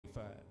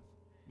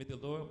May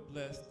the Lord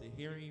bless the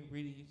hearing,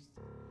 readings,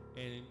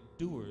 and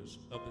doers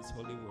of His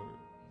holy word.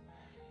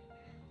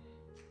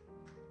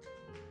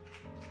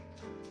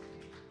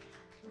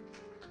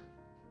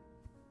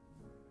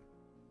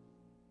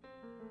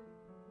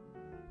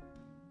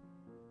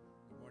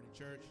 Good morning,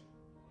 church.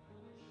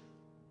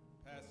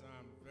 Pastor,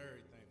 I'm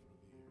very thankful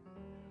to be here.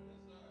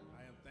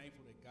 I am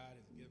thankful that God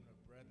has given a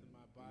breath in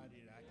my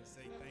body that I can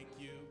say thank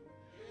you.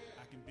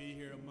 I can be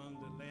here among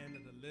the land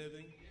of the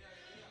living.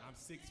 I'm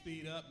 6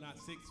 feet up, not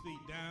 6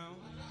 feet down.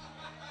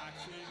 I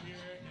sit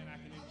here and I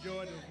can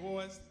enjoy the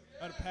voice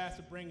of the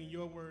pastor bringing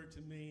your word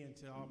to me and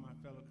to all my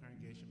fellow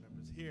congregation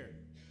members here.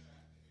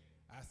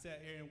 I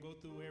sat here and go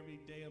through every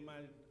day of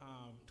my,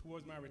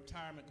 towards my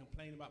retirement,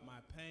 complaining about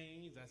my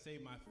pains. I say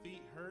my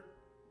feet hurt,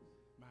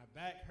 my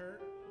back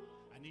hurt.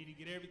 I need to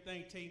get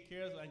everything taken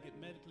care of so I can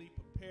get medically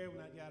prepared when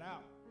I got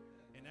out.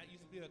 And that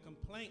used to be a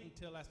complaint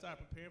until I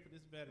started preparing for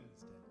this Veterans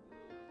Day.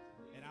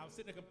 And I was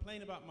sitting there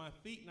complaining about my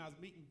feet, and I was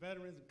meeting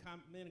veterans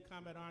and men in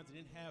combat arms that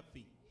didn't have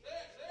feet.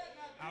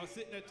 I was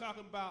sitting there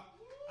talking about,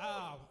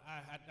 I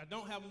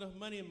don't have enough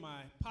money in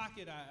my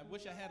pocket. I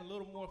wish I had a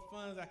little more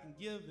funds I can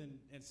give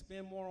and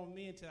spend more on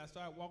me, until I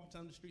started walking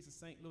down the streets of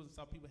St. Louis and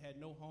saw people had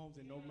no homes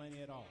and no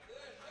money at all.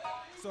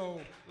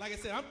 So, like I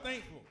said, I'm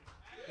thankful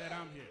that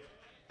I'm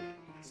here.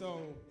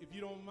 So, if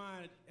you don't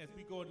mind, as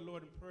we go to the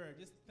Lord in prayer,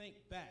 just think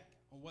back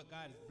on what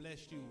God has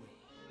blessed you with.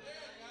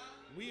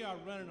 We are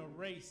running a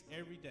race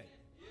every day.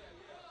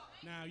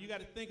 Now, you got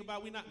to think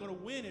about, we're not going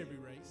to win every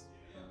race,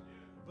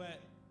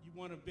 but you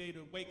want to be able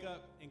to wake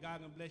up and God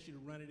going to bless you to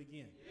run it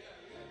again.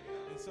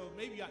 And so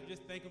maybe I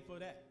just thank Him for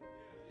that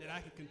I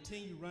can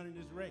continue running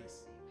this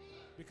race.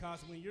 Because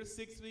when you're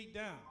 6 feet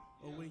down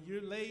or when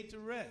you're laid to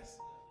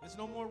rest, there's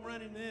no more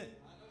running then.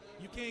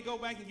 You can't go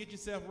back and get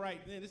yourself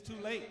right then. It's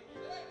too late.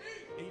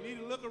 And you need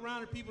to look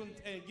around at people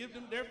and give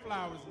them their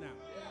flowers now.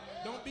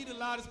 Don't be the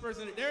loudest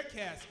person at their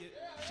casket,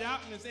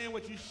 shouting and saying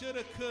what you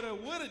shoulda, coulda,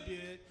 woulda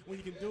did when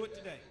you can do it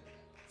today.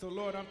 So,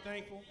 Lord, I'm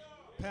thankful.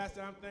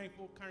 Pastor, I'm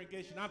thankful.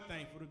 Congregation, I'm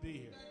thankful to be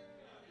here.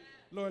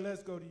 Lord,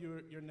 let's go to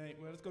your name.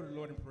 Well, let's go to the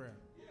Lord in prayer.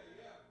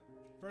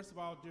 First of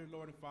all, dear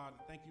Lord and Father,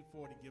 thank you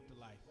for the gift of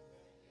life.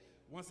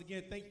 Once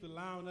again, thank you for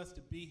allowing us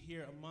to be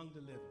here among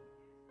the living.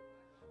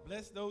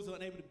 Bless those who are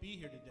unable to be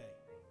here today.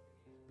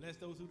 Bless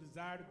those who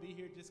desire to be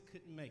here, just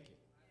couldn't make it.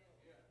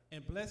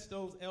 And bless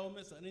those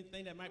elements or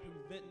anything that might be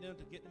preventing them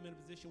to get them in a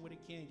position where they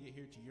can get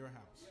here to your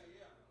house.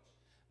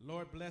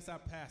 Lord, bless our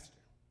pastor.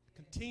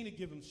 Continue to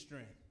give him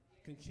strength.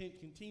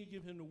 Continue to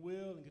give him the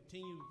will and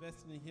continue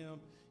investing in him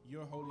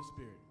your Holy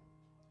Spirit.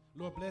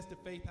 Lord, bless the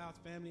Faith House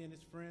family and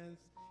his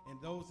friends and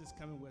those that's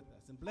coming with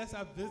us. And bless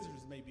our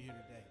visitors may be here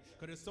today,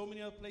 because there's so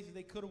many other places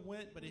they could have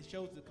went, but they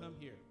chose to come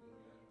here.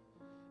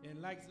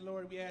 And like the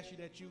Lord, we ask you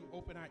that you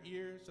open our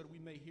ears so that we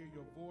may hear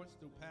your voice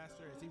through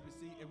Pastor as he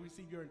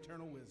receive your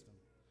eternal wisdom.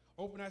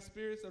 Open our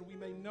spirits so that we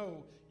may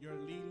know your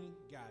leading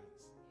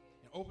guidance.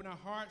 And open our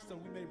hearts so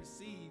we may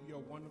receive your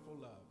wonderful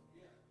love.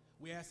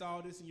 We ask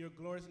all this in your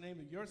glorious name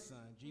of your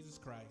Son, Jesus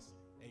Christ.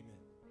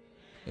 Amen.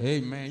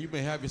 Amen. You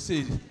may have your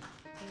seat.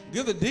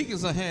 Give the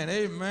deacons a hand.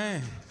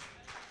 Amen.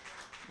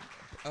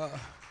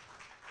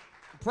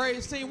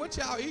 Praise team, what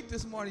y'all eat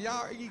this morning?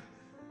 Y'all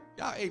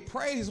ate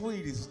praise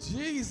Wheaties.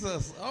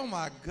 Jesus. Oh,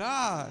 my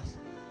God.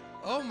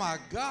 Oh, my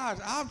God.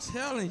 I'm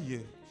telling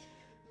you.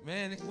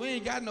 Man, we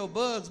ain't got no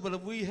bugs, but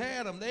if we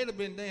had them, they'd have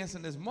been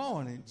dancing this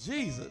morning.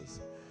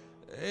 Jesus.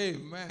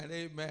 Amen.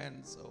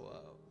 Amen. So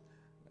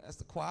that's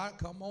the choir.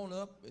 Come on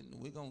up, and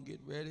we're going to get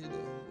ready to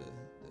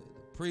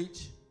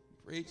preach.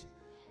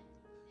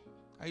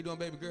 How you doing,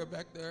 baby girl,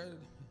 back there?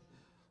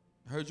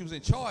 I heard you was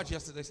in charge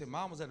yesterday. They said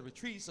Mom was at a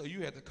retreat, so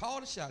you had to call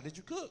the shot. Did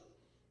you cook?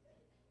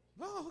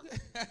 Oh, okay.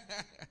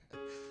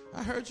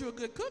 I heard you a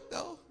good cook,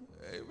 though.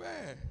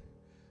 Amen.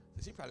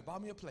 So she probably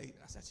bought me a plate.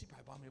 I said, she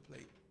probably bought me a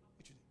plate.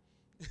 What you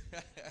do?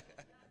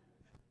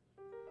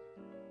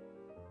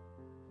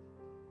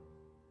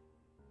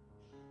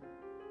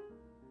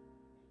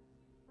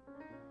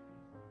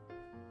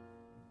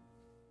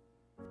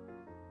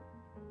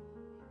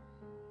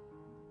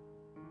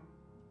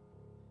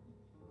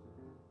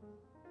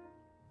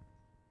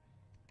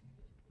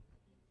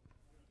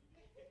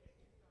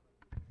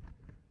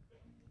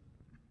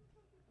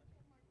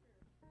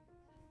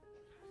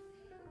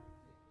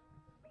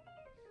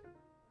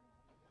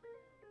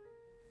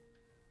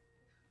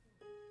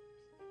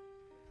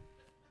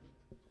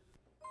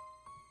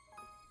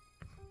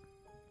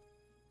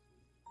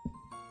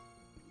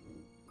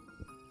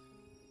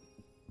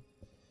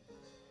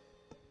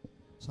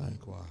 Sing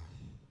choir.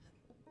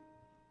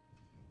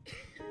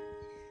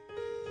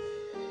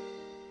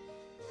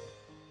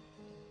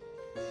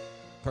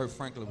 Kurt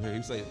Franklin up here.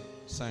 You say,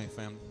 sing,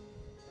 family.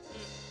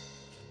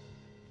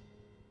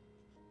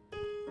 I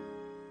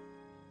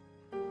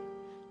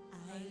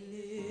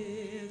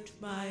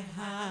lift my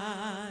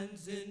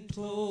hands in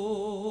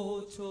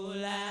total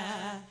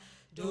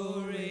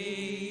adoration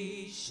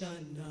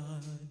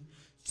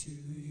unto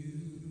you.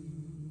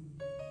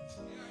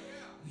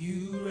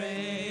 You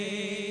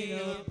reign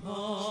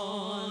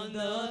upon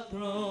the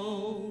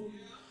throne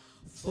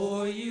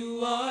For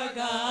you are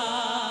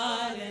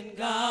God and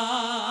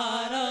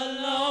God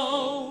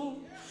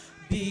alone.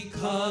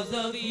 Because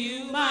of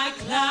you, my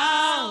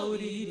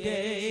cloudy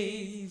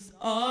days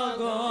are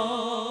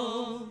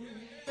gone.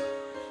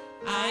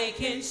 I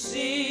can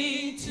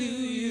sing to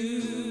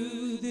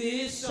you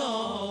this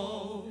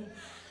song.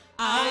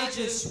 I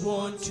just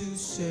want to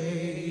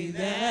say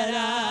that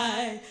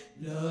I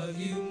love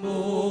you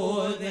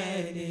more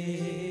than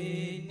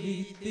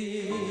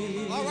anything.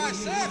 All right,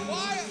 say it,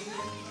 choir.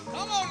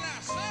 Come on now,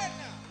 say it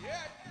now.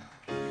 Yeah.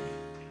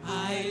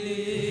 I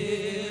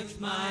lift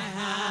my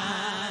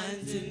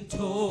hands in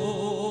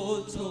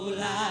total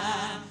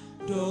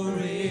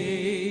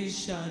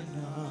adoration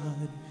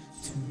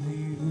unto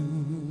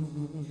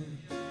you.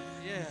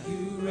 Yeah.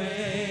 You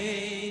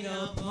reign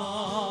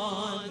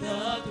upon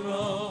the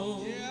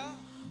throne. Yeah.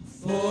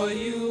 For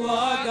you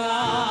are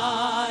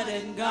God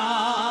and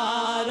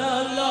God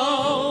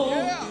alone.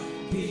 Yeah.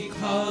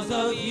 Because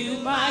of you,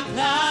 my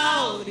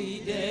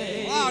cloudy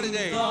days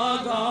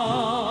are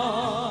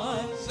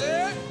gone.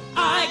 Say it.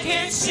 I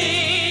can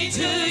sing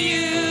to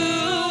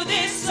you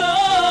this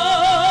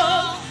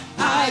song.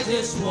 I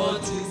just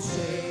want to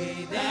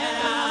say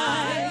that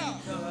I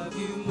love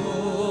you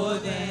more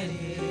than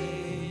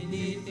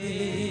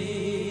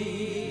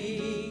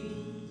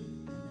anything.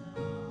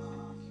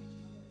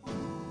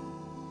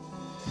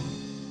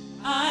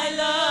 I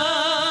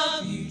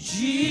love you,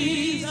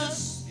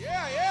 Jesus.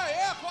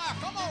 Yeah, choir.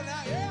 Come on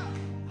now, yeah.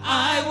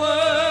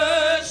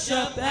 I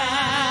worship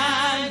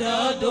and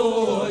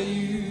adore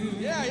you.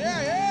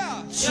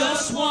 Yeah.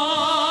 Just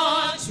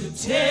want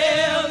to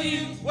tell you,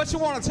 What you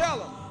want to tell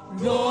them?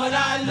 Lord,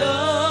 I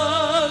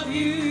love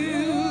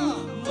you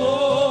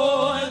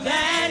more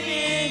than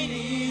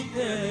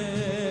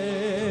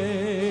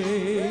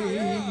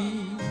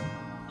anything.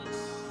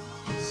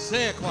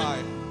 Say it,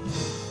 choir.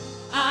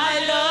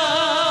 I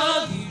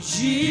love you,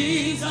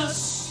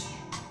 Jesus.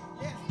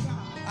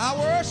 I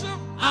worship.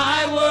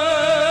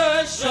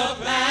 I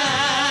worship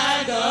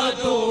and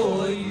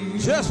adore you.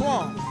 Just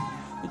one.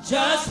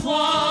 Just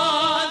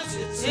want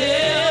to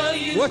tell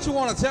you, What you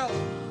want to tell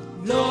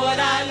them? Lord,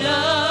 I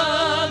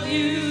love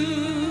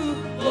you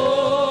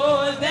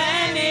more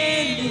than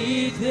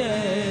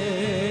anything.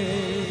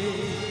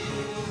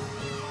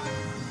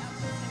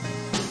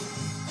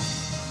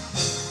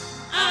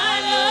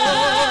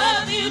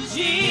 I love you,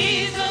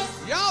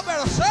 Jesus. Y'all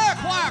better say it,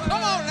 choir.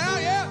 Come on now,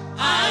 yeah.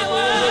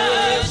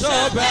 I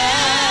worship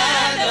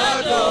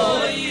and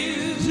adore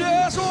you.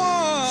 Just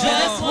one.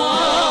 Just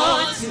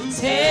want to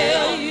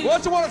tell you,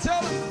 What you want to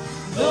tell them?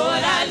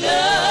 Lord, I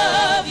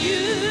love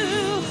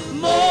you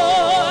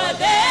more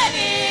than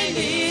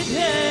anything.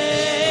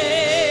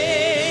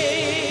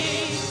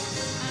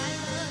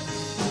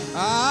 I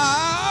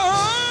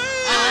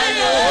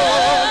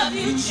love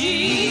you,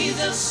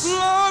 Jesus.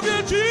 love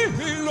you,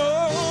 Jesus,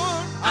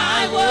 Lord.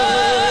 I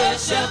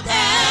worship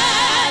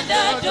and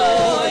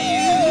adore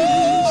you.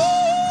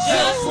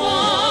 Just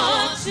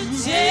want to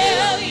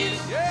tell you,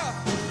 Yeah.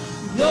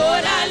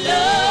 Lord, I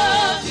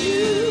love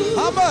you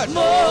How much?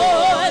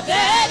 more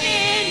than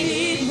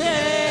anything.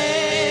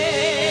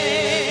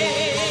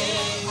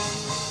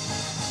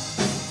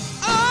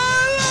 I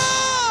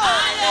I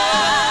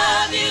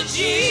love you,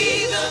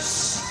 Jesus.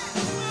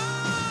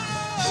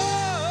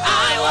 I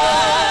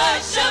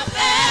worship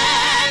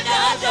and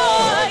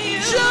adore you.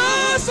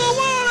 just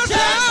want to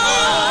Just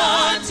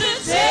want to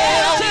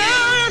tell you,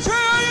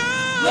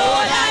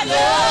 Lord, I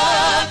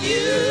love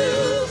you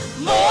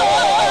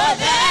more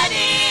than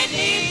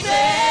anything.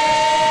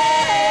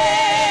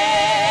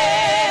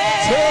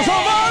 Tell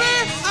somebody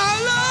I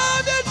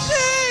love you,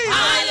 Jesus. I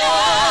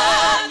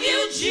love you,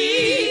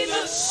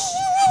 Jesus.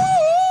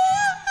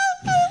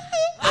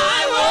 I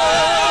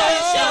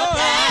worship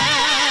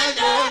and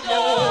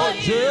adore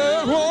you.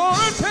 Just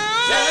want to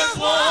tell Just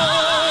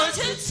want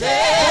to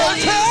tell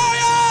you, you.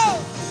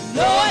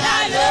 Lord, I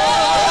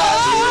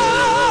love you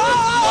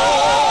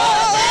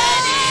more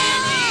than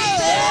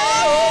anything.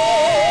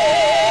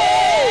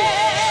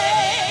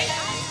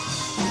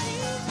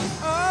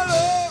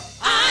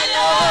 I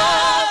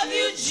love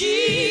you, Jesus.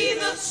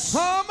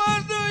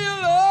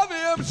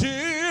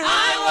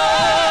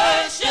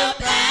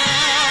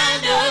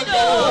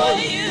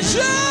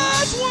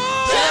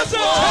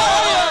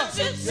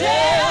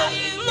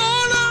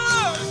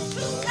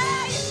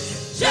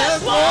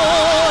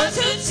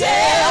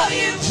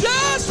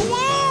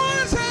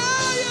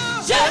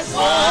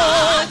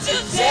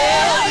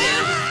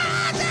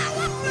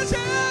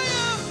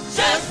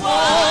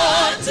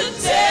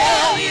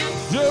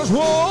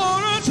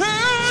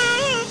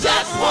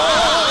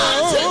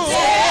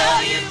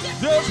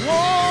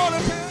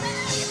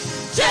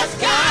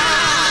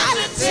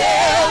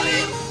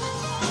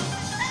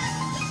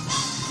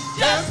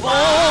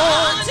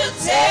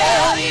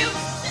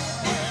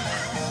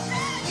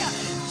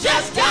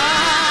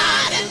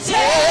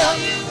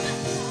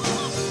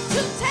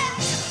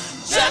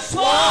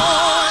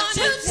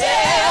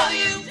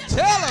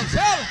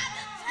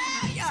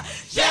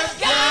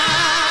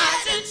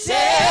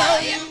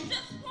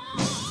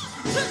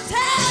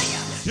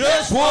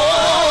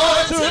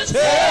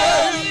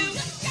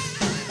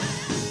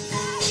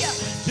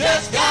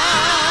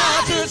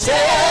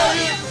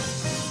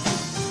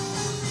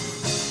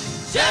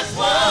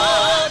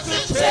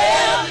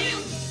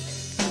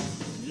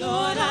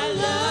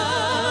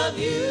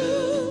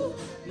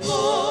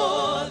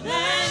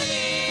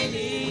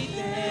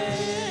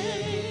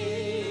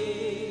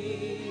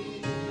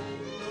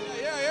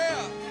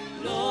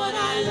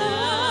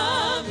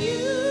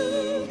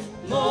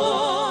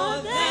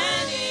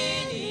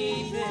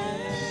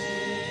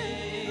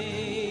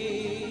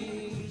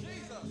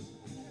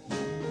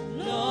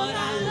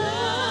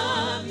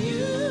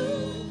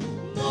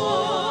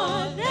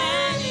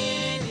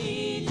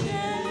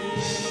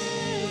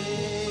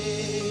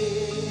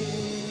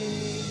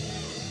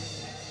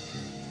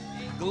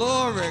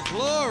 Glory,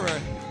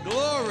 glory,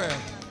 glory,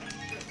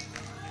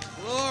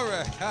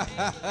 glory.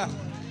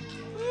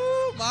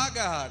 Ooh, my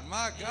God,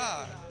 my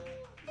God.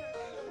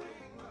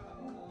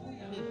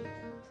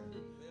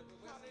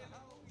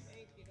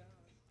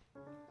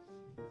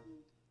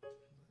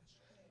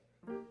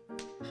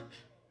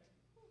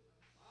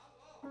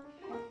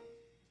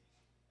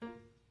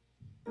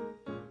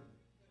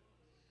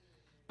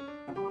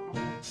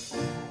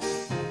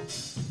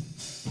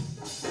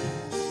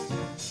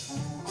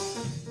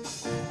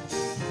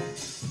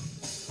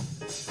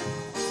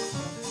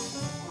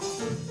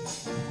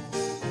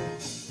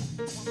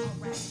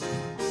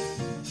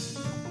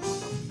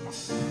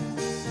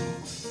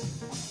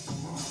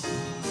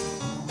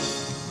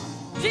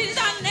 Jesus,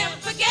 I'll never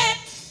forget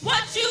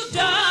what you've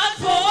done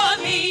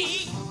for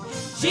me.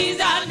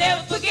 Jesus, I'll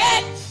never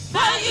forget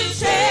how you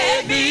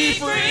set me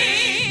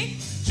free.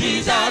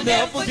 Jesus, I'll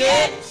never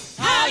forget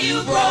how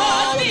you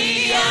brought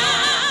me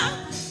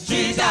out.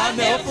 Jesus, I'll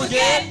never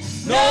forget,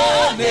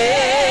 no,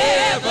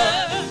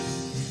 never.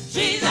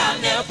 Jesus,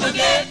 I'll never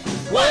forget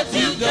what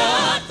you've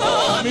done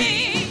for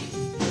me.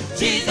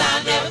 Jesus,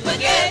 I'll never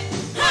forget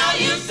how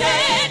you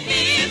set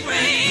me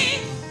free.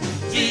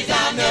 Jesus,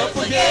 I'll never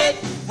forget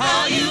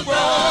how you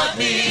brought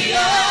me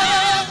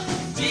up.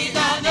 Jesus,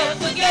 I'll never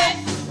forget,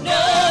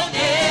 no,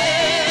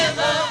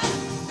 never.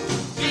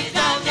 Jesus,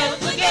 I'll never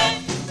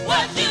forget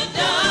what you've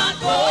done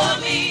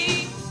for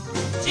me.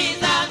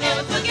 Jesus, I'll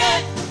never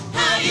forget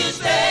how you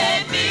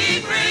set me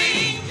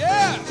free.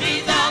 Yeah.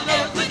 Jesus, I'll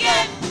never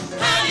forget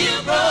how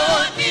you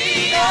brought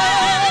me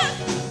up.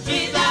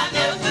 Jesus, I'll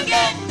never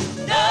forget,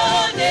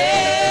 no,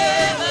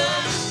 never.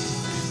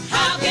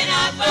 How can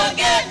I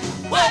forget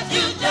what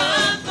you've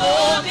done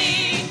for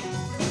me?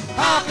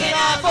 How can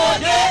I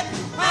forget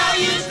how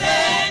you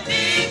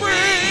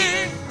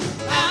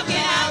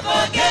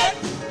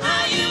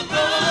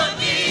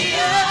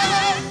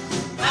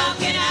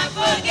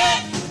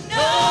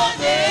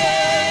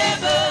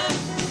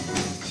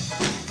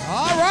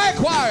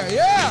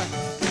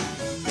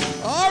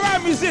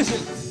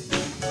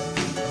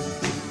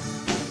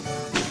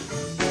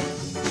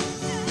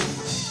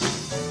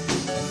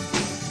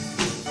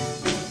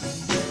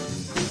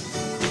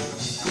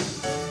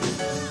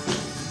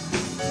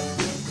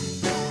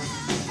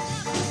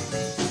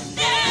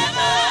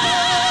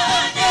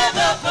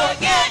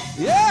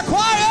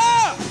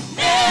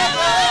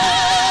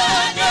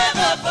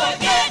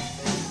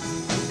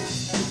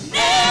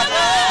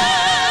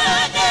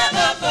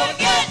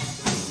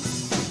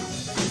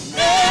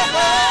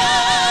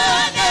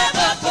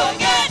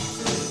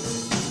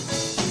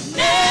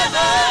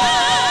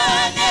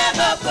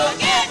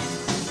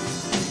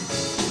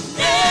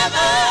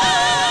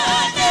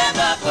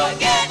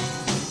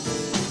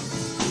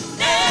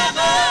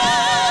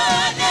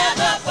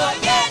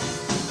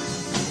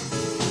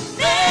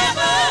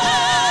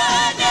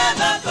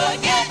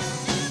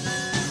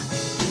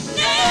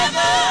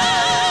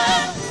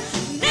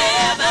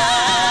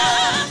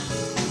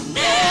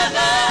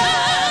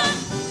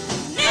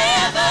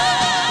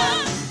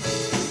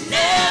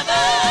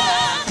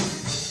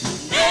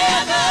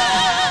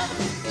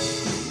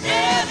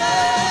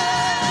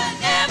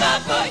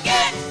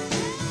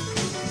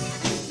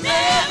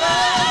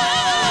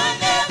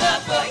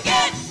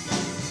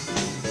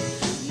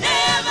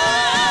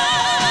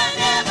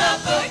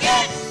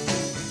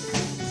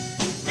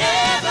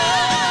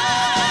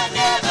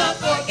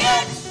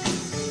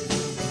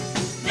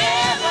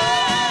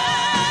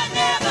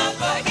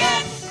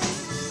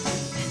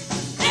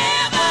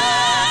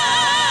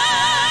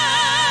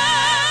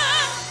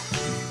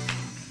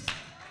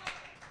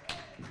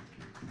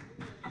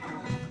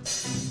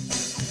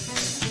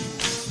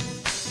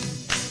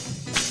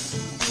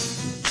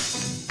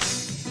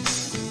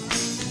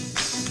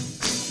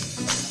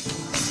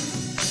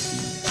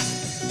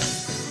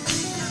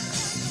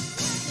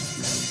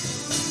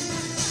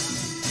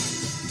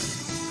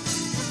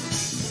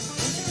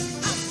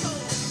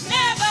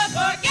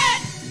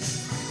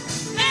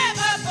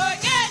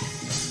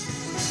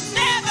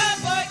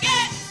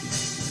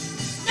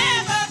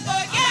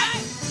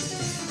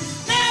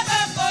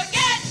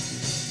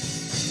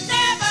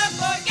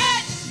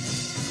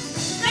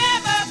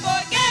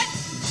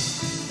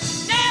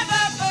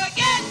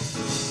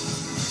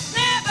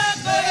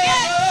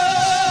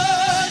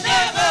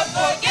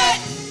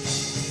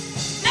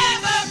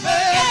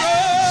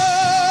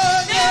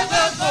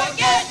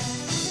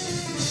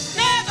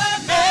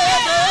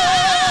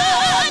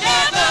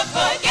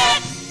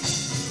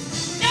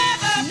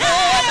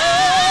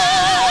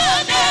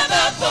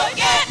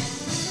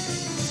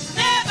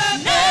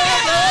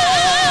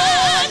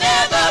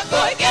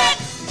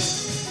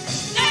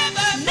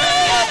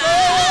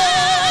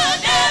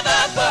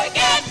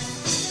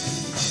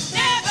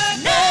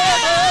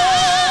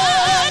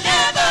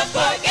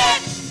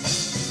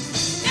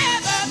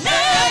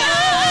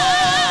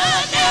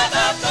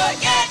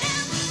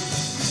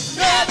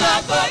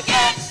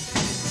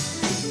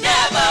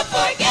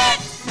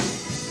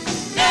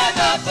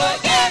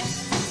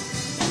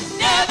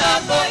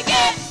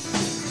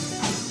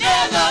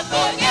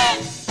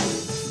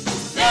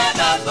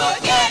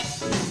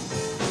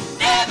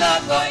Never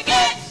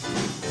forget.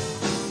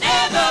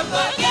 Never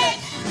forget.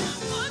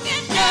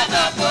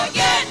 Never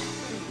forget.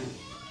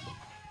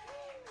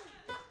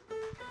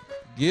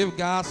 Give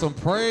God some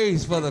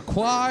praise for the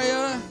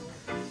choir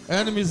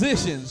and the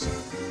musicians.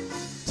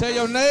 Tell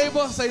your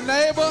neighbor, say,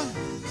 neighbor,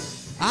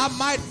 I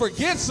might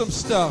forget some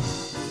stuff,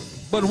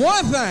 but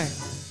one thing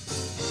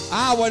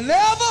I will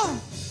never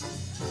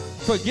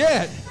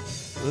forget.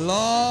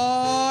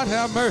 Lord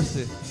have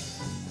mercy.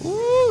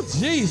 Ooh,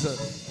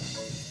 Jesus.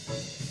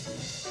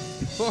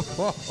 Ooh.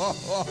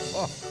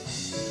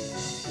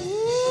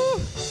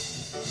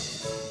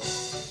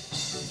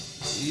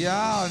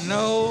 Y'all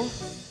know.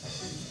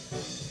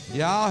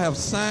 Y'all have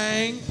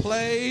sang,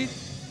 played.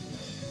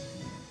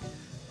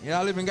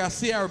 Y'all even got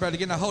Sierra about to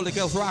get the Holy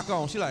Ghost rock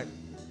on. She like,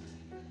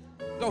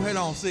 go ahead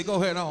on, see, go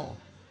ahead on.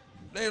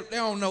 They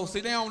don't know, see,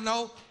 they don't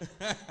know.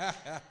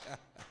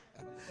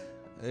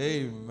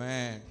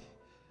 Amen.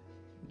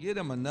 Give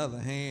them another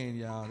hand,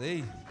 y'all.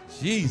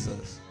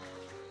 Jesus.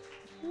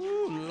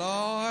 Ooh,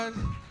 Lord.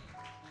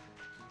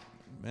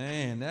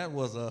 Man, that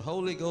was a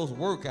Holy Ghost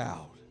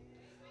workout.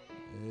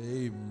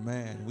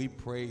 Amen. We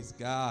praise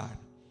God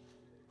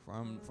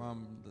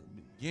from the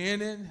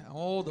beginning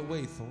all the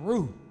way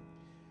through.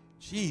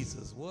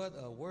 Jesus, what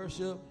a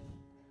worship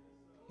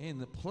in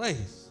the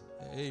place.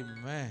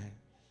 Amen.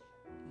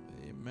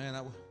 Amen.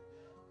 I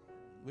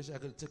wish I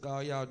could have took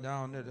all y'all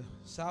down there to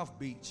South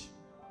Beach.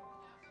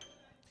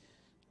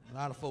 A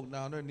lot of folk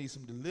down there need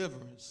some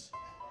deliverance.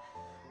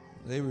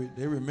 They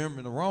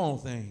remember the wrong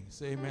thing.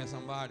 Say amen,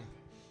 somebody.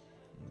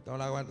 I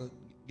thought I would have to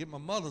get my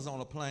mothers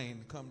on a plane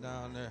to come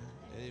down there.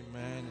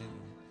 Amen.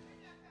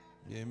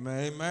 And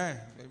amen, amen,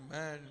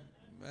 amen,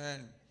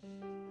 amen.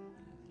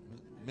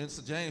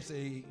 Minister James said,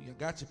 "You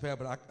got your pair,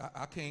 but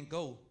I can't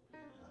go."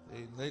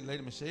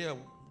 Lady Michelle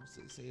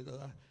said,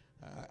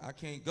 "I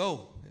can't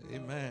go."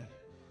 Amen.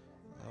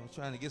 I was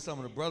trying to get some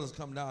of the brothers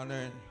come down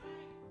there.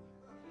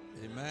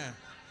 And, amen.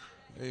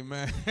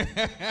 Amen.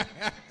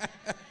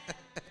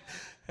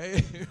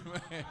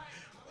 Amen.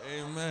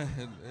 Amen.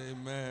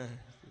 Amen.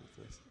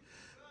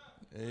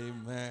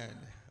 Amen.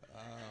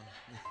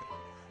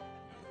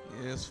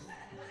 Yes.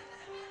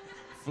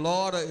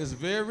 Florida is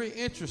very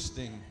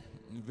interesting.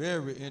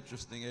 Very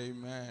interesting.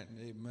 Amen.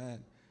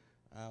 Amen.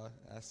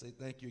 I say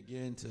thank you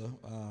again to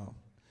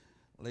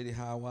Lady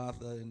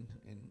Hiawatha and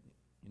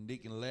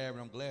Deacon Larry.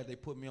 I'm glad they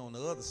put me on the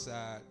other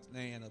side,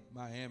 staying of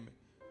Miami.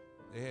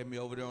 They had me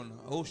over there on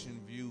the ocean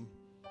view.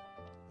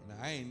 And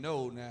I ain't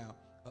know now.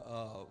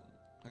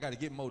 I got to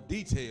get more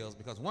details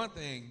because one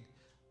thing,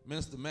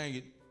 Minister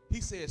Mangy,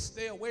 he said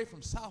stay away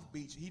from South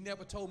Beach. He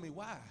never told me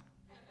why.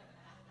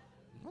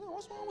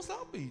 What's wrong with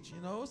South Beach?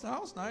 You know, it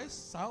sounds nice.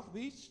 South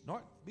Beach,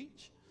 North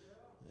Beach.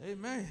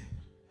 Amen.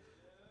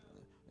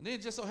 And then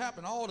it just so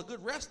happened all the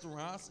good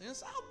restaurants in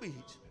South Beach.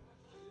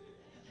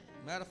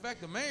 Matter of fact,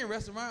 the main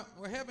restaurant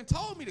where Heaven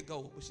told me to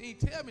go, but she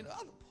didn't tell me the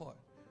other part.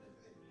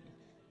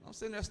 I'm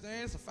sitting there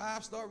staying. It's a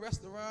 5-star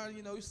restaurant.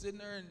 You know, you're sitting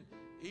there and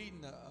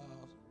eating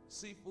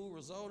seafood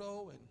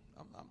risotto, and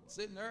I'm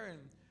sitting there,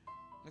 and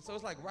so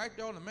it's like right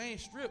there on the main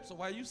strip. So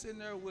while you sitting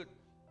there with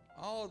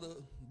all the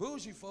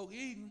bougie folk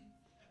eating,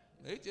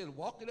 they just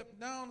walking up and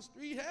down the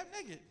street half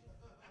naked.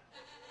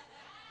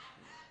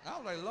 I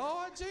was like,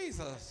 Lord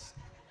Jesus.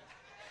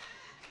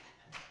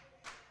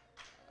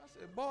 I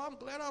said, boy, I'm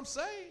glad I'm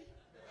saved.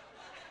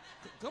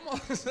 Come on.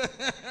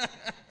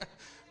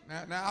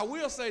 Now, I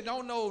will say,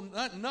 don't know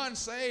none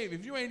saved.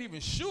 If you ain't even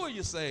sure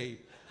you're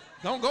saved,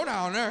 don't go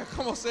down there.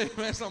 Come on, say,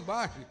 man,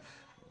 somebody.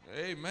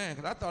 Amen.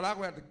 Because I thought I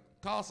would have to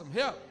call some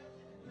help,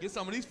 get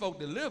some of these folk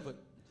delivered.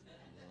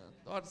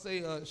 I thought to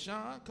say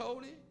Sean,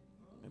 Cody,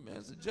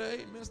 Mr.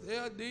 J,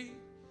 Mr. LD.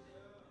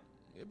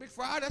 Yeah, Big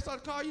Friday, that's what I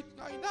call you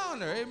down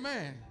there.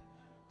 Amen.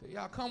 So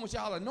y'all come with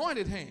y'all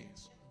anointed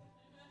hands.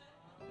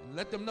 And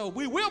let them know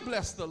we will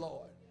bless the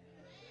Lord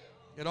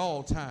at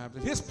all times.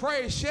 And his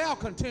praise shall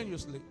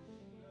continuously.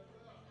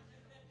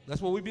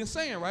 That's what we've been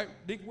saying, right,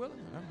 Deacon Willie?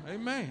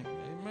 Amen.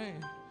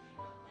 Amen.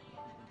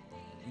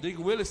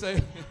 Deacon Willie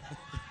say,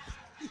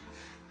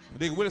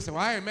 Deacon Willie say,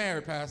 well, I ain't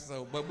married, Pastor,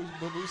 so, but we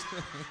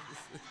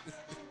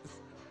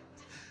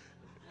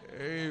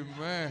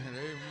Amen.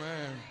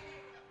 Amen.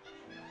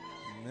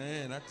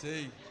 Man, I tell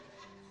you,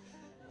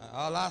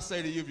 all I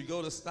say to you, if you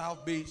go to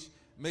South Beach,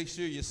 make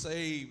sure you're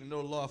saved and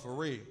know the Lord for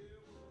real.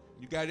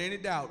 You got any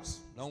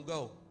doubts, don't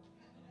go.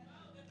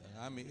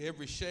 I mean,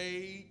 every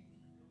shade.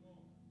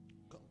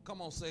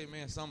 Come on, say,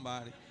 man,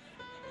 somebody.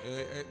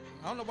 I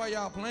don't know why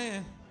y'all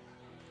playing.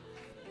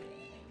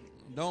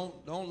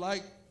 Don't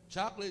like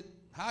chocolate,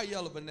 high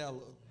yellow vanilla.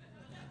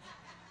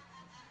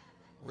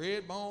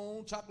 Red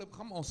bone, chocolate.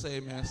 Come on, say,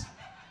 man.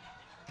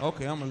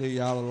 Okay, I'm going to leave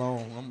y'all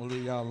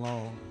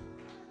alone.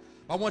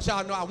 I want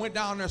y'all to know I went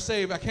down there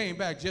saved. I came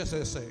back just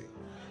as saved.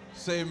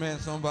 Say amen,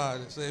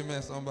 somebody. Say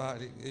amen,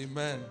 somebody.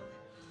 Amen.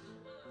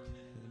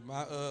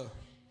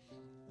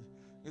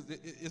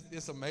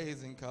 It's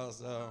amazing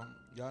because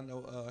y'all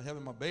know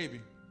having my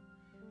baby.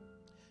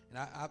 And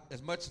I,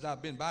 as much as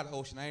I've been by the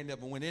ocean, I ain't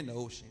never went in the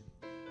ocean.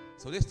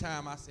 So this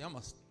time I say I'm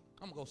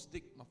gonna go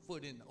stick my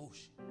foot in the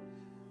ocean.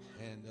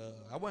 And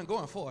I wasn't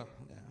going for it.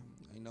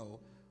 You know,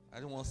 I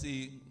didn't want to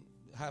see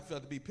how it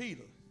felt to be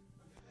Peter.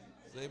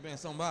 So, amen,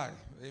 somebody.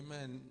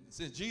 Amen.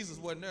 Since Jesus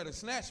wasn't there to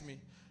snatch me,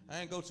 I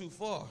didn't go too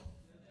far.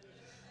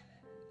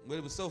 But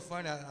it was so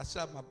funny. I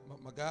shot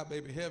my God,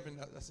 baby, Heaven.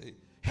 I said,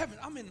 Heaven,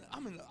 I'm in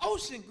the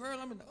ocean, girl.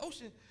 I'm in the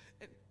ocean.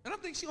 And I'm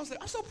thinking she's going to say,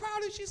 I'm so proud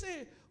of you. She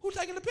said, who's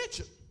taking the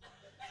picture?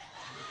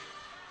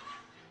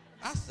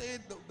 I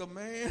said, the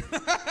man.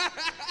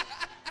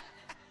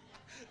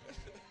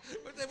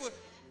 But they were,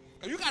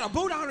 you got a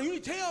boot on and you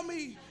tell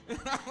me.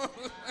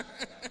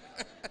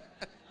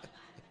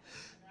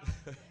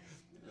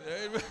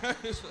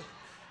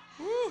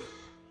 Woo.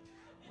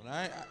 But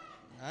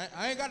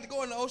I ain't got to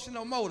go in the ocean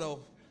no more,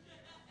 though.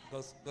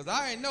 Because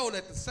I ain't know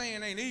that the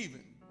sand ain't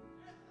even.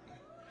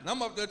 And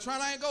I'm up there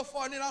trying, I ain't go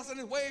far, and then all of a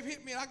sudden this wave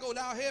hit me, and I go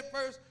down head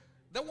first.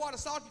 That water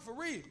salty for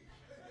real.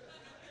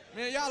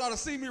 Man, y'all ought to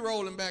see me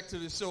rolling back to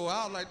the shore.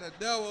 I was like, the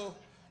devil,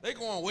 they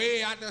going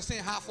way out there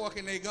saying, how far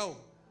can they go?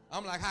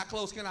 I'm like, how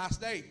close can I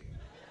stay?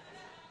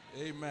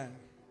 Amen.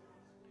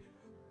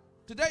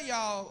 Today,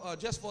 y'all,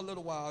 just for a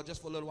little while in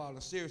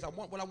the series,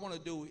 what I want to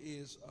do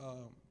is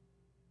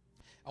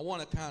I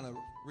want to kind of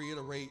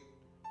reiterate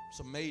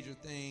some major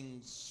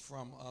things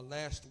from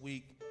last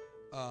week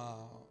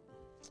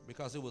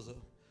because it was a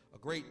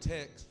great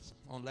text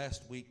on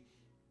last week,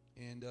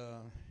 and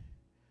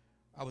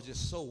I was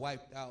just so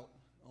wiped out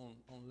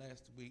on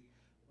last week.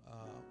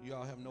 You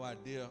all have no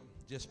idea.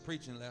 Just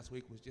preaching last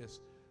week was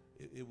just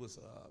it was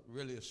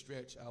really a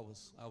stretch. I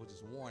was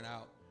just worn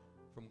out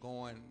from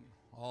going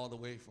all the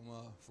way from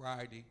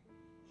Friday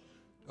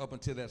up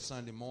until that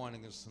Sunday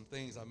morning. There's some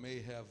things I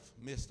may have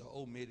missed or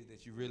omitted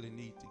that you really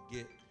need to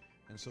get.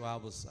 And so I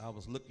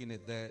was looking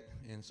at that,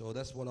 and so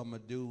that's what I'm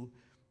gonna do,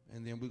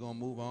 and then we're gonna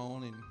move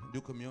on and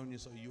do communion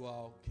so you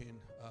all can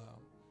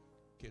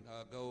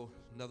go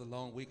another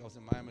long week. I was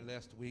in Miami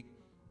last week.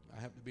 I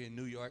have to be in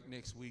New York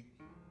next week,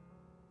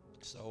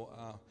 so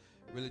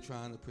really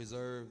trying to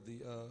preserve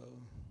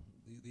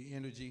the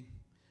energy,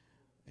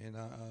 and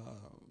I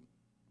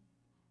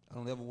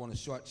don't ever want to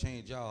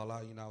shortchange y'all.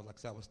 Like I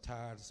said, I was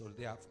tired, so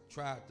today I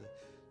tried to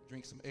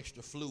drink some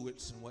extra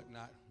fluids and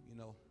whatnot,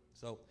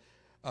 So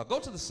go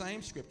to the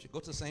same scripture. Go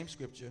to the same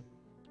scripture,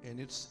 and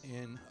it's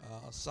in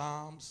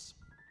Psalms,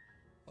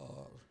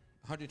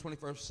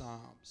 121st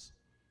Psalms,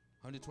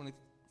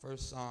 121st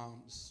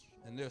Psalms.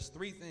 And there's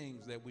three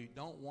things that we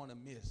don't want to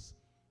miss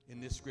in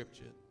this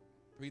scripture.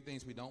 Three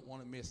things we don't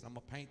want to miss. And I'm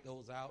going to paint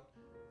those out,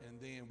 and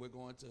then we're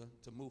going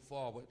to move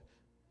forward.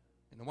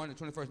 In the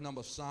 121st number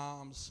of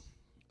Psalms,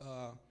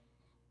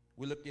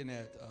 we're looking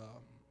at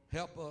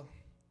helper,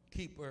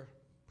 keeper,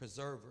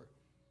 preserver.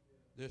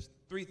 There's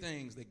three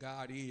things that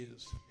God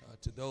is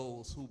to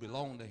those who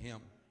belong to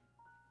him.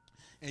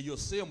 And you'll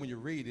see them when you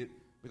read it,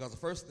 because the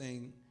first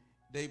thing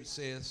David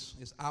says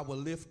is, I will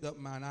lift up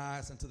mine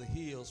eyes unto the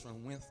hills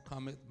from whence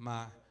cometh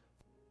my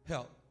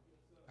help.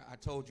 I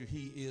told you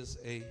he is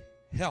a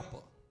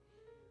helper.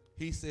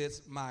 He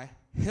says, my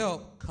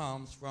help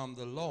comes from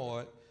the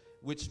Lord,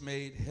 which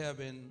made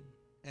heaven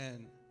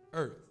and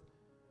earth.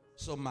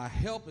 So my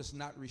help is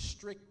not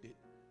restricted,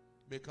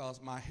 because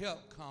my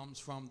help comes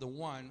from the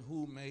one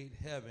who made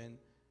heaven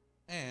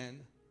and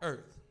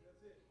earth.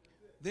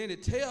 Then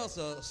it tells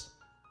us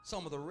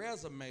some of the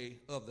resume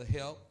of the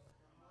help.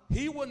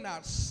 He will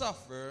not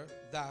suffer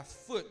thy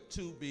foot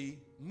to be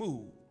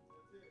moved.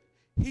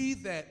 He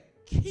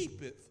that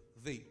keepeth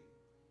thee.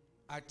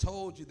 I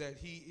told you that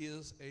he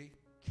is a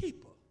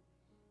keeper.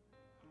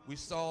 We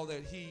saw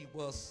that he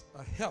was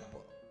a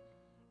helper.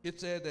 It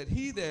said that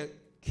he that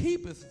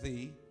keepeth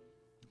thee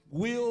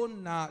will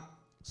not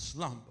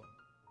slumber.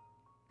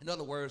 In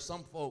other words,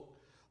 some folk,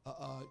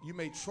 you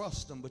may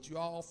trust them, but you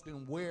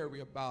often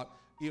worry about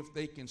if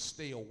they can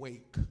stay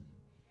awake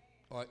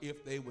or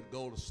if they would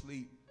go to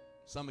sleep.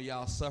 Some of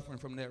y'all suffering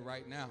from that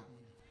right now.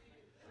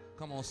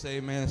 Come on, say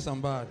amen,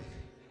 somebody.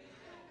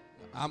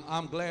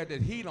 I'm glad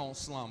that he don't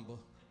slumber,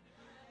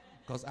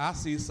 because I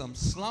see some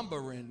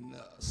slumbering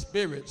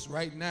spirits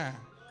right now.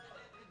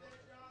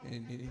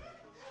 And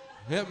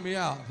help me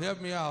out,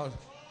 help me out.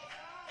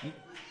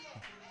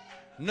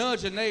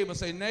 Nudge your neighbor,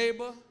 say,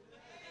 neighbor,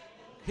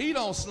 he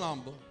don't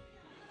slumber.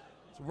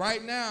 So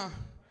right now,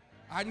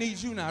 I need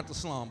you not to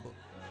slumber.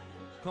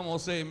 Come on,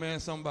 say amen,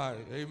 somebody.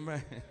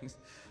 Amen.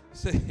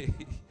 Say,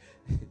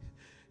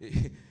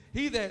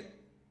 he that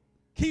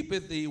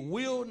keepeth thee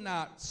will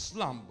not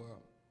slumber.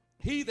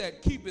 He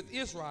that keepeth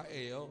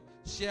Israel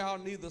shall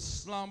neither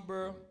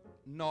slumber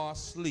nor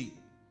sleep.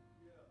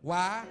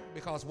 Why?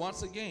 Because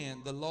once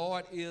again, the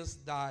Lord is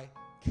thy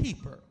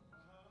keeper.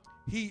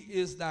 He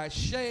is thy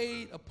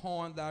shade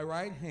upon thy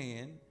right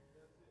hand.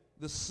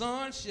 The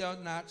sun shall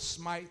not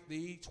smite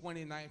thee,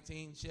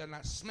 2019, shall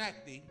not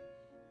smack thee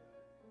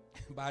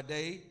by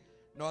day,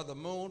 nor the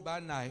moon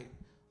by night.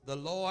 The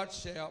Lord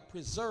shall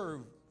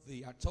preserve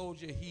thee. I told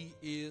you he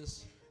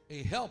is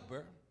a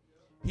helper,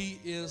 he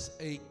is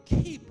a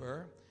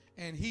keeper,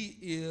 and he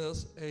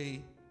is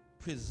a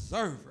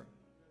preserver.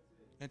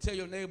 And tell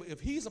your neighbor, if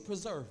he's a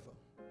preserver,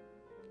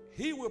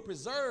 he will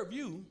preserve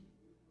you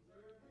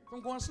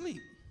from going to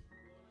sleep.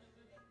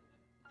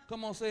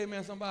 Come on, say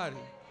amen, somebody.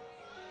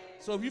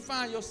 So if you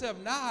find yourself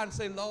nodding and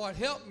say, Lord,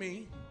 help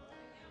me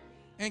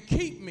and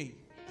keep me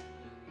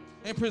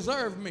and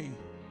preserve me.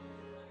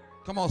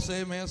 Come on,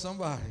 say amen,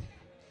 somebody.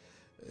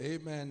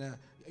 Amen. Now,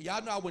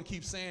 y'all know I wouldn't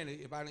keep saying it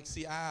if I didn't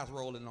see eyes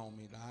rolling on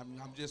me.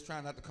 I'm just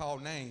trying not to call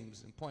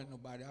names and point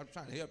nobody. I'm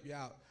trying to help you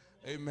out.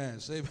 Amen.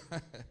 Say,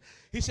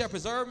 he shall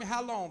preserve me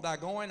how long? Thy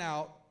going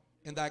out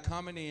and thy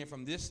coming in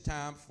from this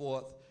time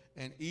forth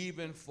and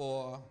even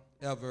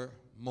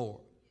forevermore.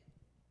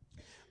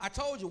 I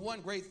told you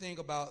one great thing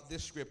about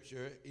this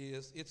scripture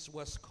is it's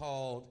what's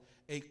called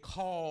a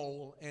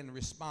call and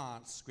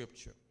response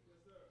scripture.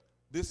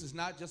 This is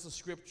not just a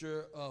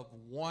scripture of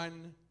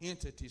one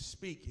entity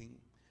speaking,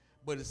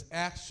 but it's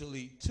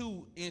actually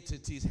two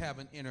entities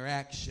having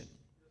interaction.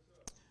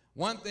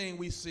 One thing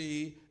we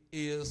see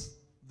is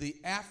the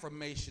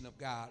affirmation of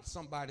God,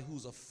 somebody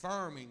who's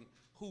affirming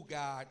who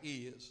God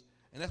is.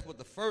 And that's what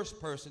the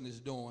first person is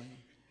doing.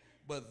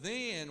 But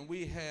then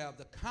we have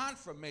the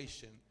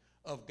confirmation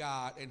of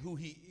God and who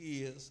he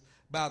is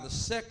by the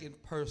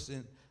second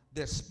person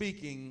that's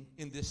speaking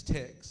in this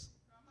text.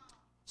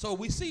 So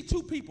we see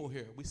two people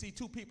here. We see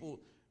two people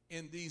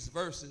in these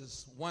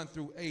verses 1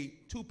 through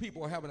 8. Two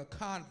people are having a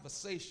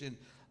conversation.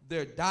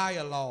 They're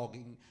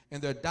dialoguing,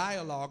 and they're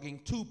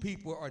dialoguing. Two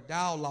people are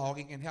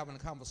dialoguing and having a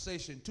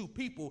conversation. Two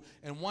people,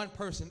 and one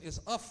person is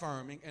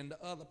affirming, and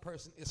the other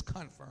person is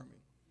confirming.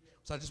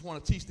 So I just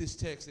want to teach this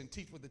text and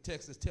teach what the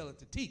text is telling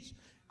to teach,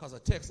 because a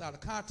text out of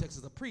context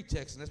is a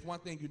pretext, and that's one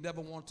thing you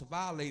never want to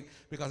violate,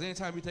 because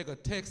anytime you take a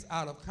text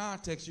out of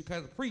context, you get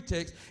a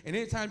pretext, and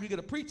anytime you get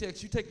a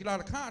pretext, you take it out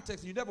of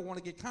context, and you never want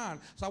to get con.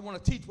 So I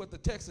want to teach what the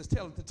text is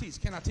telling to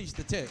teach. Can I teach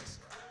the text?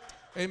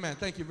 Amen.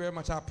 Thank you very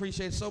much. I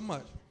appreciate it so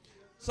much.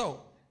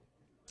 So,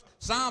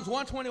 Psalms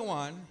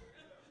 121,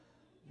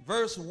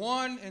 verse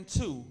 1 and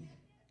 2.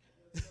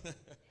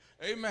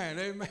 Amen,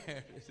 amen.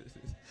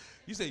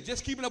 You say,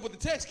 just keeping up with the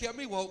text kept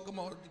me. Well, come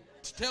on,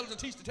 tell us to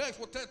teach the text.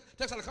 Well,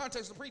 text out of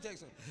context is the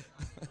pretext.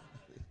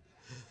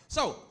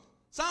 So,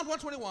 Psalms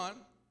 121,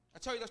 I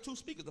tell you there's two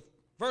speakers. The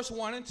verse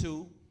 1 and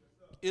 2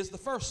 is the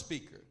first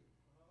speaker.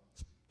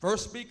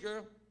 First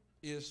speaker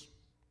is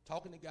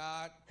talking to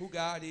God, who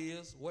God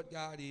is, what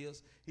God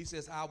is. He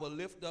says, I will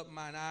lift up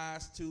mine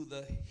eyes to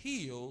the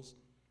hills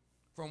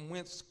from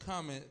whence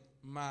cometh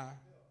my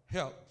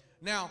help.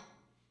 Now,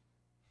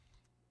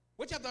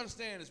 what you have to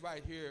understand is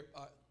right here,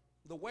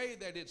 the way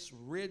that it's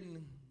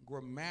written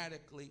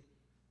grammatically,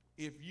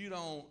 if you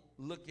don't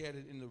look at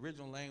it in the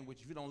original language,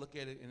 if you don't look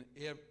at it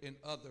in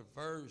other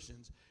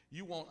versions,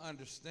 you won't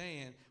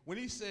understand. When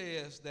he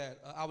says that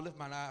I will lift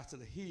mine eyes to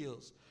the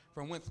hills,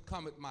 from whence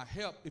cometh my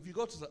help, if you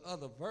go to the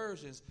other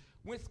versions,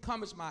 whence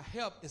cometh my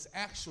help is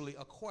actually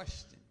a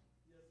question.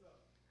 Yes, sir.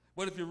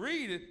 But if you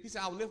read it, he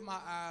said, I will lift my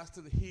eyes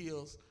to the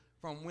hills,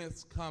 from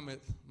whence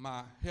cometh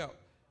my help.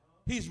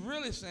 He's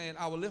really saying,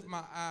 I will lift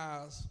my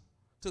eyes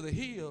to the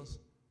hills,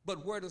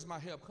 but where does my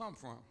help come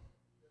from?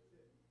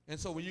 And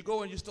so when you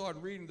go and you start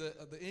reading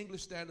the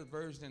English Standard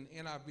Version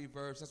and NIV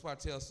version, that's why I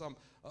tell some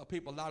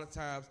people a lot of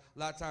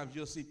times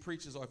you'll see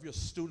preachers, or if you're a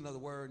student of the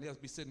word, and they'll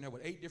be sitting there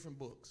with 8 different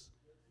books,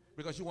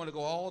 because you want to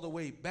go all the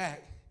way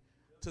back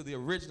to the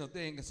original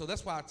thing. And so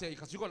that's why I tell you,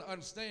 because you're going to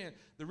understand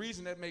the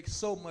reason that makes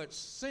so much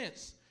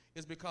sense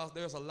is because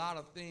there's a lot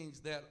of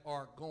things that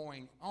are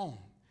going on.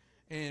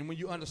 And when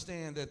you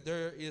understand that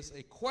there is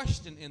a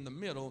question in the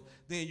middle,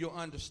 then you'll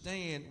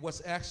understand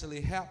what's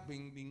actually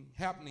happening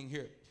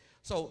here.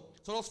 So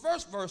those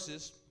first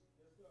verses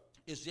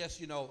is just,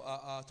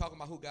 talking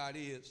about who God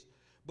is.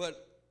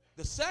 But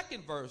the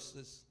second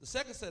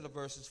set of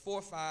verses,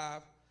 4,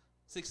 5,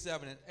 6,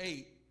 7, and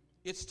 8,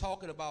 it's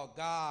talking about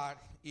God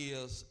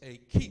is a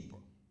keeper.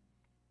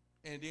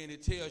 And then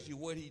it tells you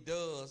what he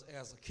does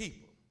as a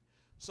keeper.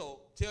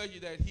 So tell you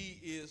that he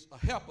is a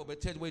helper,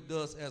 but tell you what he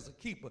does as a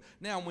keeper.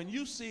 Now, when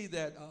you see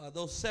that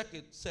those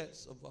second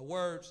sets of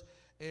words,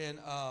 and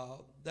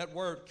that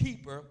word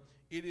keeper,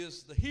 it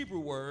is the Hebrew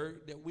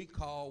word that we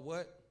call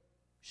what?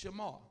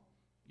 Shema.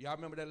 Y'all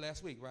remember that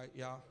last week, right?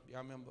 Y'all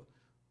remember?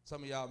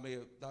 Some of y'all may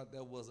have thought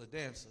that was a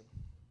dancer.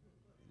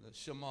 The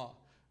Shema.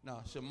 No,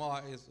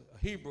 Shema is a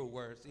Hebrew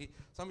word. See,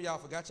 some of y'all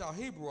forgot y'all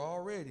Hebrew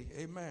already.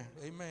 Amen.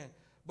 Amen.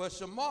 But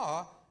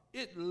Shema,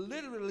 it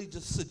literally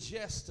just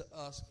suggests to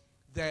us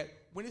that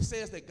when it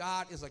says that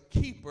God is a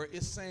keeper,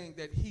 it's saying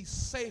that he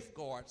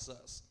safeguards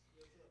us.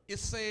 It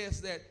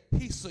says that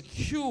he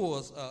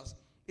secures us.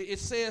 It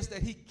says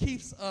that he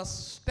keeps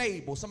us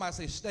stable. Somebody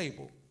say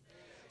stable.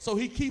 So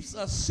he keeps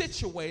us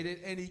situated,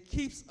 and he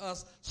keeps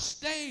us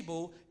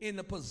stable in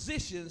the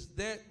positions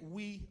that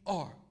we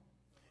are.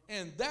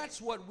 And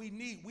that's what we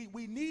need.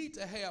 We need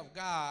to have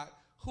God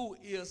who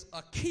is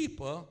a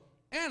keeper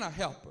and a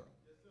helper.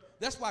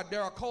 That's why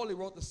Darrell Coley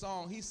wrote the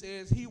song. He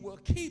says he will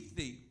keep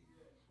thee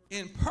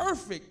in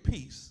perfect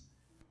peace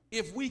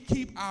if we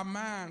keep our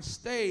minds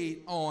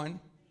stayed on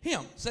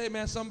him. Say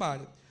amen,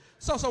 somebody.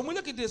 So when we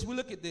look at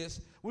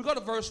this, we go to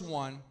verse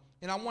 1,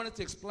 and I wanted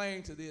to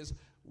explain to this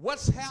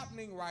what's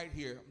happening right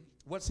here.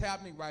 What's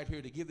happening right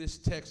here to give this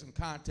text and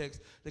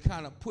context to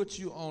kind of put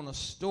you on a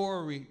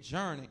story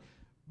journey.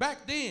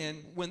 back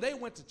then, when they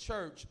went to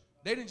church,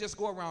 they didn't just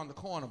go around the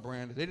corner,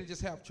 Brandon. They didn't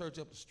just have church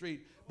up the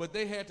street, but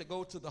they had to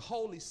go to the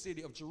holy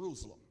city of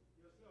Jerusalem.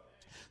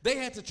 They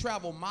had to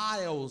travel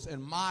miles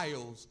and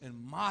miles and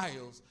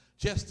miles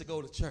just to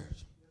go to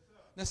church.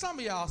 Now, some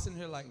of y'all sitting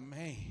here like,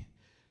 man,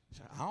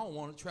 I don't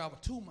want to travel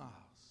 2 miles.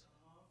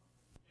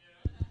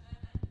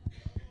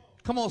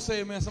 Come on,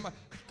 say amen, somebody.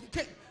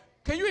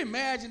 Can you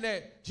imagine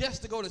that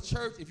just to go to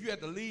church if you had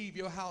to leave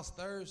your house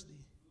Thursday?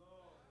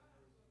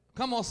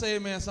 Come on, say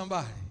amen,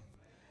 somebody.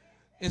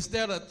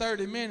 Instead of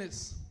 30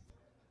 minutes,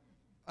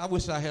 I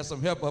wish I had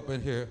some help up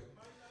in here.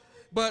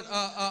 But,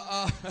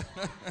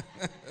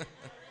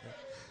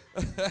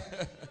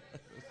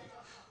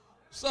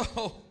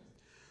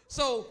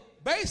 so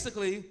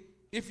basically,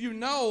 if you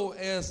know,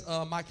 as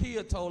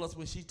Micaiah told us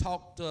when she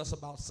talked to us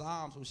about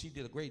Psalms, when she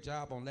did a great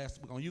job on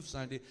last week on Youth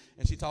Sunday,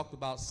 and she talked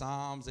about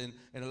Psalms and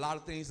a lot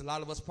of things a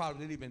lot of us probably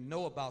didn't even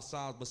know about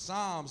Psalms, but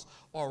Psalms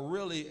are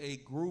really a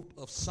group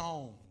of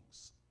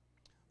songs.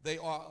 They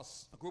are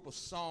a group of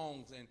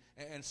songs,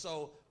 and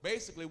so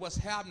basically what's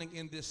happening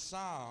in this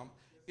psalm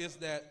is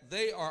that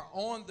they are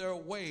on their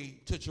way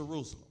to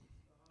Jerusalem.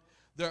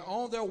 They're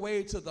on their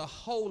way to the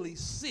holy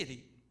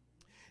city.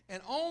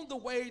 And on the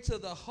way to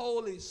the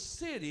holy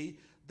city,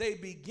 they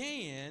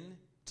began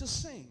to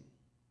sing.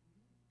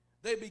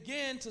 They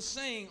began to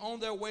sing on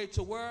their way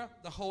to where?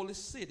 The holy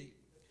city.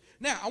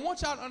 Now, I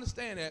want y'all to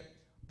understand that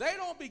they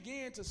don't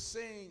begin to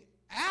sing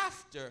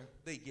after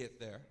they get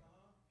there.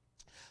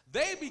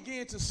 They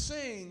begin to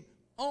sing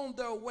on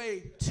their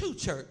way to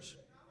church.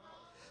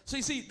 So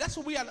you see, that's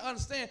what we got to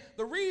understand.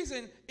 The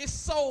reason it's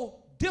so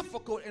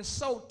difficult and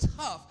so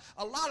tough,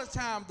 a lot of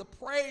times the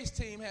praise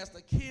team has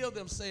to kill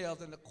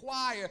themselves and the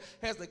choir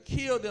has to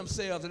kill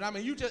themselves. And I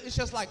mean, it's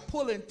just like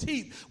pulling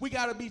teeth. We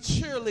got to be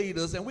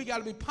cheerleaders and we got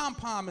to be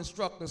pom-pom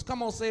instructors.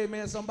 Come on, say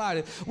amen,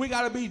 somebody. We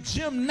got to be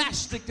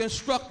gymnastic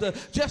instructor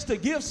just to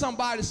give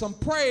somebody some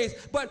praise.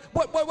 But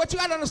what you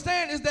got to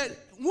understand is that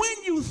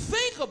when you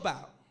think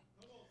about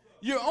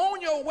you're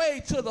on your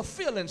way to the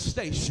filling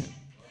station.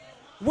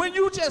 When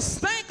you just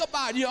think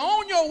about it, you're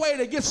on your way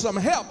to get some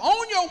help,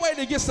 on your way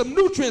to get some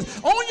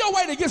nutrients, on your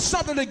way to get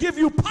something to give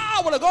you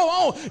power to go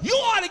on. You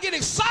ought to get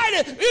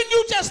excited and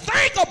you just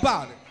think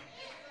about it.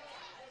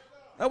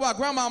 That's why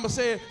Grandmama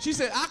said, she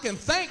said, I can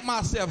think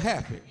myself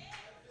happy.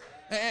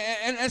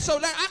 And so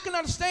that I can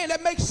understand,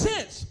 that makes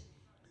sense.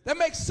 That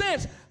makes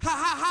sense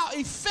how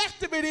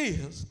effective it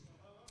is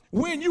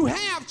when you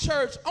have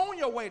church on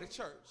your way to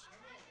church.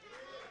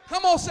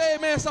 Come on, say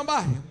amen,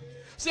 somebody.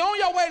 See, on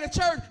your way to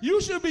church,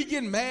 you should be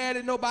getting mad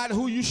at nobody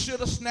who you should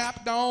have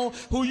snapped on,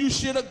 who you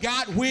should have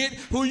got with,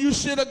 who you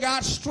should have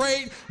got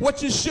straight,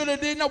 what you should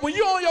have did. No, when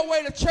you're on your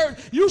way to church,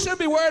 you should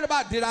be worried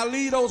about, did I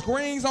leave those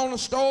greens on the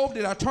stove?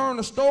 Did I turn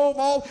the stove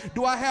off?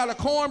 Do I have the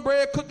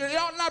cornbread cooking? It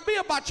ought not be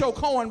about your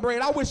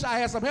cornbread. I wish I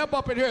had some help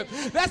up in here.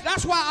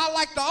 That's why I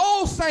like the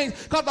old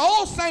saints, because the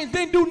old saints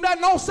didn't do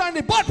nothing on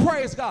Sunday but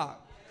praise God.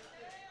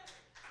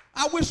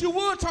 I wish you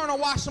would turn a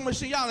washing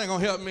machine. Y'all ain't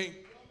going to help me.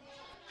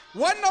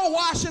 Wasn't no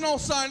washing on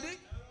Sunday.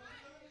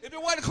 If it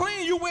wasn't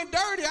clean, you went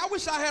dirty. I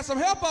wish I had some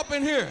help up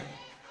in here.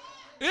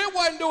 It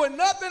wasn't doing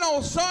nothing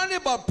on Sunday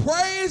but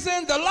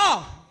praising the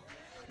Lord.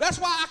 That's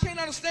why I can't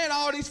understand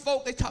all these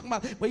folk. They talking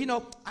about, well, you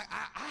know, I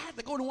had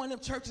to go to one of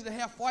them churches that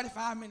have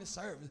 45-minute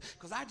service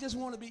because I just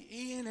want to be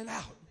in and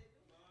out.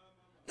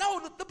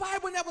 No, the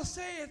Bible never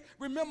says,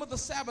 remember the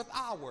Sabbath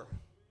hour.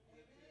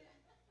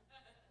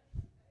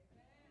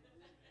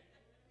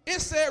 It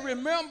said,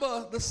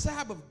 remember the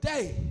Sabbath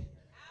day.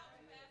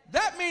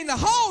 That means the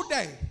whole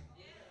day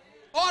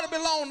ought to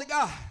belong to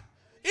God.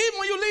 Even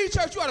when you leave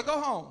church, you ought to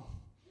go home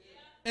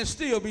and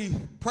still be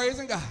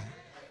praising God.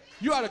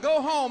 You ought to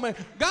go home. And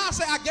God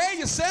said, I gave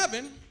you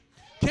 7.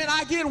 Can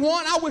I get 1?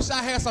 I wish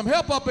I had some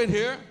help up in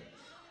here.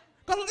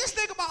 Because let's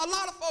think about a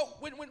lot of folk,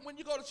 when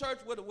you go to church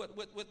with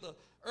the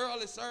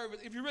early service,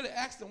 if you really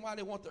ask them why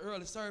they want the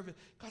early service,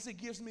 because it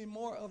gives me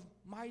more of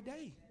my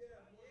day.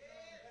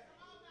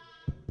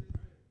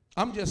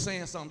 I'm just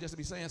saying something, just to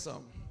be saying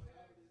something.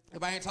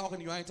 If I ain't talking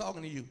to you, I ain't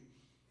talking to you.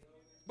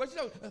 But you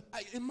know,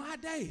 in my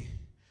day,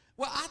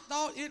 well, I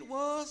thought it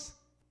was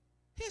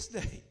his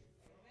day.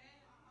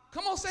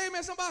 Come on, say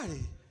amen,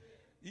 somebody.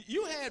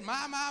 You had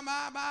my.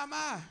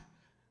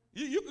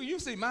 You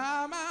see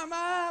my.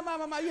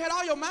 You had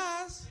all your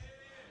minds.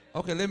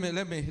 Okay, let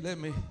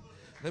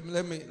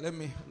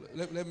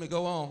me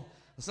go on.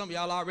 Some of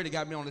y'all already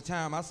got me on the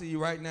time. I see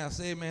you right now.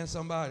 Say amen,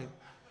 somebody.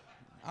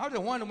 I was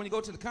just wondering when you go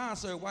to the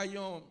concert why you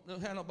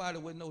don't have nobody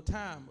with no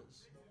timers.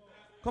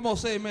 Come on,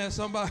 say amen,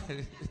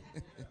 somebody.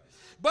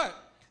 But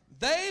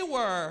they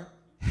were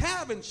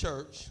having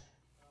church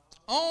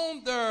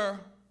on their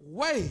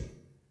way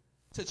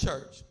to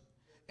church.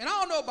 And I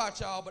don't know about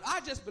y'all, but I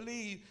just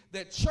believe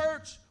that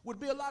church would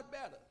be a lot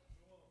better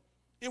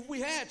if we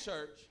had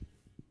church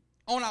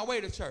on our way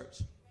to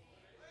church.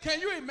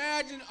 Can you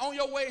imagine on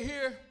your way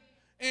here,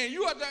 and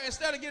you are there,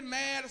 instead of getting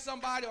mad at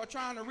somebody or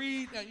trying to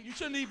read, you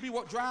shouldn't even be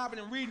driving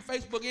and reading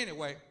Facebook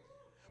anyway.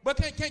 But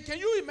can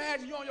you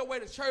imagine you on your way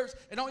to church,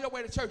 and on your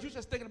way to church, you're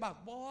just thinking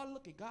about, boy,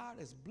 look at God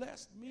has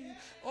blessed me.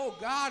 Oh,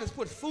 God has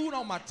put food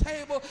on my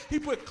table. He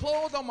put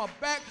clothes on my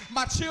back.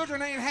 My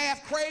children ain't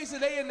half crazy.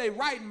 They in their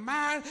right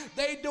mind.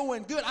 They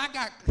doing good. I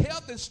got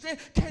health and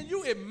strength. Can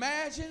you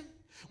imagine?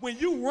 When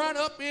you run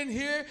up in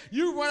here,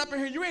 you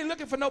ain't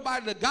looking for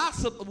nobody to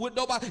gossip with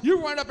nobody.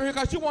 You run up in here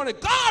because you wanted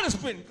God has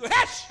been good.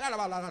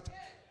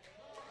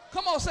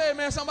 Come on, say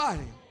amen,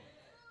 somebody.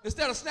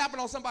 Instead of snapping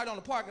on somebody on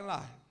the parking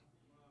lot.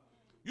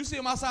 You see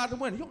them outside the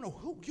window. You don't know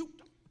who you.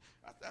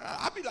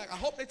 I be like, I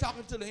hope they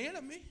talking to the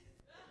enemy.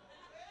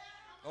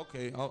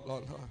 Okay.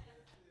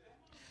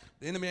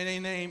 The enemy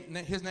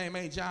his name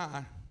ain't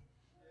John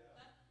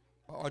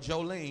or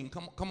Jolene.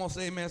 Come on,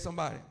 say amen,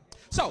 somebody.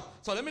 So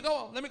let me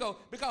go.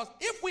 Because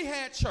if we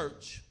had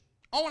church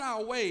on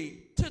our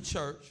way to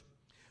church,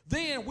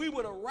 then we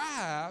would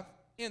arrive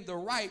in the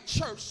right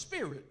church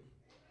spirit.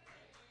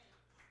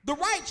 The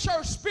right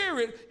church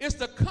spirit is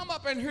to come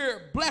up in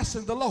here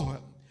blessing the Lord.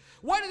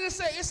 What did it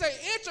say? It said,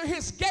 enter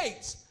his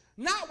gates,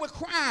 not with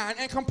crying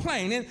and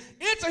complaining.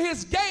 Enter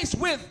his gates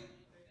with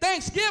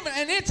thanksgiving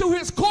and into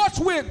his courts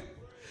with.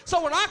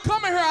 So when I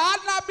come in here, I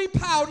ought not be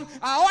pouting.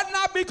 I ought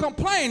not be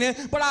complaining.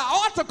 But I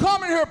ought to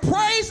come in here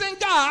praising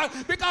God,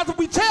 because if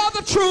we tell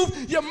the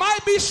truth, you might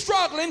be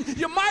struggling.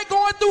 You might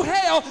going through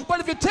hell.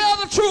 But if you tell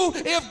the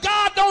truth, if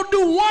God don't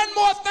do one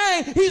more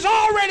thing, he's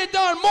already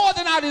done more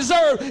than I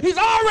deserve. He's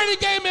already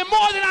gave me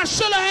more than I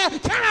should have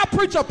had. Can I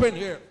preach up in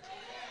here?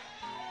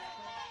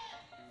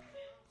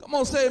 Come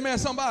on, say amen,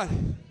 somebody.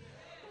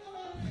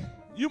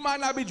 You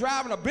might not be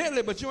driving a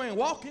Bentley, but you ain't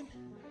walking.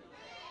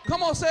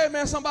 Come on, say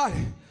amen, somebody.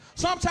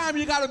 Sometimes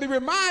you got to be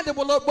reminded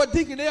what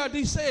Deacon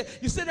LD said.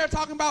 You sit there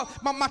talking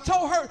about, my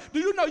toe hurt. Do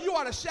you know you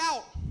ought to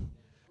shout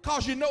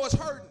because you know it's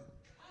hurting?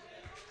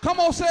 Come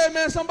on, say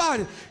amen,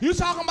 somebody. You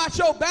talking about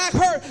your back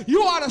hurt,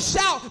 you ought to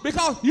shout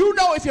because you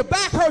know if your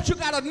back hurts, you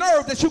got a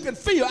nerve that you can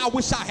feel. I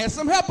wish I had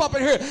some help up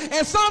in here.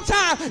 And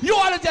sometimes you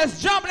ought to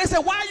just jump and they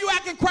say, why are you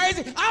acting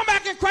crazy? I'm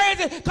acting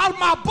crazy because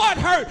my butt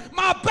hurt,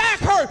 my back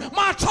hurt,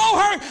 my toe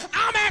hurt.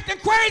 I'm acting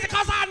crazy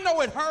because I know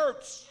it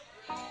hurts.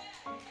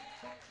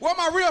 Where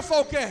my real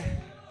folk at?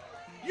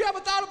 You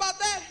ever thought about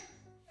that?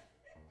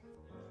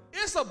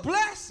 It's a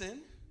blessing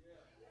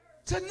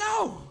to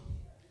know.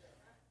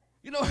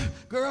 You know,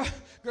 girl,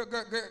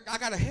 I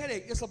got a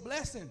headache. It's a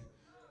blessing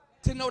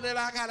to know that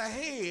I got a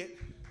head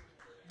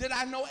that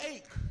I know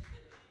ache.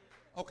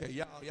 Okay,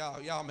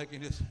 y'all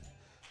making this.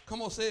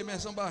 Come on, say amen,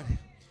 somebody.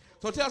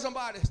 So tell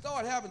somebody,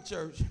 start having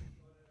church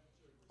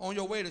on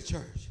your way to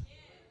church.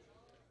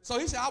 So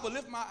he said, I will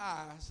lift my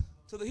eyes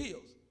to the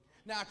hills.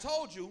 Now, I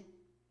told you,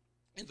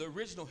 in the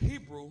original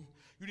Hebrew,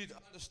 you need to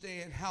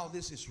understand how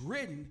this is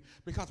written,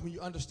 because when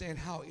you understand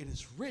how it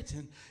is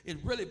written, it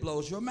really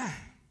blows your mind.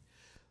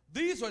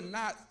 These are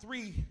not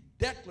three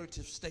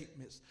declarative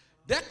statements.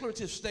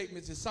 Declarative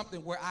statements is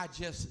something where I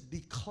just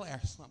declare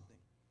something.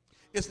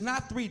 It's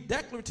not three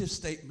declarative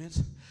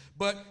statements,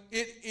 but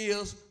it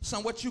is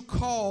what you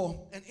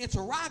call an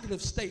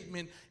interrogative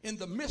statement in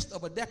the midst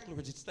of a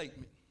declarative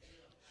statement.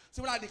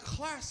 So when I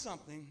declare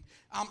something,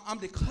 I'm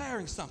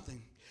declaring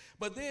something.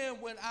 But then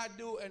when I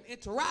do an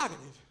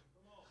interrogative,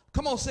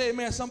 come on, say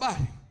amen,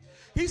 somebody.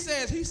 He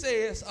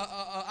says,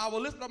 I will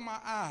lift up my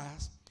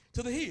eyes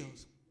to the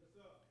hills.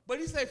 But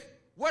he said,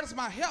 where does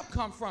my help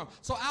come from?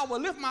 So I will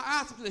lift my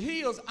eyes to the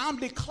hills. I'm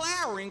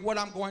declaring what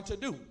I'm going to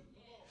do.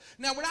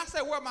 Now, when I say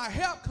where my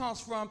help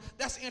comes from,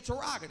 that's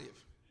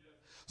interrogative.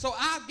 So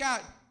I've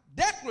got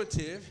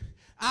declarative,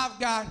 I've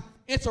got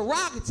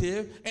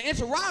interrogative, and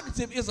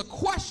interrogative is a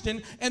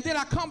question, and then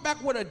I come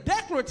back with a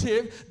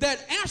declarative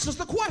that answers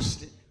the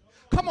question.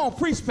 Come on,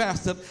 preach,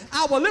 pastor.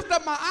 I will lift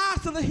up my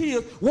eyes to the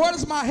hills. Where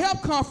does my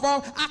help come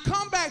from? I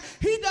come back.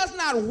 He does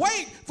not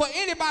wait for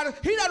anybody.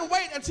 He doesn't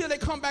wait until they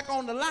come back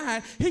on the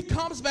line. He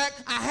comes back.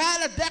 I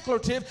had a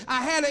declarative.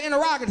 I had an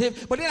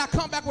interrogative. But then I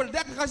come back with a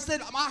declarative because he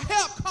said, my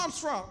help comes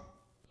from.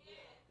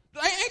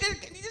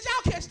 Did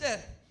y'all catch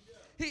that?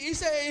 He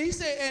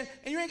said,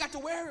 and you ain't got to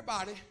worry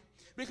about it,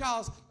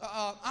 because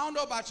I don't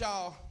know about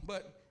y'all,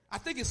 but I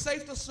think it's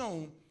safe to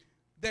assume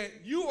that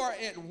you are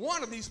at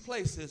one of these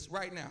places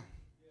right now.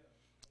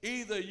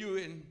 Either you're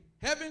in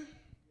heaven,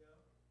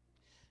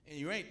 and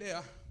you ain't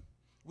there,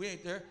 we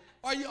ain't there,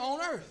 or you're on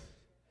earth.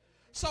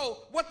 So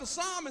what the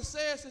psalmist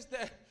says is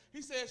that,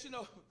 he says, you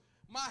know,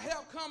 my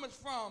help cometh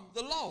from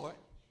the Lord,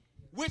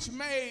 which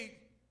made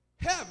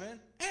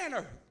heaven and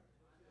earth.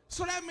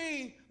 So that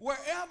means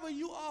wherever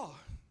you are,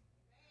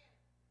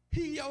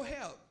 he your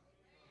help.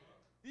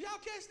 Y'all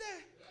catch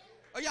that?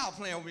 Oh, y'all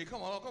playing with me.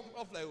 Come on,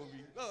 don't play with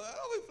me. Don't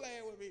be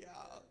playing with me,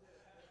 y'all.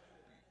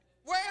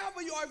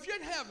 Wherever you are, if you're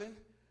in heaven,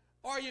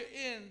 or you're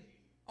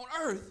on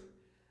earth,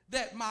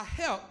 that my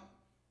help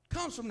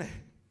comes from that.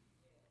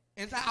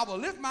 And so I will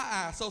lift my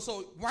eyes.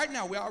 So right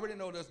now, we already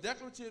know there's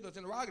declarative, there's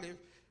interrogative,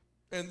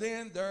 and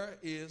then there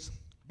is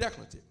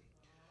declarative.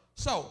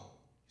 So,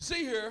 see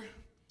here,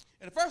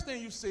 and the first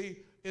thing you see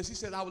is he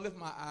said, I will lift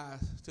my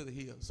eyes to the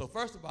hills. So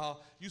first of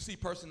all, you see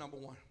person number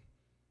one.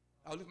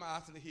 I will lift my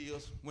eyes to the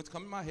hills. Whence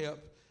cometh my help?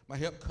 My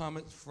help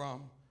cometh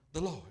from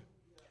the Lord.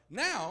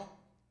 Now,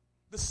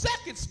 the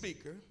second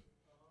speaker,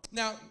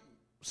 now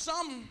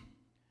some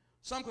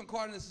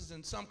concordances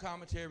and some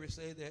commentaries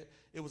say that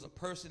it was a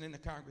person in the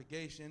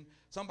congregation.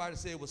 Somebody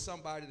said it was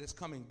somebody that's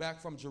coming back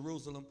from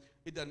Jerusalem.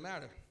 It doesn't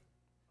matter.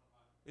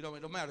 It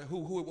don't matter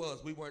who it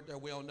was. We weren't there.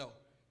 We don't know.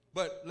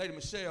 But Lady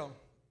Michelle,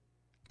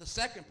 the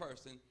second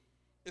person,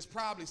 is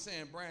probably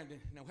saying, Brandon,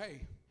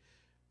 hey,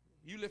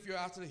 you lift your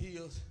eyes to the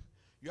hills.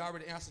 You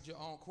already answered your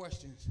own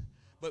questions.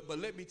 But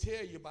let me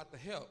tell you about the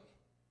help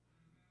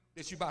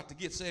that you're about to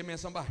get. Say amen,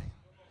 somebody.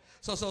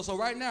 So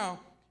right now,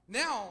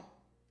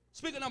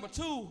 speaker number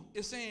 2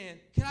 is saying,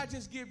 can I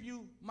just give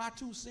you my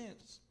 2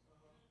 cents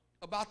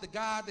about the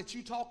God that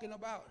you're talking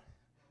about?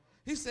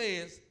 He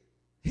says,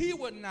 he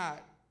would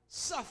not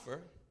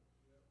suffer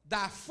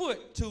thy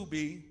foot to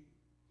be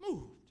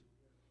moved.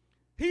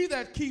 He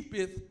that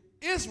keepeth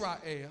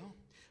Israel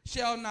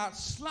shall not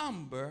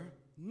slumber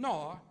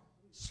nor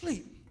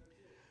sleep.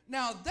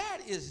 Now that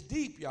is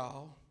deep,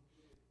 y'all.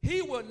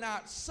 He will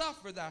not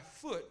suffer thy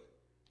foot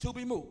to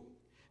be moved.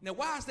 Now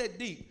why is that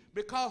deep?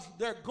 Because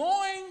they're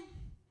going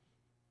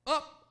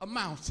up a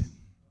mountain.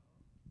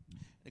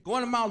 They're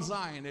going to Mount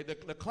Zion.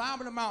 They're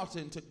climbing a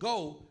mountain to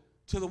go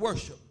to the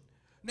worship.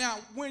 Now,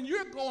 when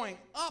you're going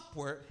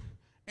upward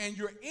and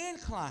you're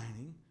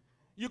inclining,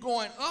 you're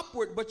going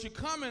upward, but you're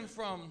coming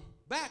from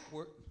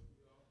backward.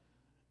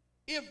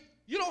 If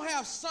you don't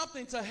have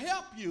something to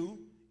help you,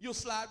 you'll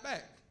slide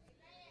back.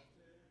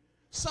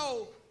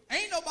 So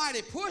ain't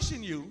nobody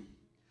pushing you.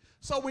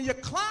 So when you're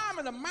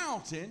climbing a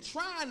mountain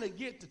trying to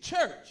get to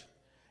church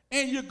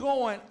and you're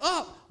going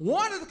up,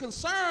 one of the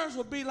concerns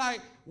would be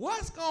like,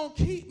 what's going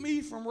to keep me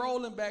from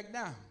rolling back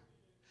down?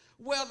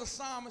 Well, the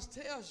psalmist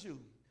tells you,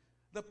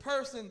 the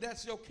person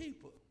that's your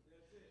keeper,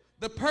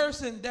 the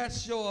person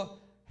that's your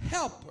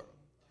helper.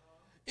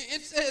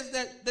 It says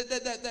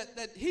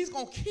that he's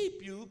going to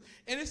keep you,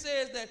 and it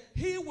says that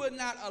he will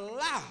not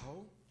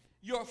allow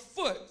your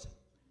foot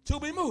to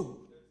be moved.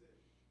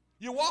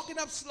 You're walking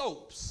up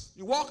slopes,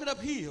 you're walking up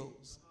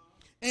hills,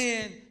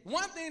 and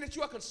one thing that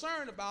you are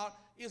concerned about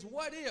is,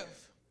 what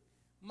if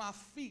my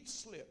feet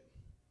slip?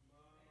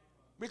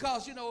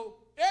 Because,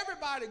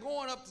 everybody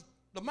going up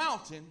the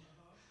mountain,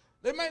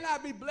 they may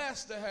not be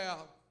blessed to have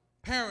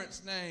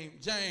parents named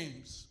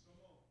James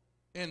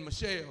and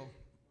Michelle,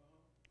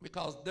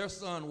 because their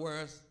son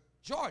wears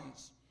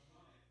Jordans.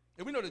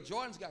 And we know that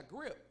Jordans got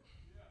grip.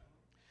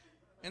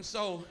 And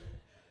so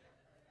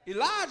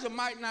Elijah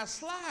might not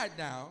slide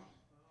down,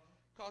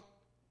 because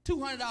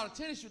 $200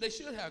 tennis shoes, they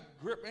should have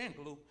grip and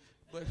glue.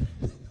 But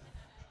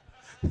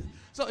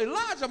so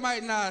Elijah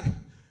might not.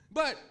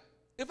 But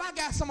if I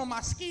got some of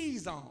my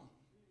skis on,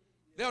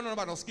 they don't know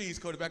about those skis,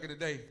 Cody, back in the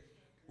day,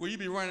 where you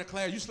be running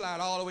class, you slide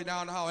all the way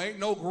down the hall, ain't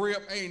no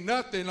grip, ain't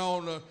nothing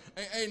on the,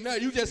 ain't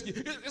nothing, you just,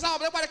 it's all,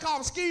 everybody call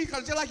them skis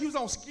because it's just like you was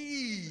on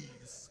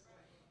skis.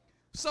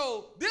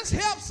 So this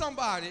helps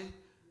somebody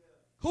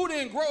who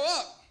didn't grow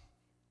up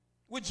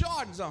with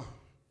Jordans on,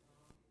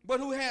 but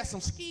who has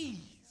some skis.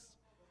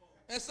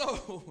 And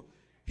so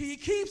he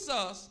keeps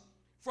us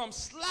from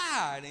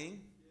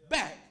sliding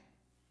back.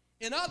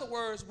 In other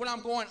words, when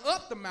I'm going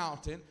up the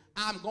mountain,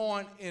 I'm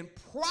going in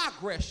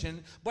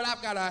progression, but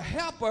I've got a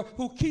helper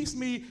who keeps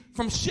me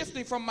from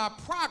shifting from my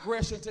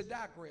progression to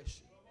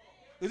digression.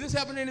 Is this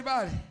helping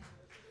anybody?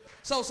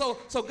 So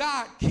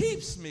God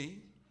keeps me,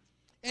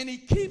 and he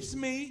keeps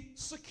me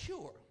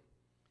secure.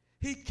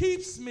 He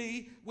keeps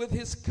me with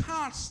his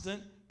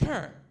constant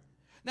care.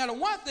 Now, the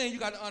one thing you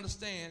got to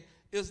understand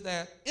is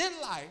that in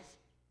life,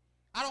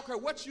 I don't care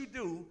what you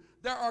do,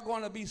 there are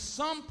going to be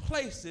some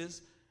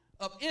places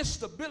of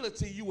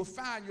instability you will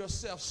find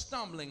yourself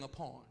stumbling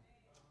upon.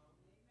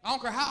 I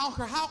don't care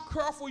how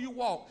careful you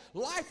walk.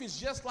 Life is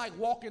just like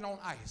walking on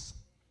ice.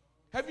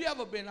 Have you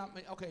ever been out,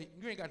 okay,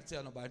 you ain't got to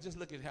tell nobody, just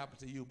look at it happen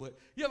to you, but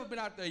you ever been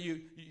out there,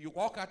 you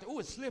walk out there, oh,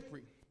 it's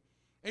slippery.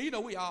 And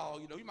we all,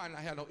 you might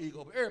not have no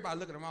ego, but everybody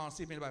looking around and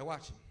see if anybody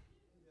watching.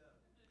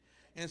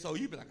 And so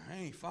you be like, I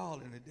ain't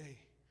falling today.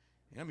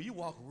 I mean, you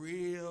walk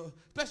real,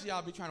 especially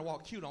y'all be trying to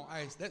walk cute on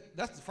ice.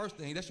 That's the first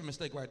thing. That's your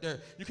mistake right there.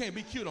 You can't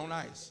be cute on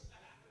ice.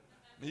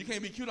 You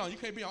can't be you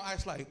can't be on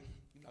ice like,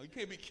 you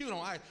can't be cute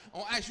on ice.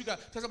 On ice, you got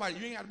to tell somebody,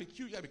 you ain't got to be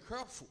cute, you got to be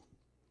careful.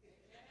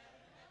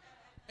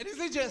 And this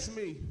is just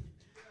me.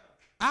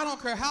 I don't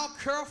care how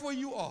careful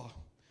you are.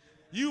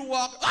 You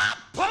walk up,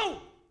 boom.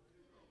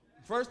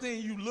 First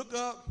thing, you look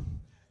up,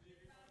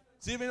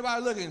 see if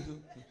anybody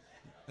looking.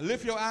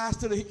 Lift your eyes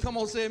to the, come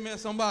on, say amen,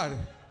 somebody.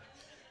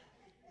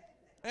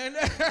 And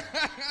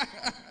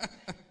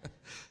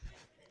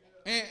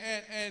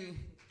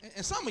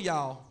and some of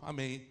y'all, I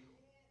mean,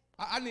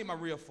 I need my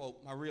real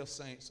folk, my real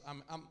saints.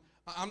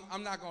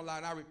 I'm not gonna lie,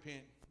 and I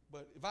repent.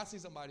 But if I see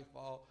somebody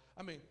fall,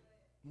 I mean,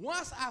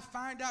 once I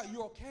find out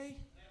you're okay,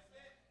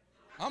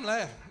 I'm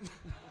laughing.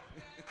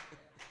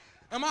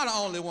 Am I the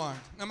only one?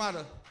 Am I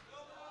the?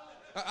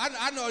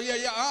 I know, yeah,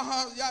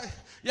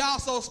 y'all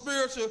so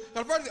spiritual.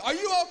 Are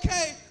you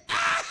okay?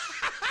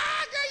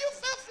 Girl, you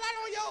fell flat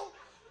on your.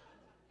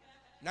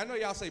 Now I know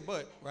y'all say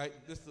butt, right?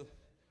 This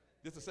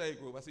the same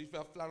group. I see you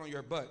fell flat on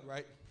your butt,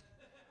 right?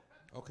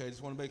 Okay,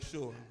 just want to make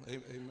sure.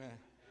 Amen.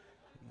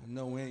 I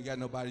know we ain't got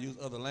nobody use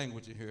other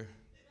language in here.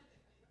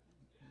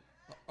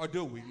 Or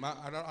do we?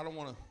 I don't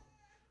want to.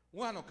 We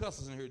don't have no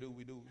cussers in here, do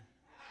we?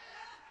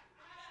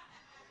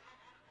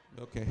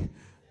 Okay.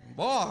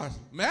 Boy,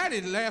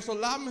 Maddie laughed so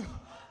loud.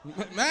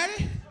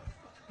 Maddie?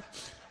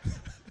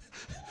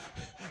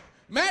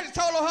 Maddie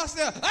told her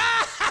herself.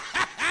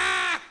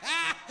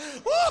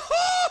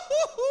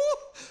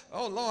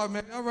 Oh, Lord,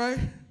 man. All right.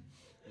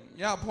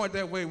 Y'all point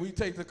that way. We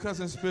take the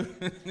cussing spirit.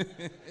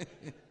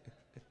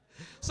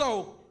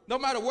 So, no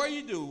matter where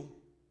you do,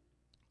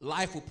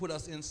 life will put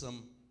us in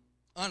some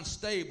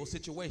unstable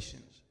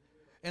situations.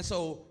 And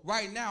so,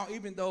 right now,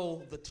 even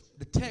though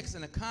the text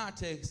and the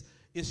context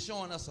is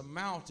showing us a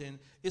mountain,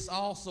 it's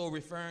also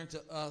referring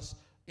to us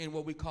in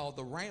what we call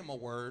the Rhema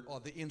word, or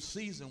the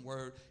in-season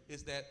word,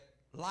 is that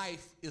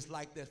life is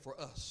like that for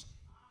us.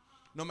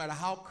 No matter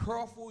how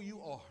careful you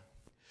are,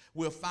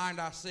 we'll find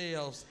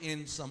ourselves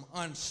in some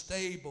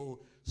unstable,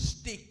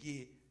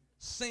 sticky,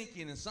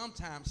 sinking, and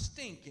sometimes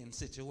stinking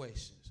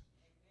situations.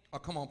 Oh,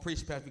 come on,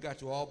 preach, Pastor, we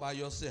got you all by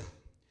yourself.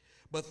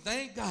 But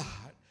thank God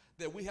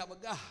that we have a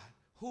God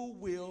who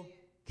will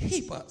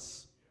keep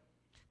us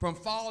from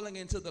falling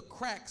into the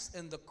cracks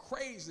and the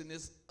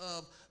craziness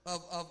of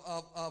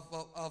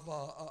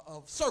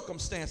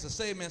circumstances.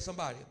 Say amen,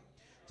 somebody.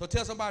 So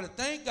tell somebody,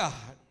 thank God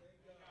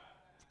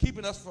for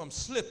keeping us from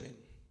slipping.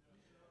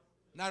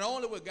 Not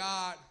only will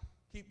God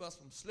keep us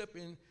from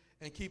slipping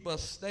and keep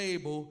us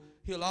stable,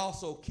 he'll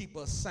also keep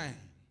us sane.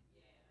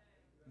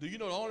 Do you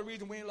know the only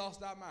reason we ain't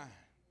lost our mind?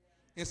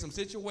 In some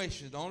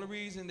situations, the only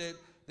reason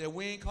that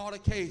we ain't caught a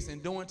case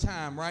and doing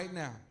time right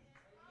now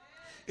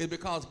is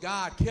because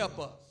God kept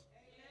us.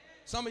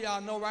 Some of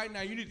y'all know right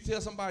now, you need to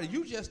tell somebody,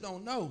 you just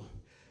don't know.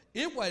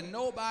 It wasn't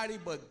nobody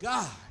but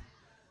God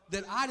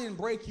that I didn't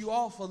break you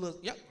off a little.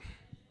 Yep.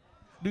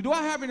 Do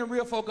I have any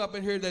real folk up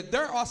in here that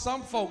there are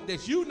some folk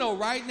that you know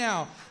right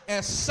now,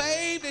 as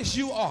saved as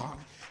you are,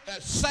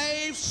 as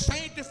saved,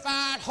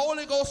 sanctified,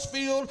 Holy Ghost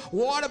filled,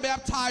 water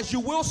baptized, you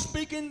will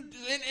speak in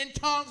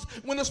tongues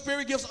when the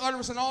Spirit gives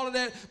utterance and all of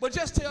that. But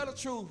just tell the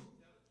truth.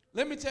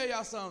 Let me tell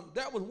y'all something.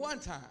 That was one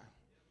time.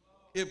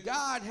 If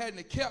God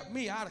hadn't kept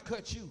me, I'd have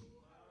cut you.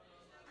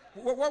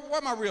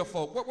 Where my real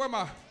folk? Where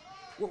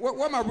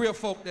my real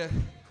folk that?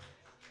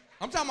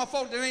 I'm talking about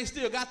folk that ain't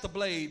still got the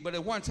blade, but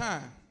at one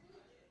time.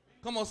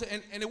 Come on, say,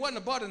 and it wasn't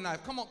a butter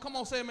knife. Come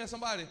on, say amen,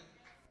 somebody.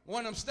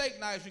 One of them steak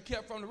knives you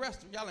kept from the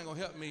restaurant. Y'all ain't gonna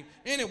help me.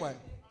 Anyway,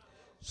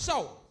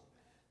 so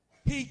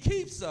he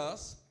keeps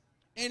us,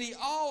 and he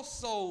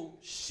also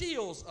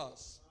shields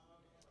us.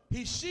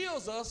 He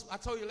shields us. I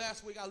told you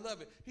last week, I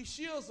love it. He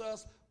shields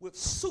us with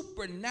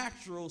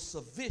supernatural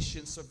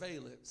sufficient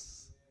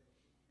surveillance.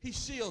 He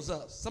shields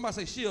us. Somebody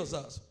say shields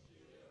us.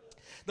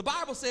 The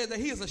Bible says that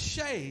he is a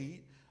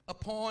shade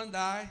upon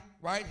thy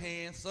right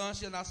hand. Sun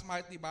shall not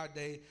smite thee by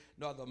day,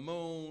 nor the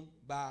moon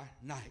by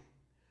night.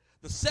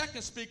 The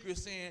second speaker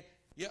is saying,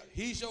 yeah,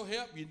 he's your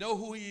help. You know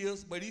who he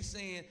is. But he's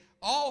saying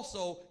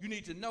also you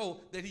need to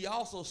know that he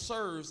also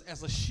serves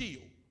as a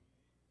shield.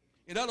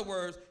 In other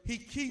words, he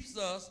keeps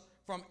us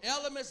from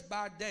elements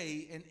by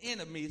day and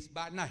enemies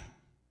by night.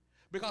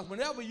 Because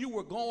whenever you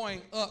were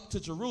going up to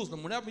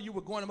Jerusalem, whenever you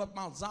were going up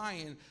Mount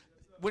Zion,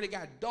 when it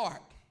got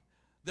dark,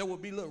 there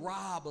would be little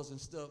robbers and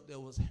stuff that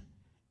was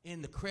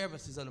in the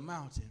crevices of the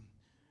mountain.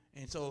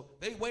 And so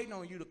they waiting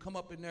on you to come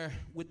up in there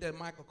with that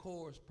Michael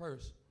Kors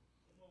purse.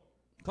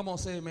 Come on,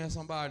 say amen,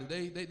 somebody.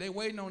 They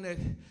waiting on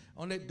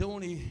that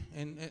Dooney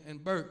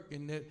and Burke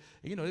and that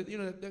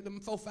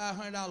them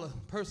 $400-500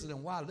 purses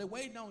and wallet. They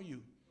waiting on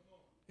you,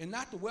 and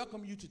not to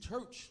welcome you to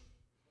church,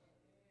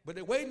 but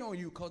they're waiting on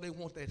you because they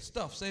want that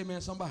stuff. Say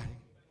amen, somebody.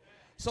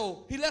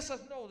 So he lets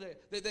us know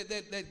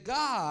that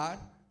God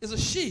is a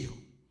shield,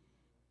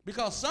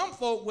 because some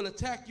folk will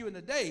attack you in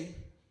the day,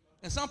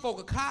 and some folk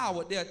are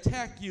coward. They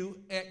attack you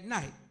at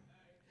night.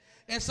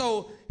 And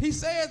so he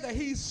says that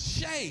he's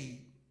shade.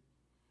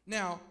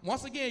 Now,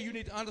 once again, you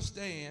need to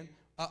understand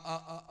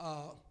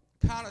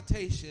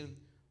connotation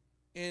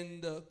in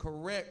the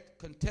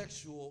correct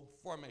contextual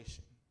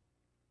formation.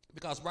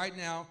 Because right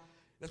now,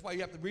 that's why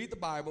you have to read the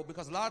Bible,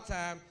 because a lot of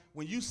times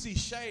when you see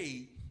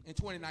shade in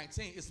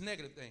 2019, it's a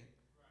negative thing.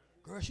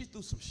 Girl, she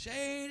threw some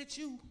shade at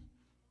you.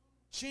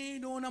 She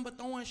ain't doing nothing but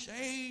throwing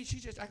shade. She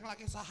just acting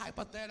like it's a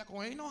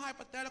hypothetical. Ain't no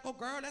hypothetical,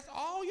 girl. That's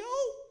all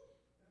you.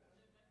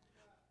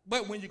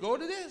 But when you go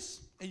to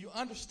this and you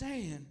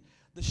understand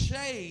the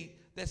shade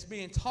that's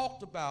being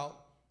talked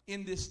about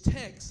in this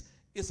text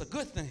is a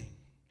good thing.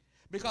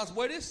 Because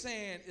what it's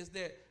saying is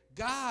that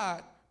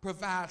God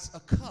provides a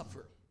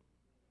cover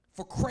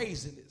for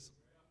craziness.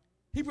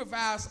 He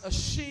provides a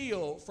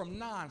shield from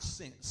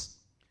nonsense.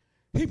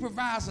 He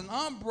provides an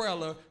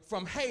umbrella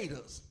from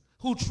haters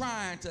who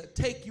trying to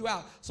take you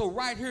out. So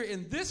right here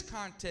in this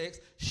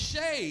context,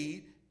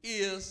 shade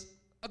is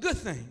a good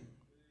thing.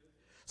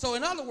 So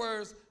in other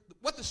words,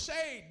 what the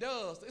shade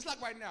does, it's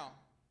like right now,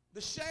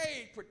 the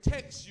shade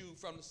protects you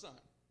from the sun.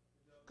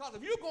 Because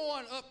if you're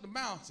going up the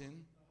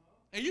mountain,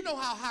 and you know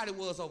how hot it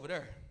was over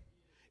there,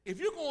 if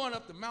you're going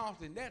up the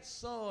mountain, that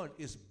sun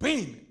is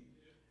beaming.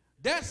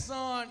 that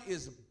sun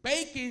is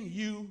baking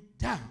you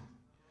down.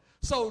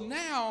 So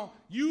now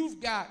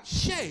you've got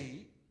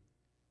shade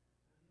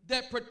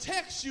that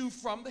protects you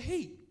from the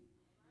heat.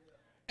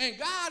 And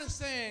God is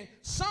saying,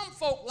 some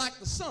folk like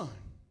the sun.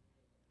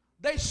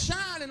 They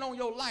shining on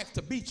your life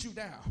to beat you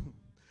down.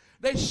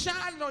 They're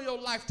shining on your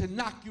life to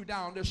knock you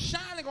down. They're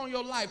shining on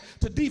your life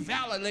to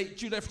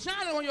devalidate you. They're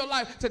shining on your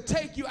life to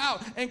take you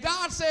out. And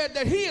God said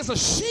that he is a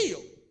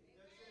shield.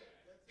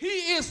 He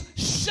is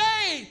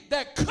shade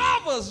that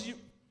covers you.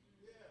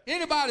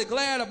 Anybody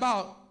glad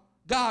about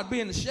God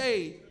being the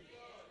shade?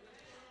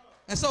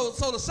 And so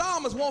the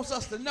psalmist wants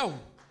us to know.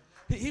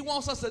 He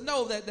wants us to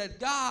know that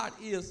God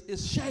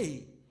is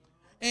shade.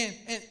 And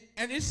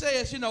it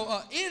says,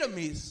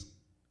 enemies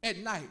at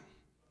night.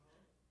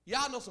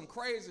 Y'all know some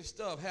crazy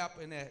stuff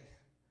happening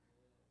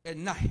at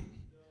night. When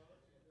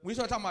we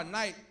start talking about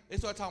night, they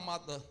start talking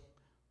about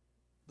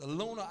the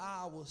lunar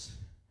hours.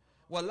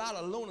 Well, a lot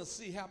of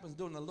lunacy happens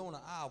during the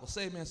lunar hours.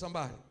 Say amen,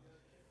 somebody.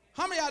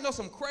 How many of y'all know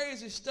some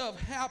crazy stuff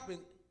happen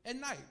at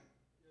night?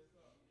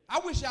 I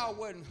wish y'all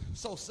wasn't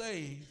so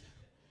saved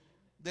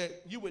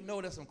that you would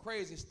know that some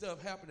crazy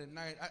stuff happened at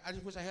night. I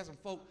just wish I had some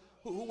folk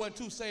who wasn't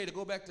too saved to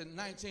go back to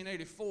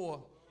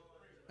 1984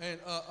 and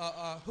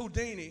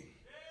Houdini.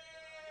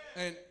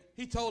 And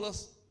he told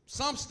us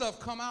some stuff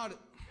come out.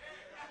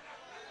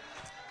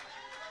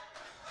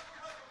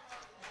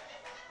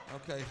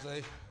 Okay,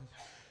 see.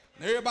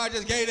 Everybody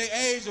just gave their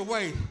age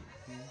away.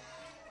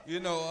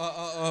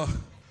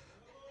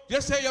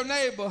 Just tell your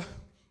neighbor,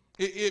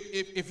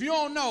 if you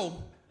don't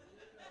know,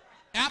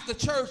 after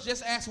church,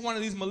 just ask one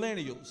of these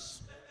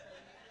millennials.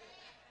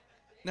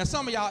 Now,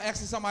 some of y'all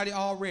asking somebody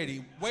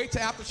already. Wait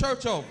till after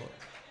church over.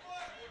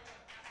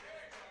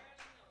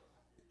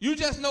 You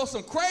just know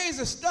some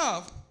crazy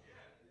stuff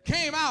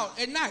came out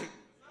at night.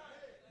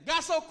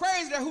 Got so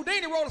crazy that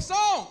Houdini wrote a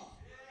song.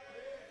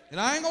 And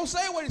I ain't going to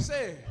say what he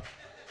said.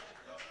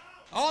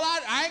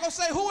 I ain't going to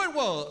say who it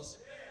was.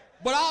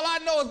 But all I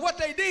know is what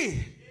they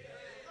did.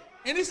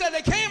 And he said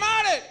they came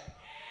out it.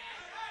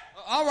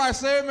 All right,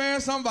 say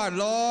amen, somebody.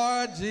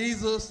 Lord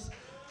Jesus.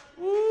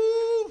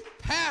 Woo,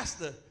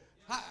 Pastor.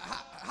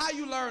 How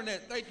you learn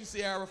that? Thank you,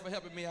 Sierra, for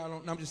helping me out.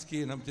 I'm just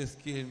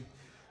kidding.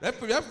 That's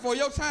before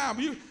your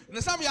time.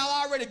 Some of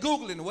y'all already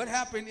Googling what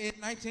happened in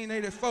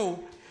 1984.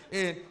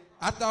 And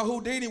I thought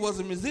Houdini was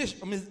a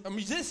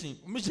magician.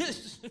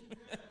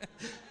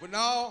 But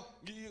no,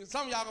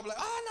 some of y'all gonna be like,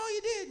 oh, no,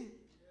 you didn't.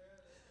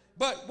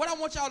 But what I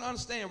want y'all to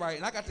understand, right,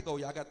 and I got to go,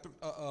 y'all. I got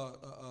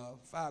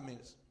 5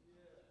 minutes.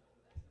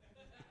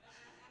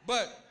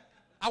 But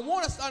I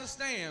want us to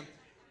understand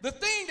the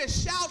thing that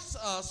shouts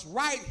us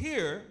right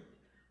here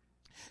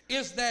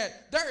is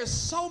that there is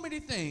so many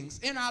things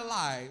in our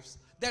lives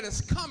that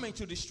is coming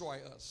to destroy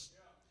us.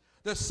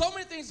 There's so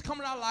many things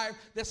coming in our life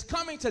that's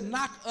coming to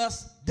knock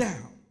us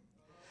down.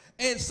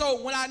 And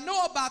so when I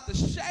know about the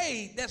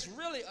shade, that's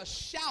really a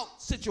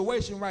shout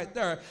situation right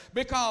there,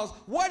 because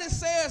what it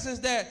says is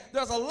that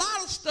there's a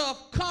lot of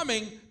stuff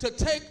coming to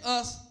take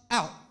us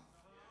out.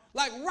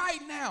 Like right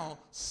now,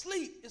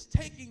 sleep is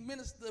taking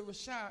Minister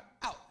Rashad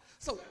out.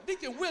 So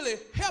Deacon Willie,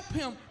 help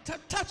him,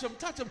 touch him,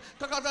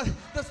 because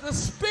the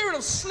spirit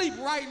of sleep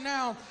right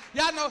now,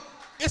 y'all know,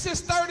 it's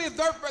his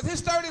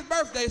 30th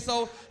birthday,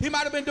 so he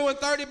might have been doing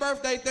 30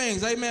 birthday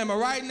things, amen, but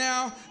right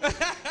now,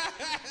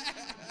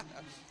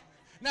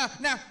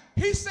 now,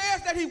 he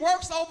says that he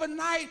works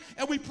overnight,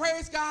 and we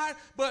praise God,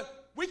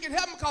 but we can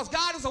help him because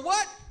God is a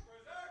what?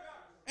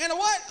 And a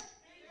what?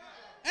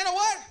 And a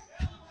what?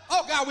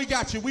 Oh, God, we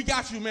got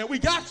you, man, we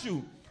got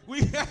you.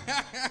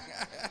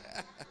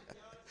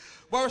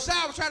 But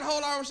Rashad was trying to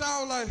hold on.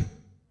 Rashad was like,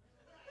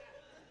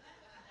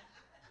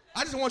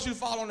 I just want you to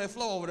fall on that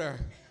floor over there.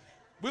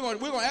 We're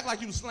gonna act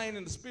like you were slain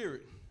in the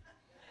spirit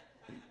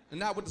and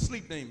not with the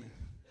sleep demon.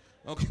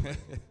 Okay.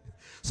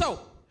 So,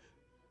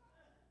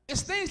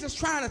 it's things that's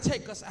trying to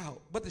take us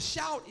out. But the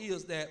shout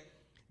is that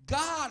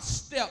God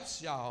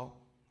steps, y'all,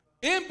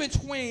 in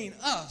between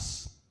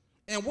us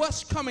and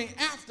what's coming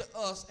after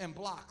us and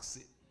blocks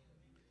it.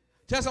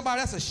 Tell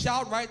somebody that's a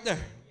shout right there.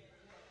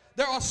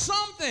 There are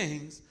some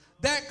things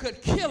that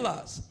could kill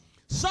us,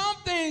 some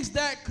things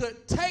that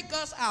could take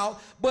us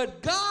out,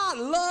 but God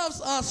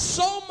loves us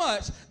so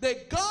much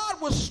that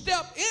God will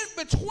step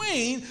in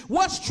between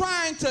what's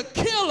trying to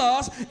kill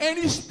us, and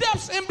he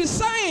steps in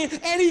between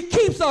and he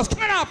keeps us.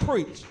 Can I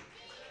preach?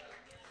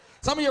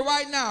 Some of you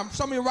right now,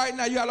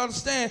 you got to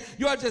understand,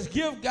 you ought to just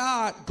give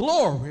God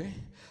glory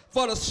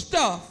for the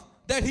stuff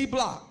that he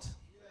blocked.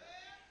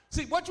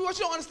 See, what you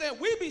understand,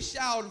 we be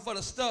shouting for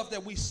the stuff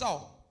that we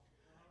saw.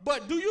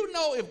 But do you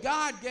know if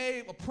God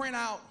gave a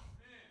printout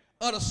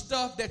of the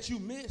stuff that you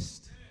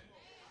missed,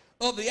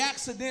 of the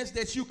accidents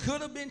that you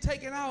could have been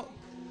taken out,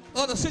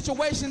 of the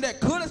situation that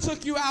could have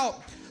took you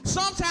out,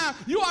 sometimes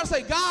you ought to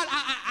say, God,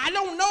 I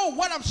don't know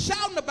what I'm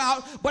shouting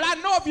about, but I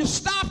know if you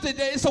stopped it,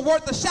 it's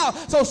worth a shout.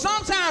 So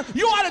sometimes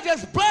you ought to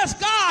just bless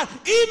God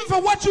even for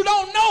what you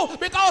don't know,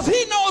 because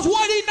he knows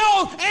what he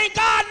knows, and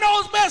God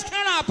knows best.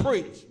 Can I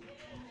preach?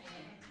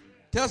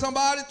 Tell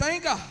somebody,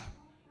 thank God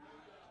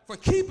for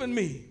keeping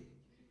me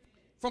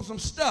from some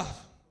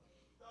stuff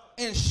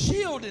and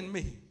shielding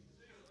me.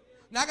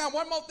 Now I got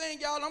one more thing,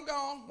 y'all. I'm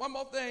gone. One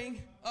more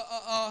thing.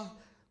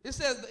 It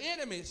says the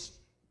enemies.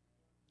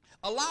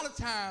 A lot of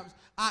times,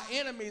 our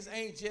enemies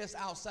ain't just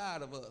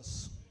outside of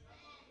us.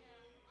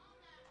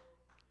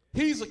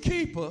 He's a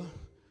keeper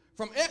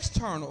from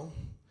external,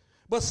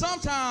 but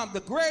sometimes the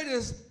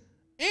greatest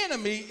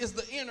enemy is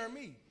the inner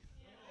me.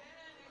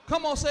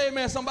 Come on, say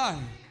amen, somebody.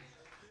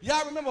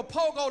 Y'all remember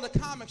Pogo the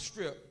comic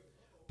strip?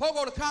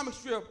 Pogo the comic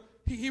strip,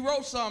 he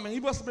wrote something, and he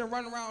must have been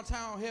running around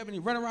town, he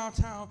ran around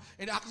town,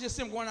 and I could just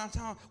see him going down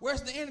town.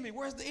 Where's the enemy?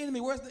 Where's the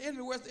enemy? Where's the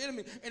enemy? Where's the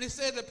enemy? And it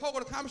said that Pogo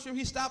the comic strip,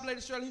 he stopped Lady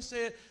Shirley, he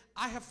said,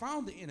 I have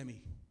found the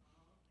enemy,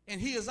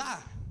 and he is I.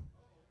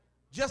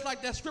 Just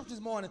like that scripture this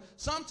morning,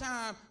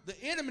 sometimes the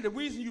enemy, the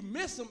reason you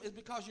miss him is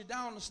because you're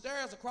down the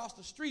stairs across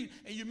the street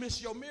and you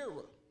miss your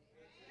mirror.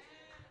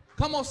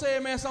 Come on, say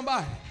amen,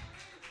 somebody.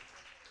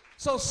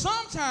 So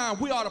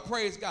sometimes we ought to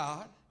praise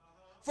God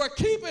for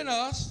keeping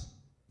us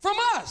from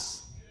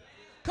us.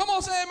 Come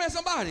on, say amen,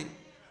 somebody.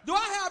 Do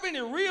I have any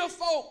real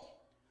folk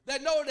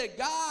that know that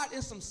God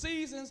in some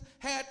seasons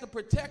had to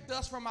protect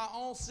us from our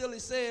own silly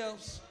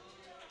selves?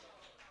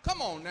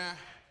 Come on now.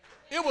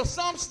 It was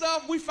some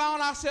stuff we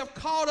found ourselves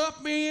caught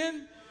up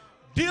in,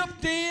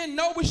 dipped in.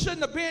 No, we shouldn't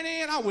have been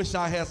in. I wish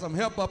I had some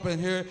help up in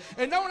here.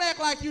 And don't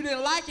act like you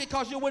didn't like it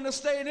because you wouldn't have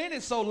stayed in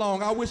it so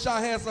long. I wish I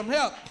had some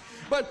help.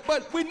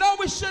 But we know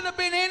we shouldn't have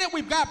been in it.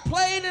 We got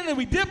played in it.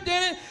 We dipped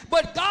in it.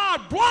 But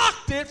God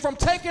blocked it from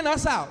taking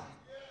us out.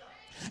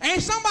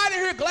 Ain't somebody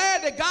here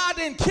glad that God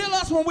didn't kill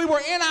us when we were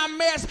in our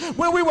mess,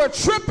 when we were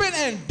tripping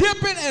and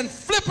dipping and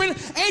flipping?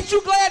 Ain't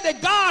you glad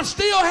that God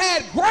still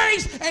had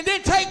grace and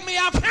didn't take me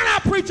out? Can I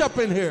preach up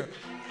in here?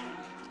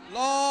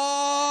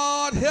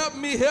 Lord, help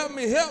me, help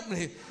me, help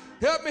me.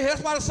 Help me.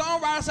 That's why the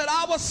songwriter said,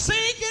 I was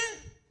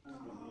sinking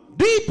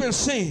deep in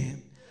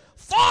sin,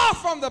 far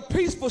from the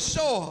peaceful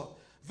shore.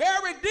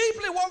 Very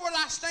deeply, what was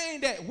I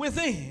stained at?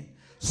 Within.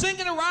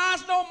 Sinking to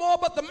rise no more,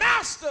 but the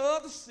master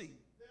of the sea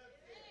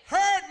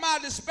heard my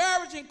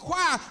disparaging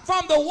cry.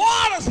 From the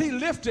waters he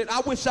lifted. I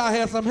wish I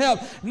had some help.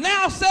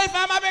 Now safe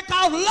am I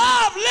because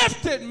love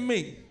lifted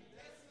me.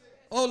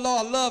 Oh,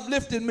 Lord, love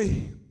lifted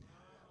me.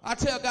 I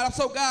tell God, I'm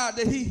so glad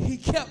that he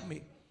kept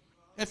me.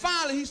 And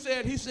finally, he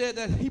said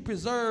that he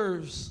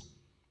preserves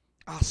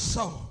our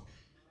soul.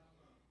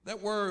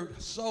 That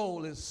word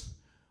soul is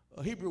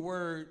a Hebrew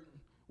word.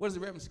 What is it,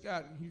 Reverend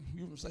Scott?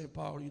 You from St.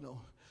 Paul, you know.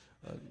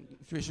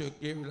 Trisha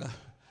gave it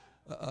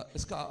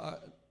it's called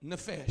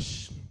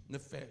nefesh.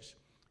 Nefesh.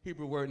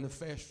 Hebrew word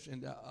nefesh.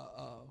 And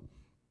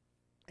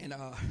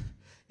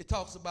it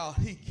talks about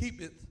he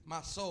keepeth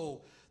my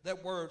soul.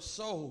 That word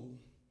soul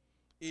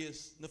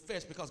is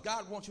nefesh, because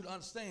God wants you to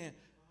understand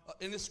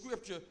in this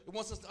scripture, it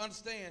wants us to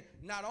understand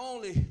not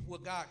only will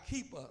God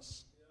keep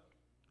us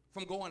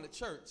from going to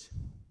church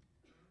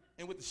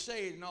and with the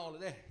shade and all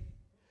of that,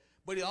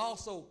 but he'll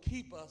also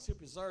keep us, he'll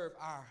preserve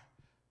our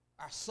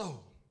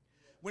soul.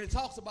 When it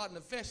talks about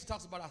nefesh, it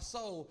talks about our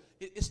soul,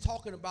 it's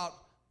talking about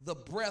the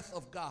breath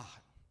of God.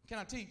 Can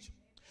I teach?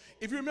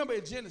 If you remember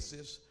in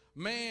Genesis,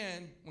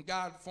 man, when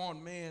God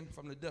formed man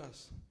from the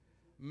dust,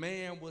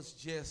 man was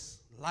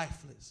just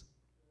lifeless.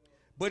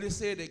 But it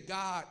said that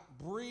God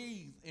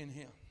breathed in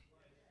him,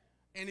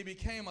 and he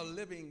became a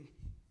living.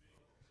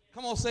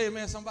 Come on, say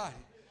amen, somebody.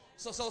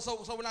 So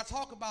when I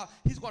talk about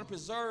he's going to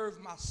preserve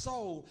my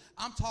soul,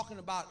 I'm talking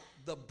about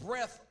the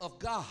breath of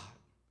God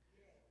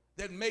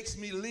that makes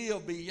me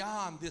live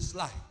beyond this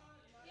life.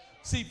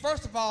 See,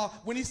 first of all,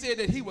 when he said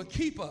that he would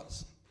keep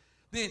us,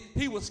 then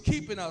he was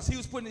keeping us. He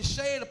was putting his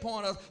shade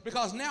upon us,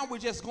 because now we're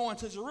just going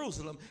to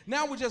Jerusalem.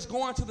 Now we're just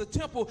going to the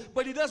temple,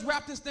 but he does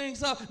wrap these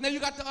things up. Now you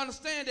got to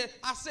understand that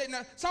I said,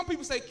 now some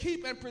people say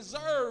keep and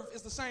preserve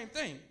is the same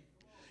thing.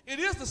 It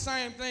is the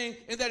same thing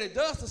in that it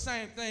does the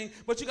same thing,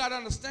 but you got to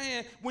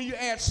understand when you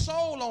add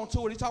soul onto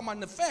it, you're talking about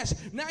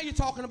nefesh. Now you're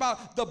talking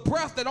about the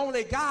breath that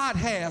only God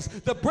has,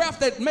 the breath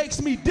that makes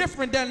me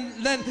different than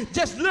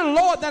just little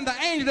lower than the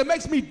angel, that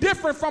makes me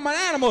different from an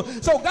animal.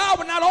 So God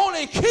would not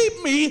only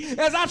keep me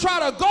as I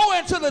try to go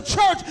into the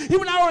church, he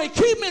would not only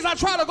keep me as I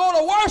try to go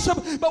to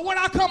worship, but when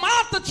I come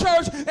out the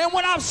church and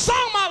when I've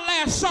sung my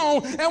last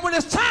song and when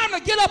it's time to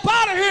get up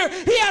out of here,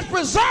 he has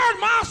preserved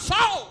my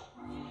soul.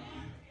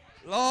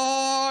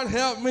 Lord,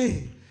 help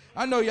me.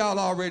 I know y'all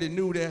already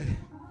knew that.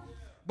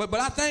 But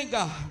I thank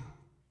God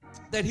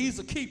that he's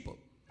a keeper.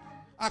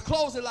 I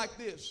close it like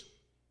this.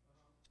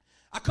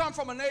 I come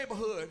from a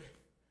neighborhood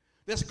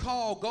that's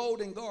called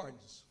Golden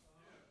Gardens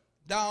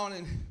down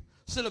in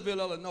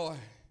Centerville, Illinois.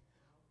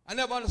 I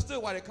never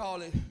understood why they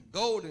call it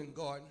Golden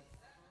Garden,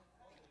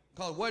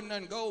 because it wasn't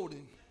nothing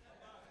golden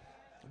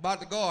about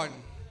the garden.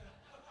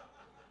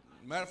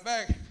 Matter of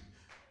fact,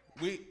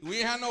 we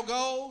ain't had no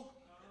gold.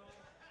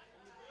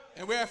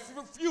 And we have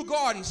a few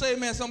gardens. Say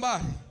amen,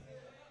 somebody.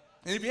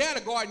 And if you had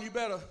a garden, you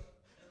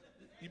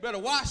better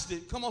watch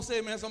it. Come on, say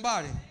amen,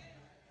 somebody.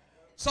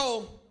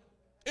 So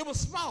it was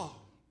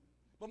small.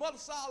 But Mother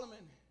Solomon,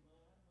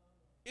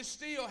 it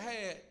still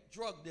had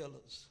drug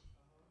dealers.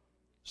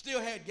 Still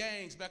had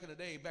gangs back in the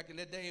day. Back in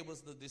that day, it was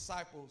the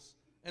disciples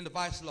and the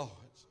vice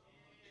lords.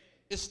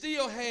 It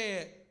still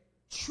had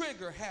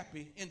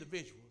trigger-happy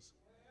individuals.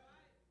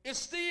 It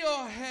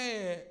still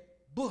had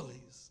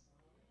bullies.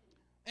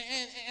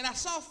 And I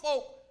saw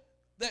folk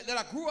that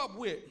I grew up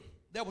with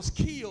that was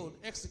killed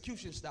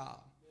execution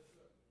style.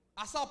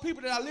 I saw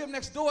people that I lived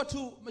next door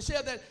to,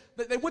 Michelle,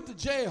 that they went to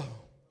jail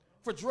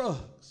for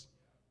drugs.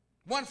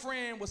 One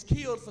friend was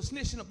killed for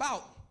snitching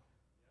about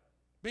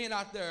being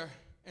out there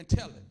and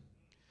telling.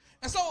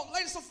 And so,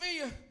 Lady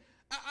Sophia,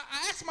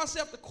 I asked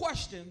myself the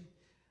question.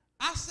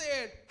 I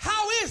said,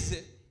 how is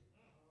it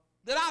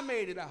that I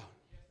made it out?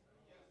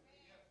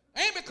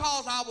 Ain't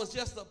because I was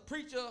just a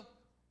preacher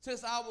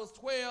since I was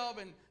 12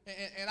 and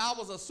I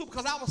was a super,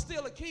 because I was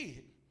still a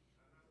kid.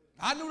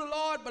 I knew the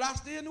Lord, but I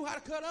still knew how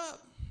to cut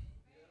up.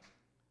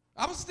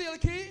 I was still a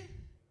kid.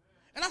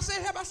 And I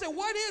said,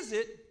 what is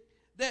it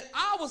that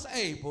I was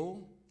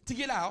able to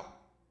get out?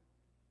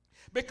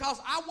 Because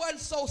I wasn't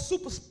so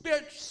super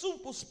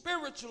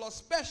spiritual or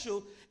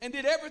special and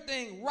did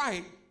everything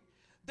right,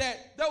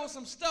 that there was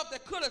some stuff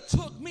that could have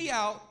took me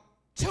out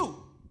too.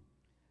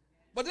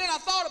 But then I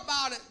thought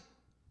about it.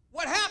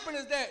 What happened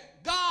is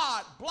that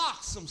God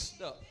blocked some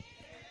stuff.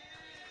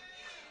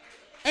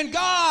 And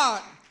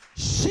God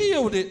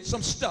shielded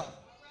some stuff.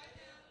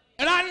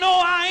 And I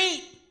know I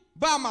ain't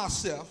by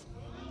myself.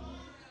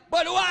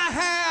 But do I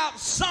have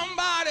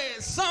somebody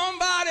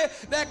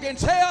that can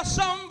tell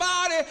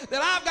somebody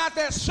that I've got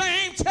that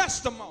same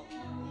testimony?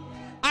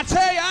 I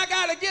tell you, I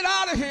got to get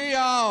out of here,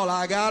 y'all.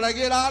 I got to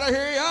get out of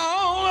here,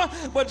 y'all.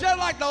 But just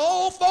like the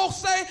old folks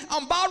say,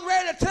 I'm about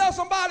ready to tell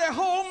somebody,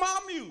 hold my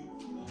mule.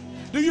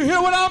 Do you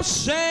hear what I'm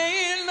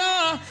saying?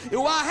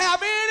 Do I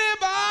have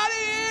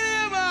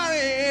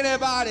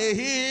anybody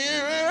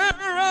here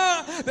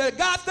that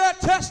got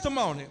that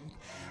testimony?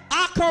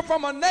 I come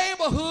from a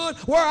neighborhood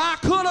where I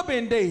could have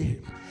been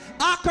dead.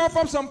 I come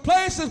from some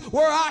places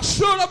where I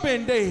should have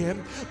been dead,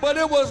 but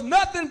it was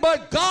nothing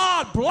but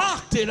God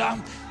blocked it.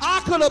 I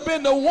could have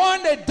been the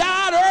one that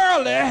died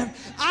early.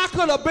 I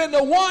could have been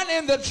the one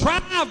in the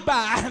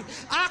drive-by.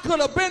 I could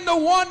have been the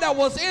one that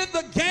was in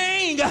the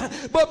gang,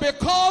 but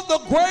because the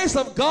grace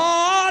of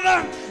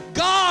God,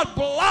 God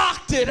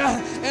blocked it.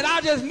 And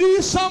I just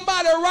need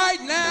somebody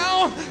right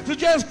now to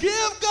just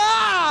give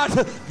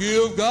God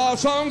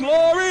some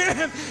glory.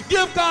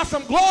 Give God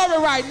some glory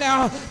right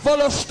now for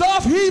the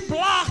stuff he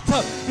blocked.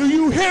 Do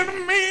you hear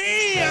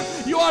me?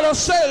 You ought to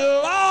say,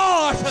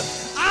 Lord,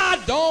 I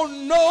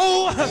don't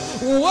know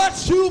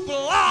what you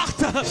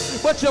blocked,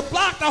 but you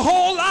blocked a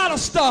whole lot of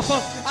stuff.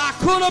 I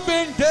could have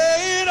been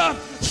dead,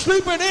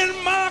 sleeping in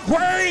my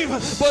grave,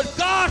 but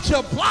God,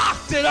 you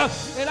blocked it.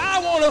 And I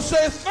want to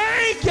say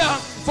thank you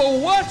for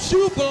what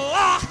you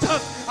blocked.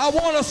 I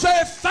want to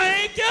say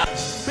thank you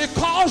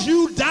because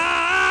you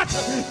died.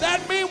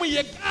 That means when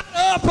you got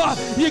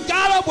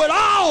up with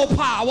all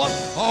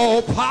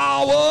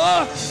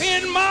power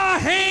in my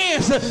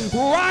hands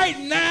right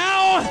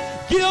now.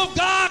 Give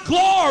God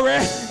glory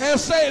and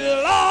say,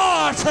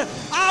 Lord,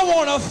 I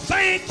want to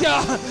thank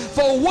you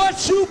for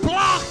what you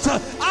blocked.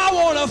 I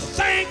want to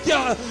thank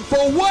you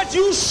for what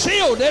you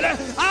shielded.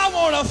 I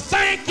want to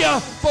thank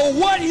you for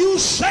what you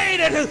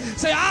shaded.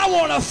 Say, I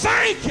want to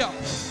thank you.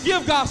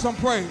 Give God some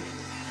praise.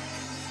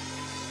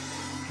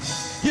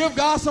 Give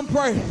God some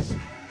praise.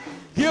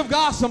 Give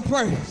God some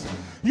praise.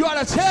 You ought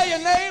to tell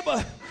your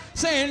neighbor,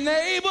 saying,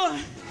 neighbor,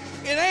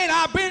 it ain't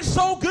I've been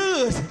so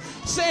good.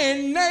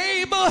 Saying,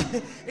 neighbor,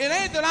 it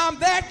ain't that I'm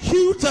that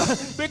cute,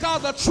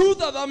 because the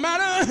truth of the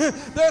matter,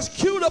 there's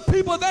cuter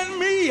people than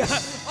me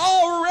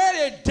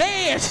already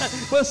dead.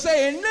 But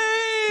saying,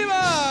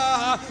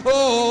 neighbor,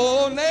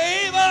 oh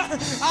neighbor,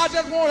 I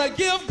just want to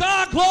give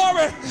God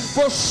glory.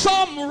 For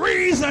some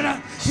reason,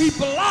 he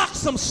blocked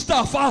some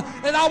stuff.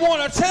 And I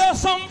want to tell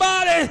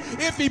somebody,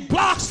 if he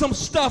blocks some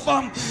stuff,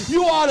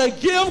 you ought to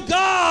give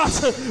God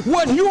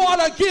what you ought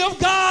to give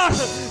God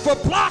for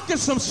blocking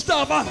some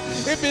stuff.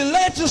 If he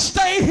let you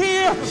stay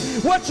here,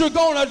 what you're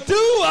going to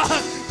do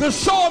to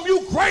show him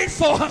you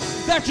grateful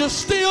that you're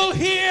still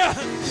here.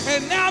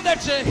 And now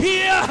that you're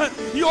here,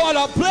 you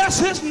ought to bless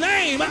his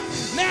name.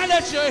 Now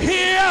that you're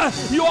here,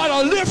 you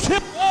ought to lift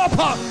him up.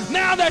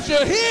 Now that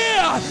you're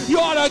here, you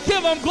ought to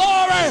give him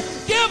glory.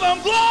 Give him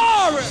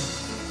glory.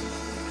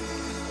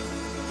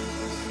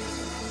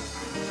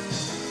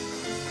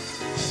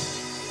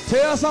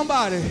 Tell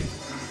somebody,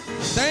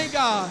 thank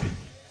God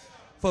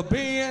for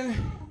being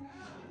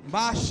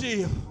my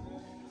shield.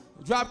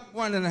 Drop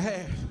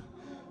 1.5.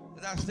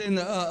 That's in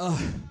the,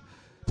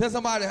 tell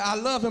somebody, I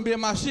love him being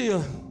my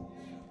shield.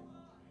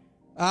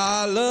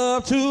 I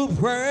love to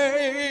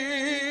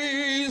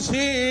praise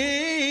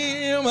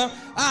him.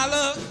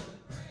 I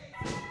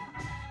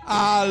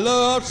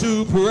love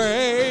to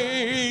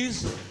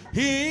praise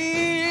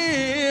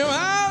him.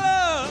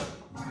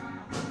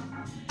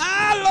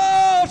 I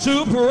love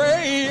to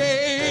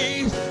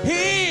praise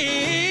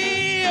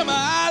him.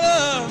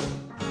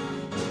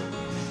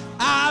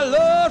 I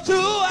love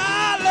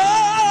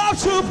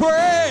to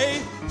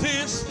praise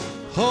his.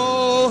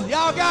 Oh,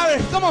 y'all got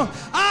it. Come on.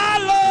 I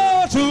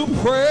love to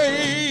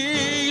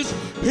praise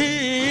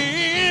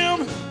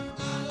him.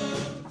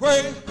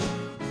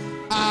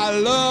 I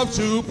love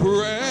to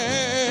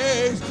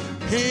praise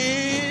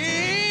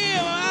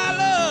him.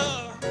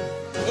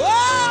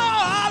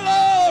 I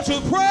love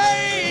to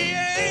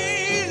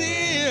praise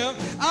him.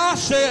 I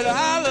said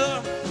I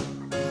love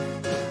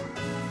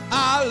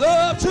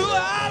to.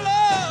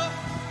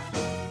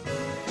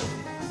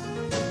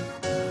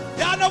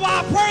 Y'all know why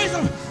I praise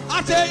him?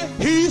 I tell you,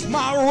 he's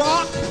my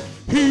rock,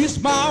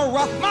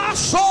 my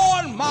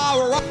sword, my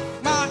rock,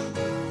 I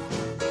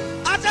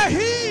tell you,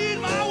 he's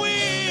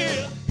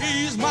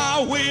my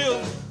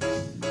will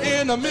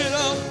in the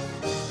middle.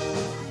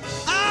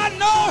 I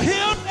know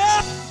he'll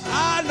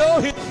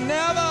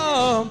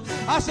never,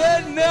 I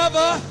said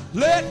never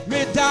let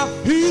me down.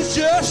 He's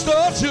just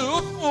a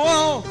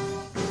jewel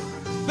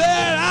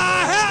that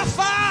I have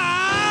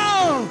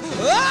found.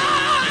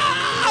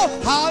 Oh,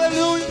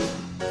 hallelujah,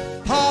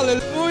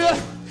 hallelujah.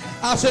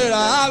 I said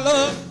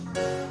I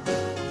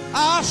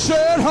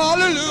said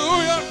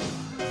hallelujah,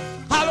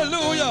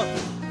 hallelujah.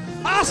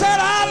 I said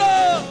I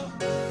love.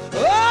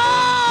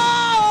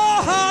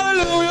 Oh,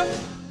 hallelujah,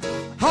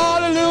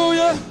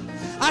 hallelujah.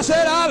 I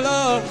said I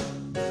love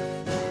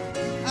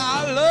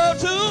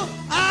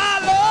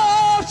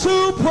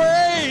to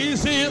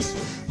praise his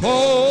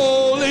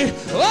holy.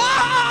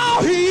 Oh,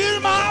 he is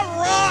my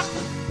rock,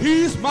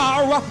 he's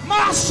my rock,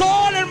 my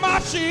sword and my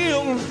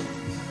shield.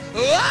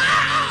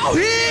 Oh,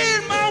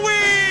 he's my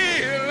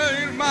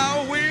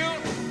will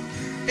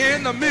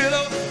in the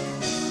middle.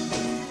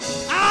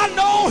 I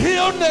know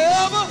he'll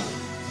never,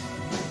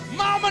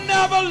 mama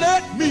never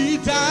let me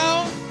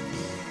down.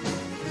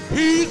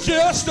 He's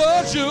just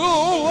a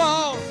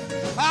jewel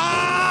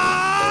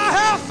I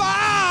have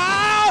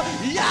found.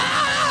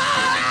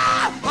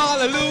 Yeah,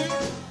 hallelujah,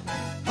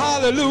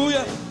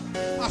 hallelujah.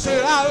 I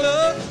said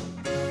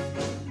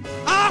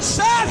I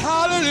said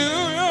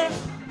hallelujah,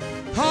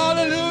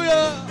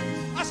 hallelujah.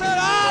 I said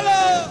I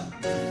love.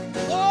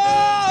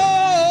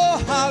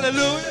 Oh,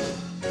 hallelujah,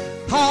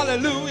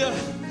 hallelujah.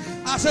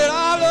 I said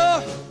I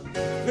love.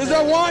 Is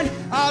there one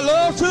I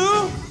love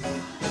too?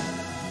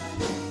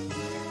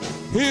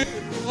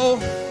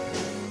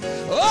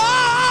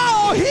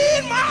 Oh,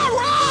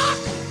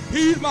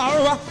 he's my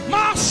rock,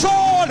 my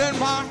sword and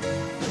my.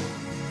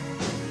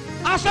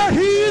 I said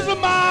he's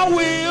my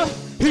will,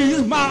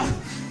 he's my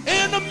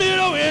in the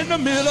middle.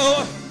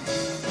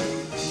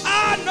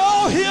 I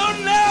know he'll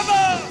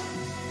never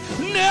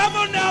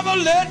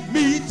let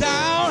me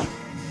down.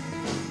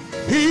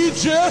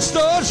 He's just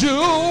a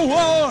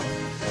jewel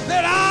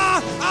that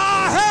I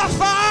have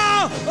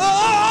found.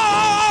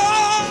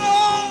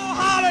 Oh,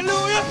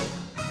 hallelujah,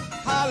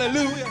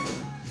 hallelujah.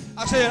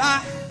 I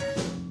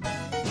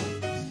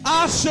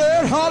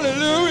said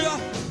hallelujah,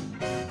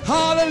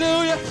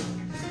 hallelujah.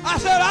 I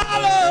said I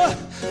love.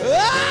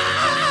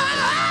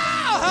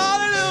 Oh,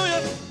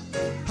 hallelujah,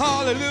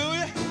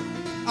 hallelujah.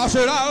 I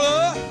said I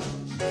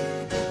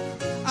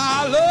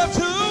love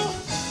to.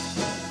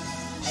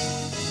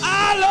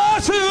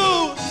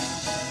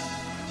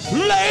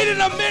 Late in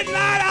the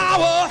midnight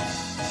hour,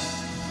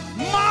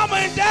 mama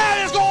and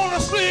daddy's going to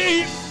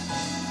sleep.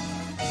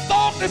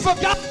 Thought they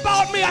forgot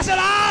about me. I said,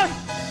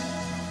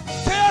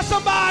 tell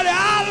somebody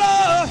I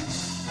love.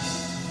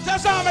 Tell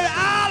somebody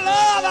I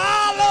love.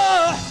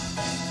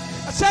 Tell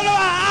somebody I love. I said I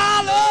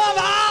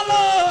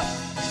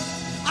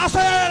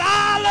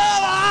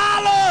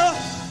love.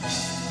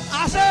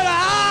 I said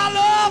I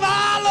love.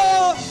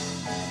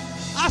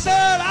 I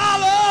said I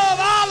love.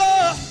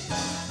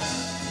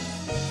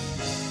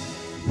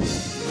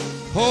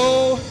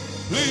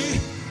 Holy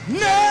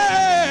name.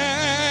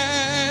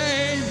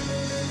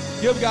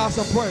 Give God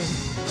some praise.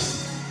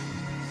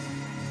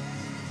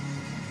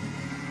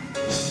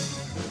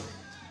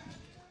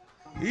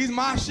 He's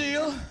my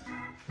shield.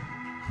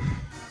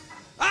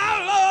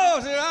 I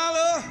love.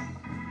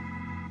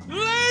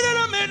 Late in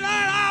the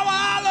midnight hour,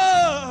 I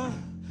love.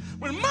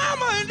 When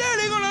mama and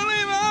daddy gonna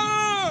leave,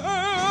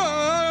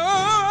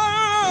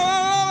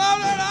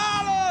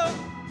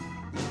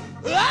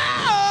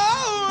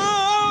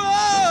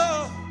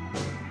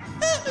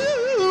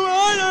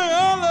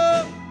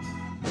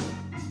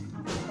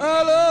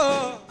 I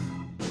love.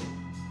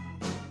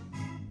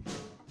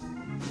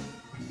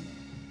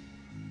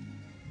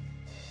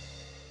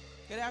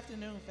 Good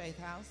afternoon, Faith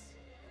House.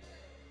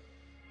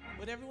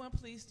 Would everyone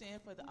please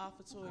stand for the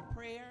offertory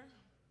prayer?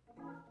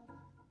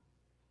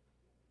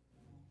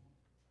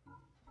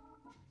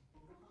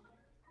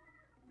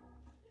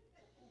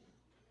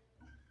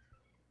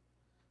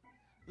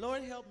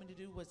 Lord, help me to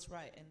do what's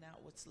right and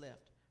not what's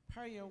left.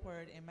 Per your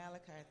word in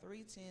Malachi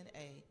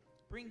 3:10a,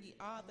 bring ye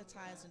all the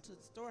tithes into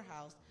the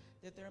storehouse,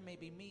 that there may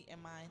be meat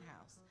in mine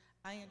house.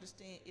 I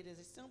understand it is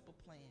a simple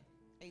plan,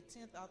 a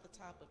tenth off the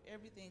top of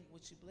everything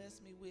which you bless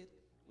me with,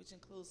 which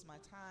includes my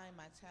time,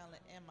 my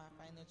talent, and my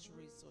financial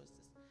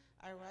resources.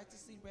 I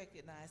righteously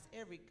recognize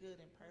every good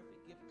and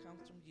perfect gift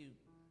comes from you.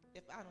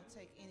 If I don't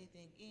take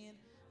anything in,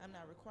 I'm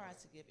not required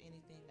to give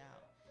anything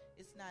out.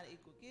 It's not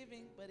equal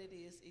giving, but it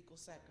is equal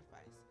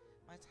sacrifice.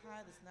 My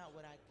tithe is not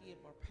what I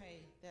give or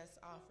pay, that's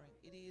offering.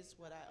 It is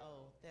what I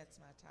owe, that's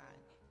my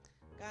tithe.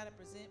 God, I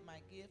present my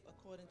gift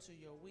according to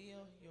your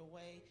will, your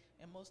way,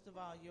 and most of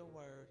all, your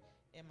word,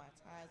 and my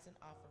tithes and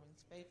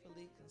offerings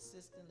faithfully,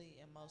 consistently,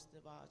 and most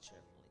of all,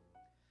 cheerfully.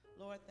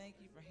 Lord, thank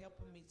you for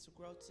helping me to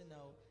grow to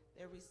know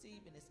that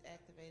receiving is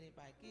activated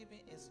by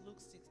giving, as Luke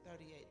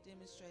 6:38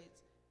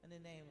 demonstrates. In the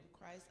name of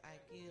Christ,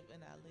 I give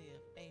and I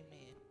live.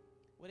 Amen.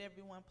 Would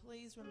everyone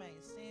please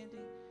remain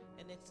standing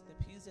and next to the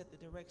pews at the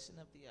direction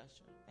of the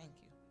usher? Thank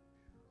you.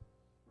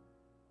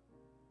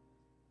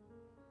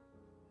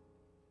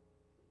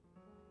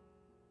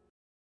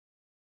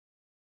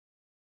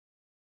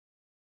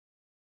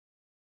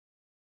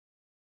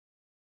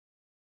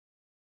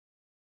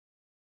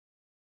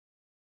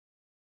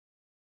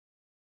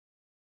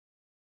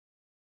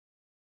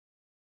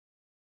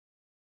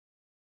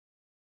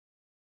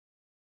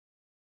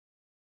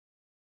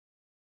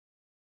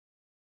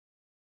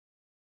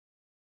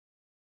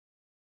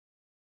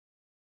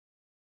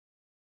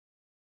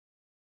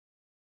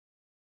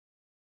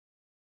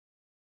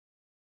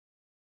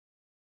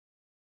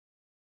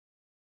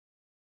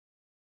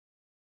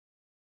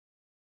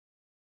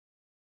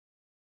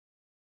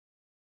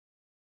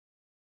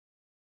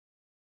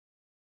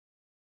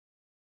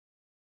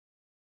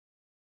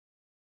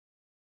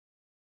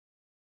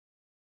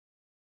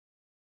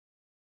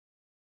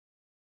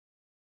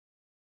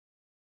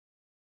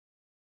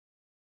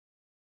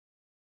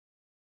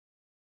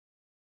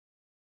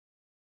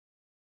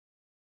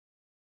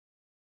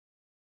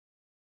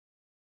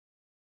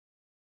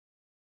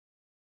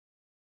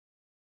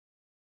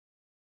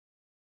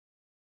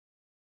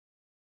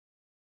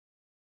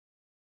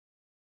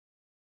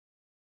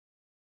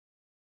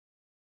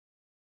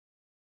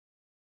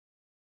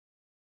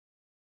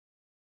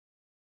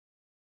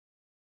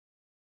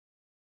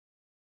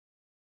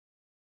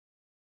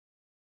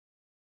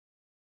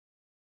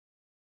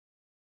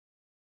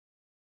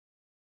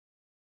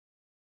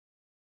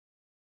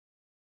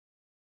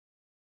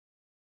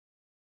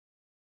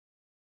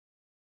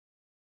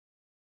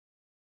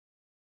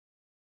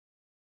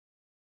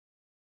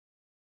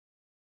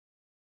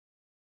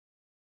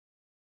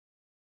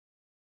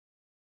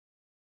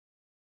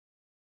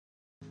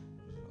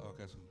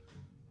 Okay. So.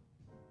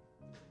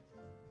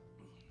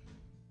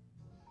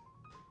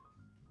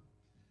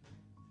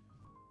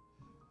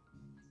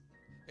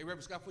 Hey,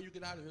 Reverend Scott, before you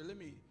get out of here, let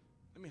me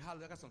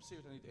holler. I got something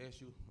serious I need to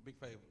ask you. A big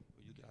favor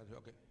before you get out of here.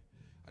 Okay.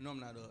 I know I'm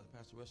not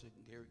Pastor Russell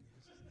and Gary.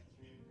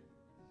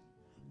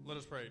 Let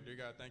us pray. Dear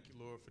God, thank you,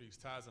 Lord, for these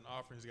tithes and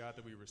offerings, God,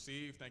 that we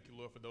receive. Thank you,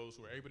 Lord, for those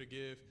who are able to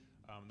give.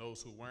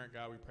 Those who weren't,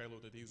 God, we pray,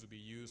 Lord, that these will be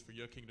used for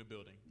your kingdom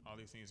building. All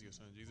these things in your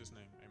son, in Jesus'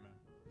 name, amen.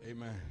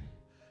 Amen.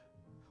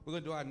 We're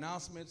going to do our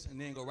announcements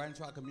and then go right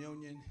into our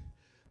communion.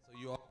 So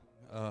you all,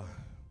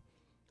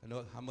 I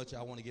know how much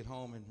I want to get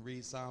home and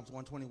read Psalms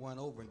 121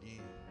 over again.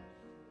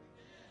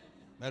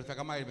 Matter of fact,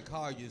 I might even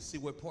call you to see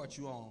what part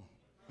you on.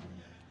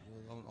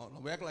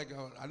 Don't act like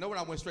I know when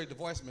I went straight to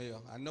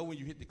voicemail. I know when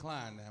you hit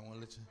decline now. I want to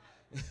let you.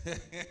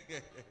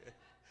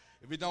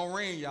 If it don't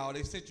ring, y'all,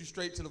 they sent you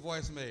straight to the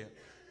voicemail.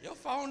 Your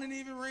phone didn't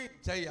even ring.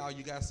 Tell y'all,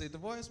 you got to set the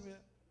voicemail.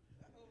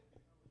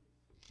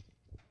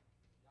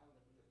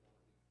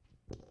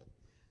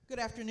 Good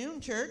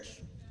afternoon,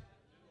 church.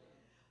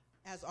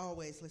 As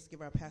always, let's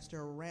give our pastor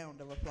a round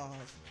of applause.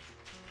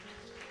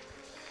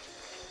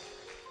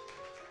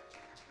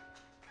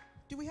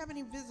 Do we have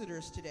any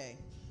visitors today?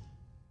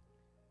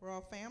 We're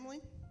all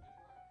family?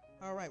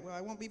 All right, well,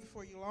 I won't be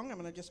before you long. I'm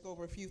going to just go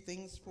over a few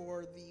things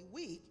for the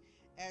week.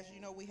 As you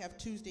know, we have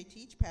Tuesday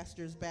Teach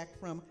pastors back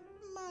from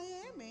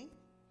Miami.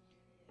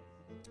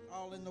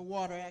 All in the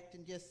water,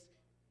 acting just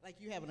like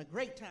you're having a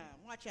great time.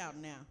 Watch out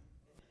now.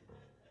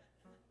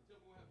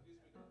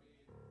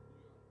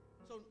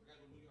 So,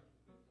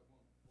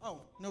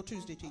 oh, no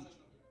Tuesday Teach.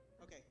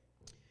 Okay.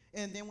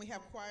 And then we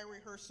have choir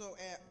rehearsal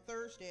at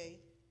Thursday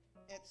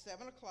at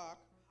 7 o'clock.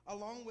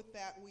 Along with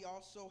that, we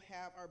also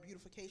have our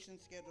beautification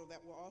schedule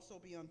that will also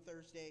be on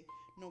Thursday,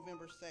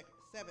 November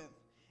 7th.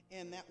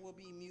 And that will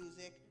be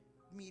music,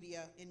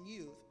 media, and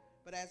youth.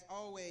 But as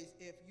always,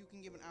 if you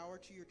can give an hour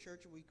to your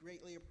church, we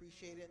greatly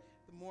appreciate it.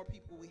 The more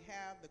people we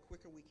have, the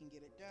quicker we can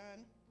get it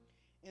done.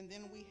 And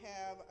then we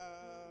have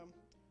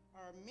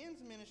our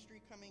men's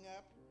ministry coming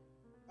up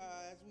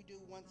as we do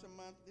once a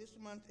month. This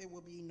month, it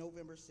will be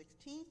November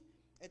 16th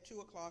at 2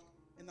 o'clock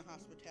in the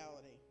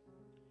hospitality.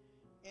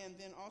 And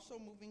then also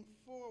moving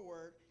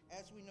forward,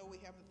 as we know, we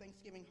have the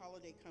Thanksgiving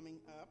holiday coming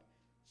up.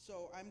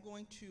 So I'm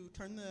going to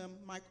turn the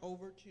mic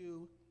over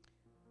to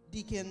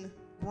Deacon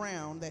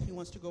Brown, that he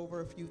wants to go over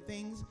a few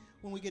things.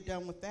 When we get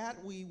done with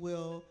that, we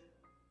will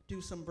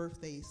do some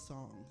birthday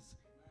songs.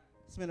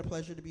 It's been a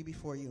pleasure to be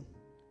before you,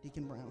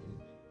 Deacon Brown.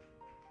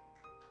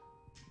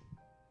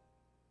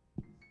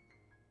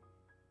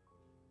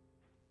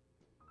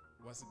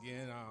 Once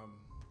again,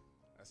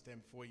 I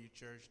stand before you,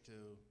 church,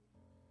 to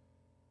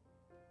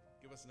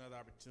give us another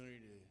opportunity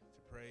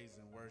to praise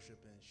and worship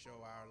and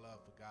show our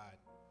love for God.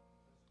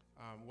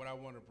 What I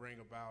want to bring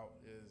about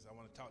is I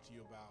want to talk to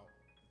you about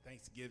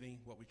Thanksgiving,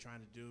 what we're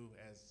trying to do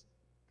as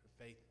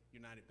the Faith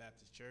United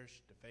Baptist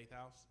Church, the Faith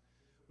House.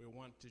 We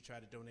want to try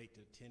to donate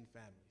to 10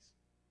 families.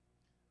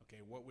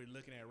 Okay, what we're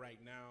looking at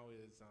right now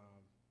is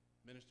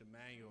Minister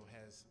Manuel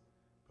has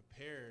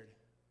prepared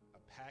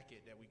a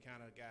packet that we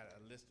kind of got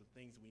a list of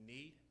things we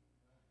need.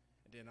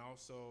 And then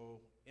also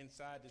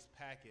inside this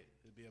packet,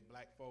 there'll be a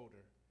black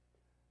folder.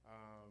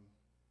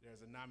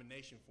 There's a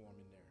nomination form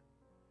in there.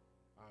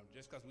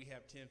 Just because we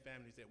have 10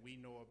 families that we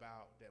know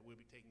about that we'll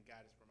be taking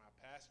guidance from our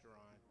pastor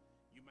on,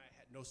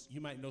 you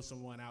might know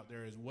someone out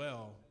there as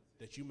well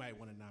that you might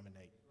want to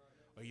nominate.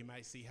 Or you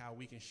might see how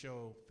we can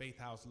show Faith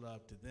House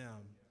love to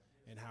them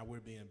and how we're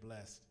being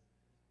blessed.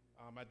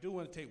 I do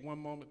want to take one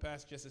moment,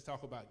 Pastor, just to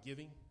talk about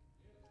giving.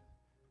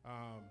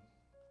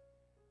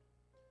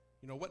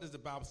 You know, what does the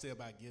Bible say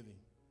about giving?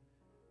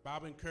 The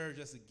Bible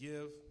encourages us to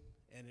give,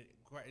 and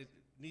it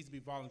needs to be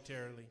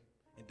voluntarily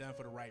and done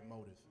for the right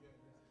motive.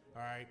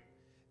 All right?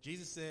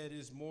 Jesus said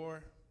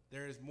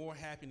there is more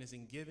happiness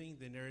in giving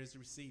than there is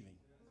receiving.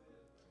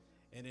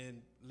 And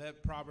in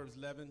Proverbs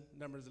 11,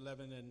 Numbers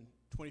 11 and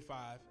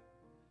 25,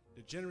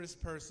 the generous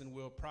person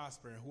will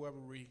prosper, and whoever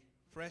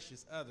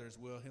refreshes others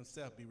will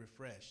himself be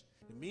refreshed.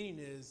 The meaning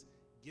is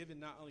giving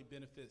not only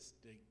benefits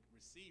the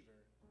receiver,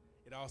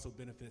 it also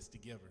benefits the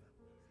giver.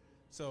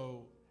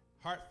 So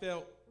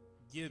heartfelt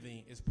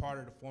giving is part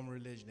of the form of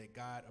religion that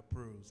God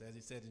approves. As he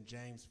said in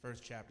James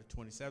 1st chapter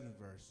 27th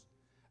verse,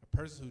 a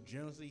person who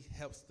generously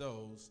helps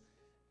those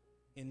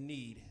in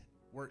need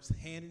works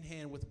hand in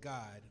hand with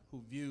God,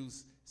 who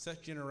views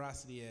such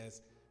generosity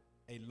as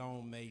a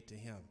loan made to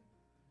him.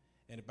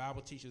 And the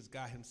Bible teaches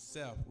God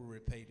himself will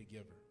repay the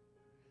giver.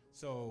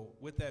 So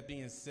with that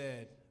being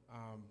said,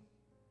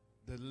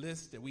 the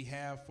list that we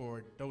have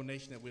for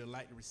donation that we would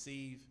like to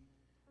receive,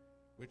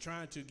 we're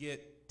trying to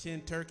get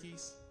 10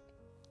 turkeys,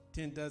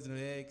 10 dozen of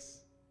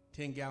eggs,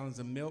 10 gallons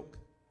of milk,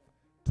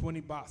 20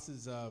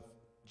 boxes of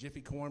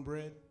Jiffy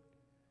cornbread,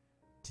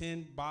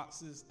 10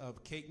 boxes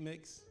of cake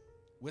mix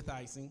with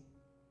icing,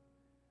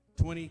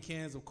 20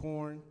 cans of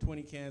corn,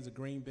 20 cans of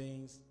green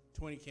beans,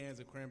 20 cans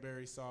of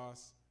cranberry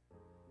sauce,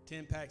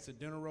 10 packs of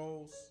dinner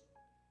rolls,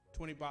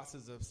 20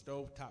 boxes of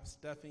stovetop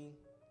stuffing,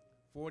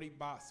 40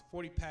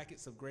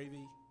 packets of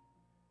gravy,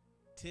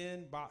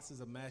 10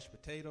 boxes of mashed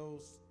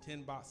potatoes,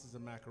 10 boxes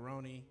of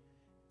macaroni,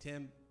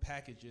 10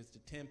 packages to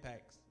 10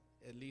 packs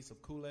at least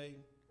of Kool-Aid.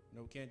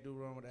 No, we can't do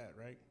wrong with that,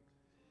 right?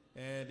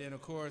 And then,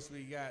 of course,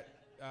 we got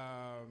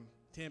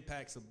 10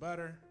 packs of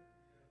butter,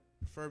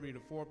 preferably the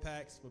 4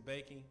 packs for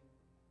baking.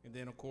 And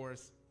then, of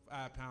course,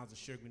 5 pounds of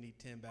sugar. We need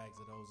 10 bags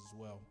of those as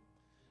well.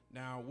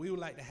 Now, we would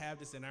like to have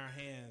this in our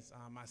hands.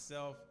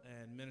 Myself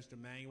and Minister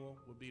Manuel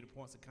will be the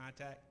points of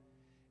contact.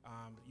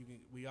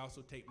 We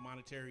also take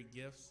monetary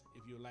gifts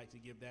if you would like to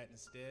give that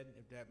instead,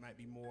 if that might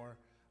be more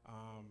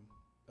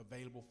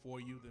available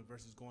for you than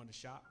versus going to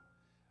shop.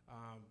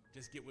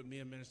 Just get with me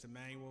and Minister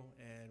Manuel,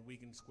 and we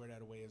can square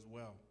that away as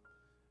well.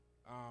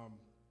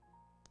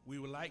 We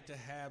would like to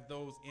have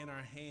those in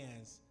our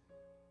hands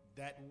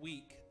that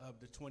week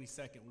of the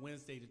 22nd,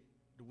 Wednesday,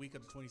 the week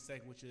of the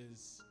 22nd, which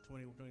is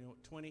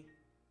 20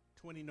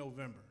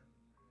 November.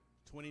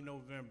 20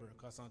 November,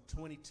 because on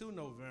 22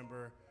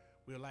 November,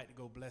 we would like to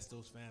go bless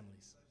those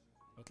families,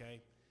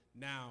 okay?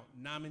 Now,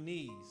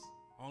 nominees,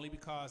 only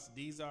because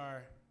these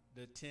are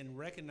the 10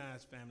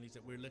 recognized families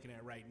that we're looking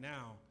at right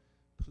now,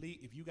 please,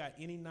 if you got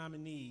any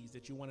nominees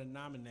that you want to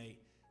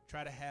nominate,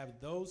 try to have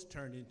those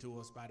turned into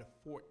us by the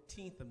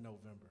 14th of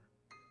November.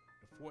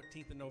 The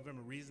 14th of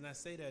November. Reason I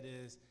say that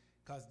is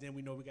because then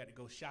we know we got to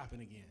go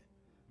shopping again.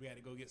 We got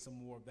to go get some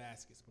more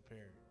baskets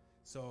prepared.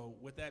 So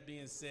with that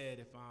being said,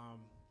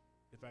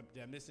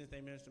 did I miss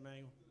anything, Minister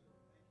Manuel?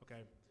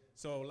 Okay.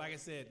 So like I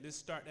said, let's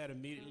start that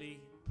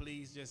immediately.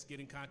 Please just get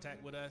in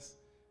contact with us.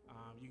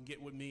 You can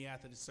get with me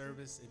after the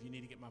service if you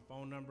need to get my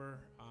phone number,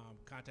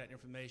 contact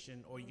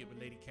information, or you get with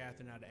Lady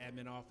Catherine out of the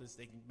admin office.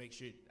 They can make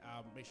sure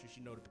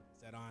she knows to pass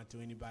that on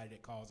to anybody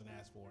that calls and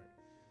asks for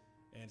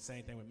it. And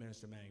same thing with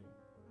Minister Manuel.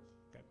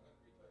 Okay.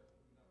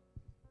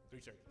 3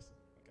 turkeys.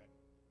 Okay.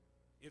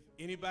 If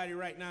anybody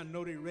right now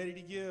know they're ready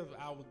to give,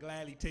 I will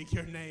gladly take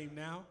your name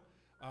now.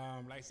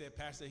 Like I said,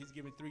 Pastor, he's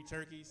giving 3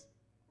 turkeys.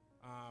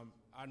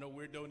 I know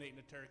we're donating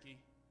a turkey.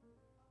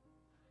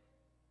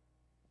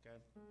 Okay.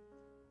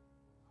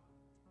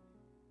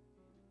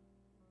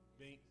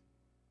 Beans.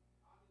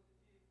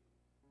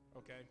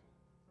 Okay.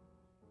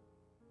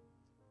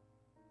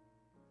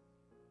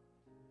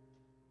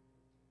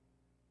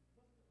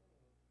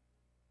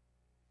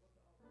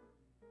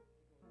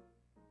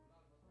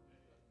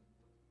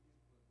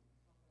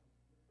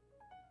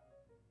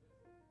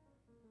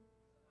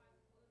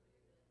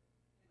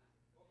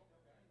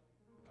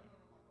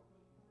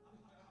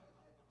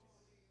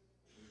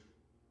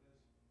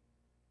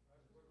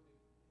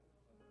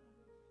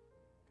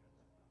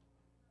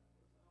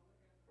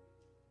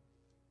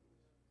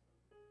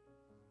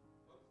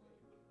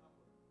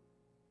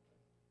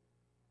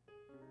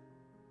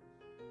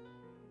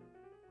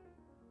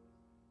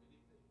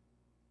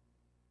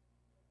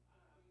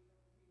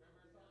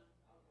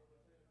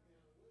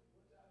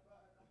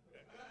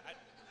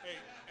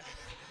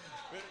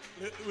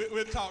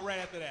 We'll talk right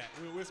after that.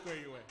 We'll square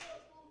you away.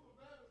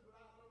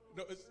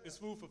 No, it's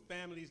food for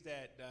families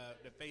that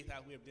the Faith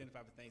House we have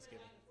identified for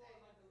Thanksgiving.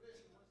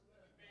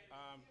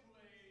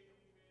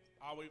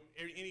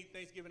 Any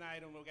Thanksgiving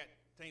item, we got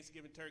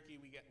Thanksgiving turkey.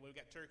 We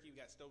got turkey. We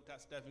got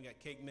stovetop stuffing. We got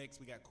cake mix.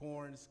 We got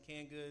corns,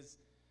 canned goods.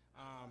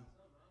 All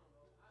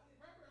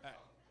right.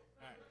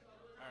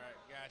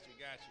 Got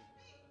you.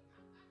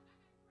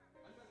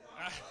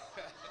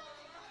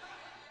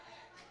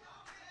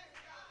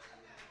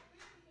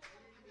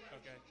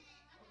 Okay.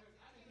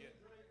 Yeah.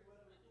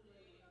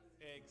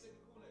 Eggs.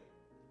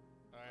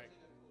 All right.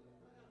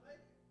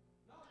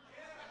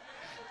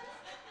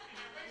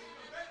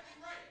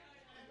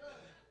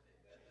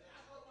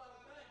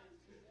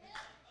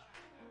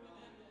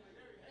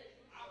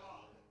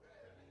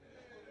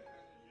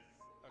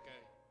 Okay.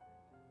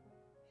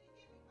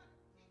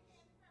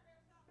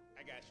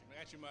 I got you. I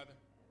got your mother.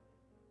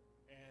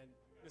 And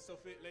Miss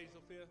Sophia, Lady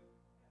Sophia.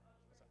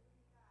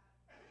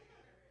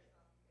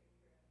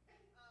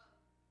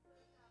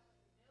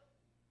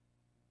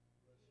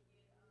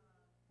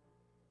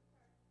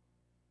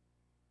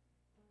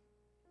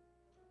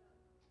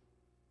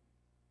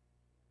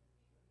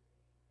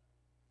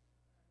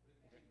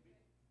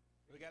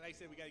 We got, like I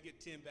said, we got to get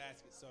 10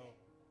 baskets. So.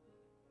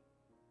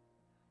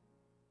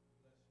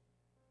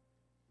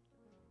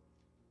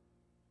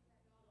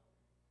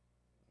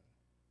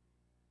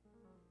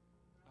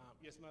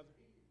 Yes, mother.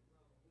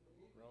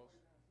 Rose.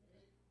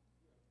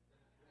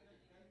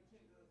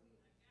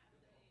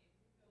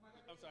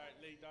 I'm sorry,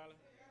 Lady Darling.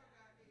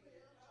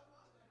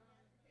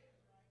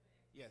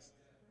 Yes.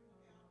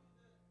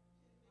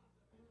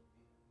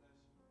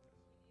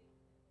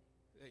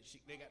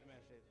 They got the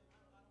mashed potatoes.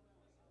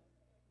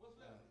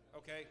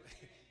 Okay.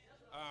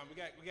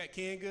 we got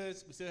canned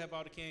goods. We still have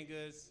all the canned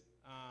goods.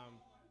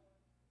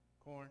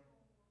 Corn.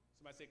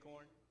 Somebody say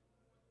corn.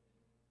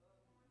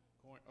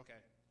 Corn.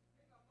 Okay.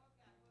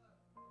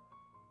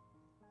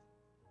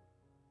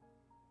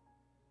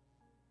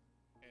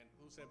 And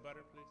who said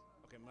butter, please?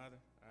 Okay, mother.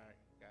 All right,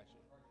 got you.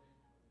 Okay,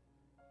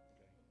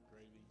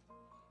 gravy.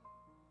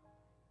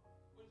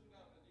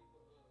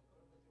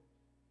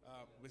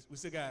 We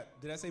still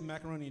got. Did I say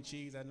macaroni and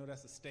cheese? I know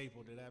that's a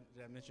staple. Did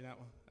I mention that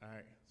one? All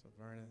right. So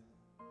Vernon.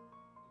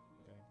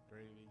 Okay,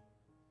 gravy.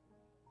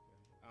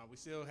 Okay. We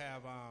still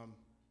have.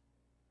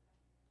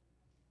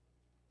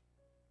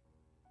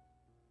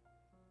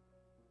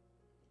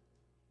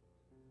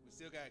 We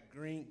still got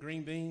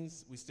green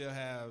beans. We still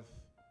have.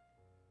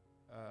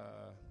 You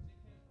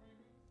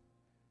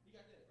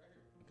got that right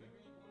here. Okay.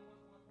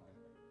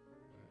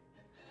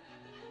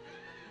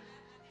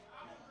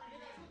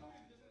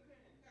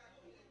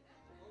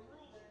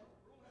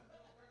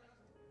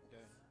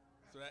 Okay.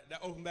 So that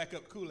opened back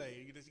up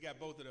Kool-Aid. You got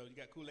both of those. You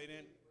got Kool-Aid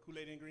and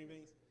green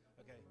beans.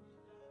 Okay.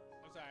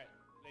 I'm sorry,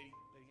 lady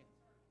again.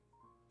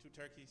 2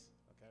 turkeys.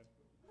 Okay.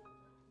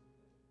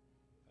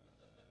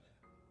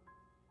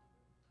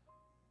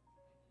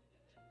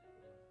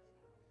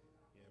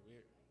 Yeah,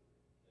 we're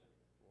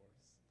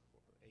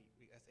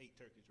 8. That's 8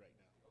 turkeys right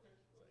now. So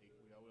 8.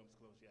 We almost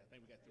close. Yeah, I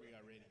think we got 3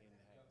 already in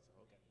the hat.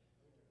 So okay.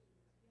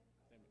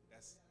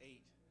 That's 8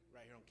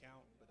 right here on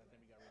count, but I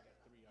think we got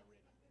 3 already.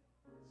 I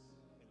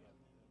think we have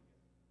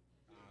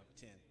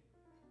 10. Okay.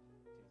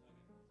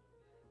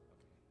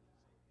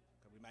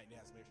 Because we might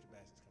have some extra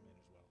baskets come in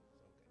as well. So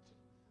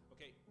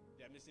okay.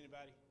 Did I miss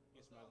anybody?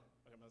 Yes, mother.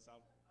 Okay, Mother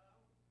Solomon.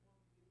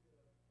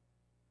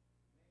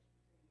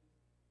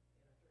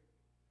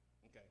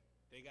 Okay.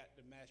 They got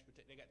the mashed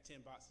potato. They got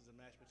 10 boxes of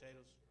mashed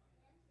potatoes.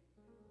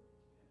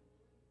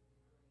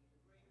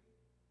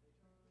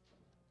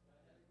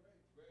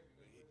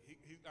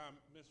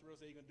 Mr. Rose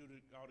said he's gonna do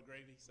all the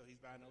gravy, so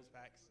he's buying those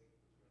packs.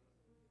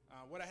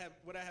 What I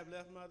have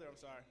left, mother? I'm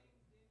sorry.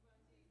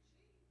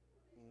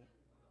 Mm-hmm.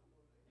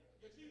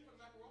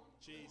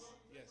 Cheese,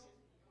 yes.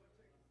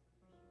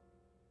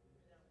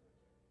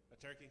 A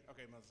turkey?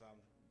 Okay, Mother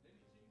Solomon.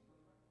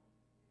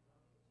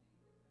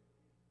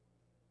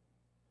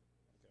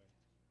 Okay.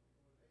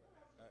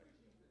 All right.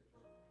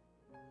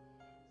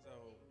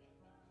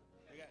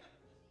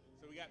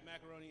 So we got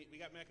macaroni. We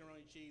got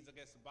macaroni cheese. I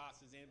guess the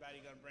boxes. Anybody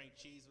gonna bring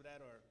cheese with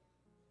that, or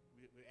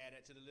we add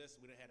that to the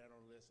list? We didn't have that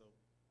on the list, so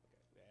okay,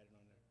 we add it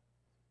on there.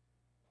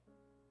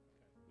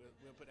 Okay,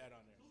 we'll put that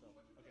on there. So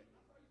okay.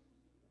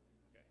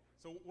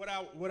 So what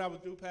I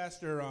would do,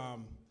 Pastor,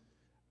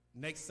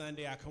 next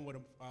Sunday I come with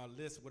a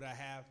list of what I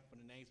have for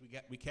the names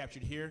we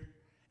captured here,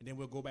 and then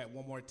we'll go back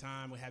one more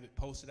time. We'll have it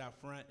posted out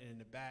front and in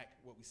the back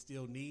what we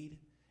still need,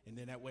 and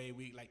then that way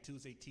we, like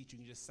Tuesday teach, you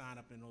can just sign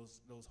up in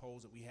those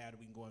holes that we have that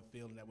we can go and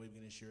fill, and that way we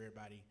can ensure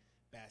everybody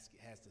basket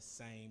has the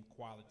same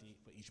quality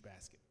for each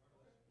basket.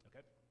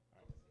 Okay.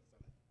 All right.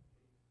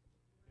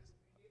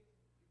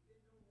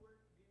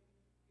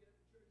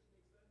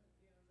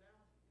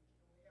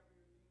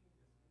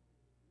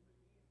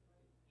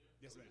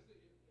 Yes, ma'am.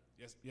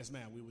 Yes,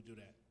 ma'am. We will do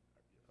that.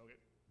 Okay.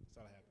 That's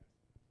all I have.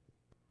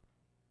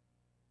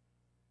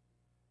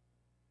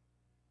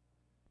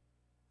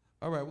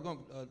 All right, we're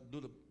going to do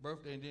the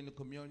birthday and then the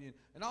communion.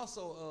 And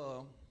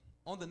also,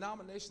 on the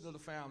nominations of the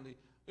family,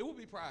 it will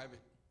be private.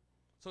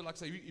 So like I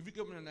say, if you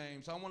give them a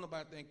name, so I want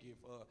nobody to think if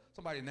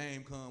somebody's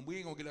name come, we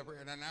ain't going to get up here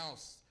and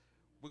announce.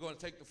 We're going to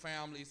take the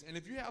families. And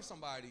if you have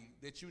somebody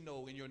that you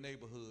know in your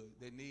neighborhood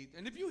that needs,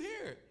 and if you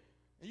hear it,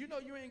 and you know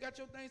you ain't got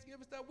your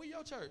Thanksgiving stuff, we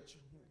your church.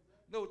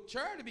 No,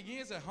 charity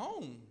begins at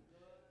home.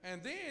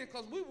 And then,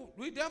 because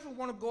we definitely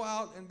want to go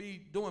out and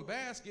be doing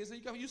baskets,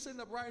 and you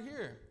sitting up right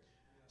here.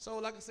 So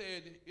like I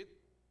said,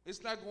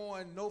 it's not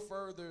going no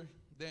further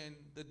than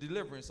the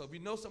deliverance. So if you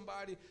know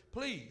somebody,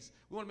 please,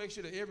 we want to make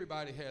sure that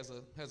everybody has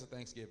a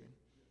Thanksgiving.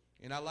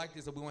 And I like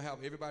this, that we want to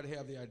have everybody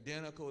have the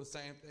identical, the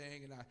same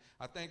thing. And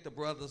I thank the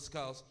brothers,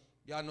 because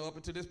y'all know up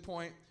until this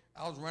point,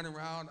 I was running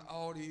around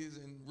Aldi's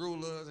and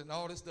rulers and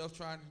all this stuff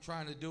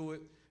trying to do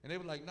it. And they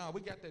were like, no,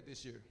 we got that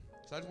this year.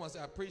 So I just want to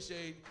say I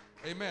appreciate,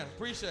 amen,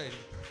 appreciate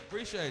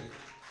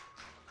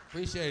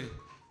it.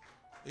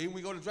 Even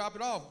we go to drop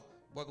it off,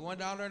 but going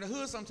down there in the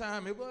hood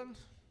sometime, it wasn't,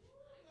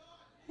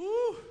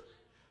 whoo.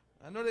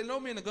 I know they know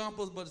me in the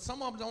Gumpers, but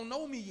some of them don't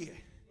know me yet.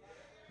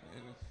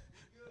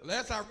 And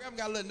last time Reverend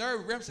got a little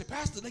nervous. Reverend said,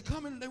 Pastor, they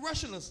coming, they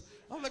rushing us.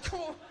 I was like, come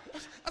on.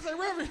 I said,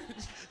 Reverend.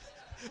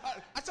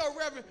 I told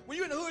Reverend, when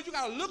you in the hood, you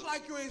got to look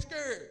like you ain't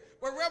scared.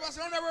 But Reverend, I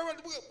said, no,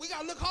 Reverend, we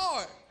got to look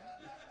hard.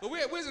 But we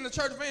was in the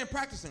church van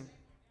practicing.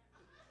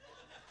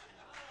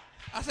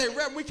 I said,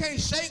 Reverend, we can't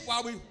shake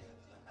while we.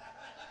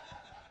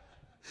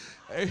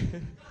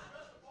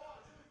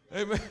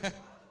 Amen.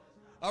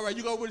 All right,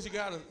 you go with it, you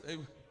got it.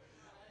 Amen.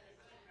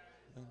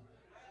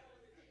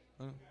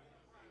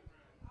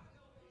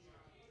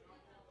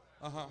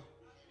 Uh-huh.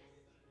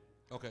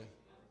 Okay.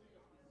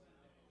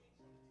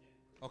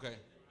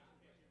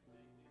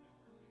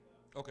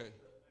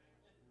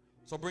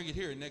 So bring it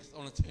here next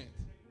on the 10th.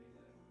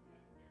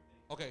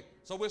 Okay.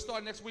 So we'll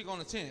start next week on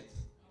the 10th.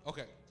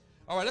 Okay.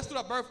 All right, let's do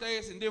our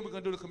birthdays, and then we're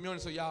going to do the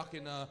community so y'all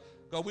can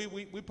go.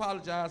 We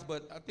apologize,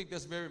 but I think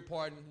that's very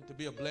important to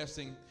be a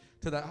blessing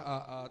to the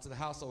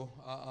household.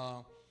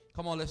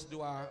 Come on, let's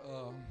do our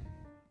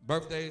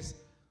birthdays.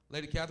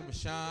 Lady Catherine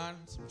Michon,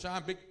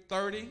 big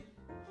 30.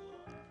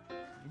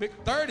 Big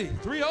 30,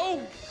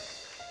 3-0.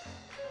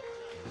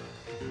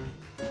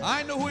 I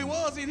didn't know who he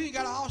was. He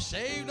got all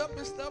shaved up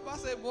and stuff. I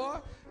said, boy,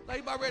 like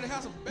he about ready to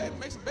have some baby,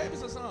 make some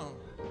babies or something.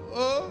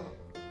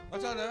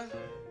 Watch out there.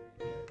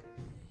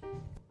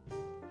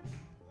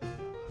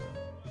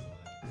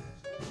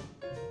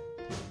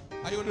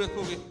 How you gonna do this,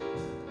 Cookie?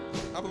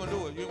 How we gonna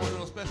do it? You want to do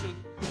no special?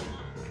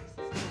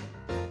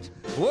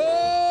 Whoa,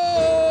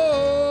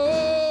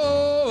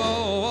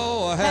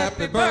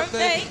 happy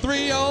birthday,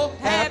 3-0,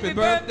 happy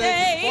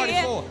birthday,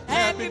 44,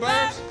 happy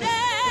birthday.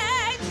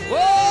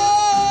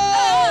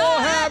 Whoa,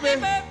 happy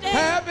birthday,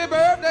 happy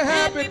birthday,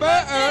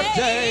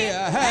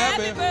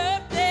 happy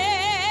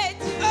birthday.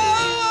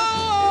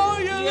 Oh,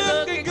 you're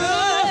looking good.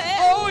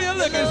 Oh, you're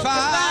looking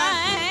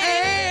fine.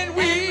 And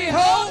we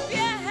hope you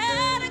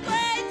had a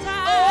great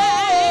time.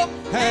 Oh,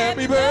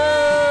 happy birthday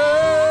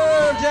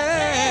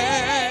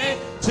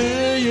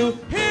to you.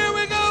 Here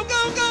we go, go.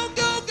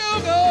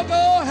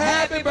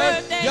 Happy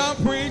birthday, young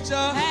preacher.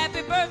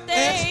 Happy birthday,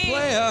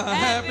 ex-player.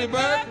 Happy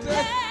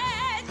birthday.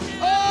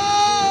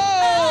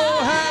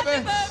 Oh,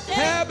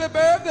 happy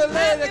birthday,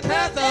 Lady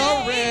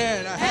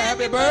Catherine.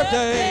 Happy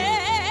birthday.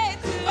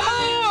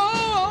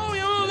 Oh,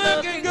 you're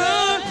looking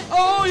good.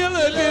 Oh, you're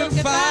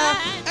looking fine.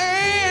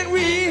 And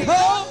we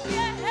hope.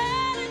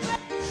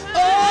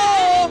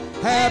 Oh,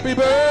 happy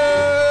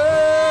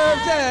birthday.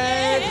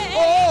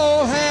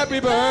 Oh, happy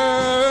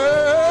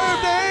birthday.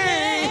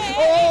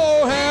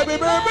 Oh, happy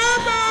birthday.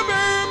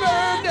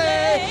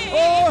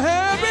 Oh,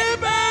 happy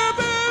birthday.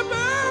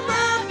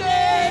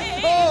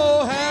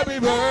 Oh, happy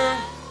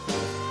birthday.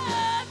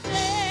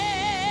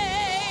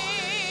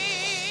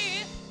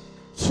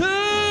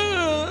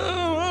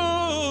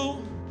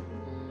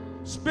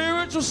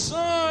 Spiritual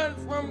son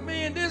from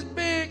being this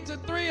big to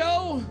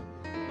 3-0.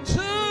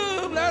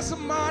 2, that's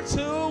my 2.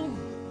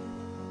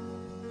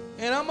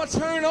 And I'm going to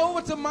turn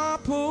over to my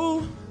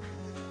poo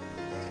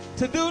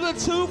to do the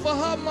 2 for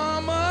her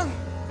mama.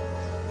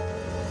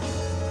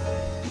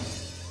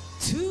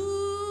 2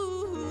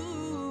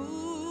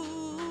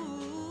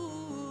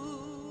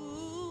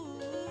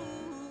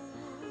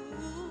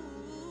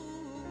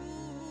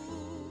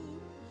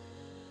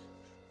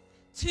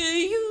 to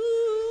you.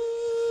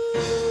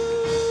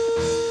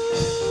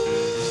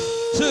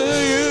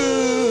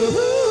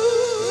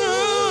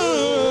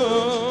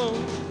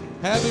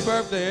 Happy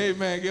birthday,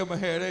 amen. Give him a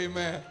hand,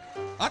 amen.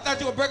 I thought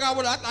you were going to break out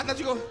with it. I thought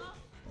you were going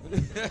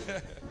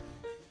to.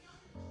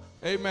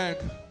 Amen.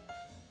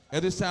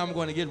 At this time, I'm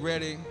going to get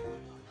ready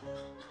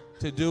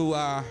to do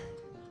our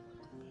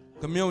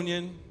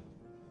communion.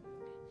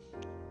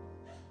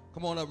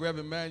 Come on up,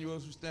 Reverend Manuel.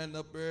 You stand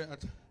up there. I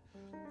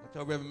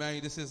tell Reverend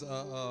Manuel this is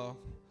the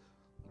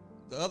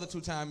other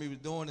 2 times he was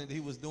doing it. He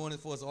was doing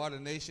it for his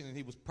ordination, and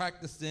he was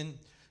practicing.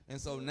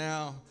 And so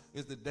now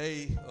is the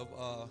day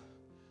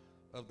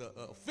of the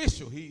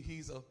official.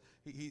 He's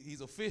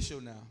official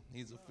now.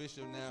 He's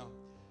official now,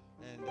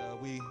 and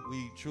we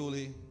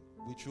truly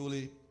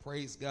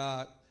praise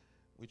God.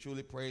 We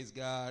truly praise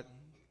God.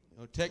 You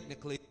know,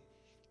 technically,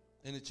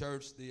 in the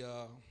church,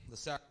 the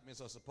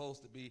sacraments are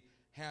supposed to be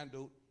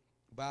handled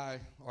by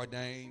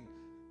ordained,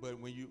 but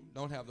when you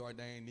don't have the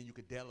ordained, then you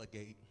could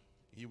delegate.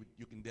 You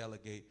can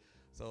delegate.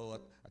 So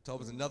I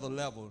told him it's another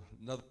level.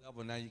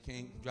 Now you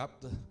can't drop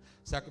the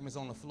sacraments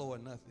on the floor or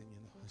nothing,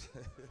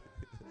 you know.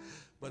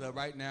 But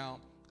right now,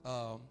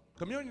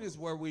 communion is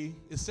where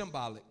it's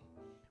symbolic,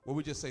 where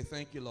we just say,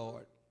 thank you,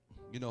 Lord,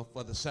 you know,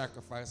 for the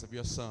sacrifice of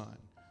your son.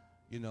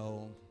 You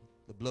know,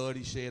 the blood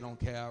he shed on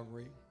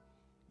Calvary,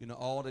 you know,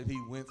 all that he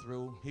went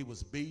through. He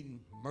was beaten,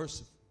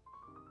 merciful,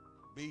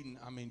 beaten,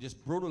 I mean,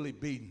 just brutally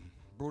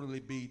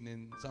beaten.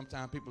 And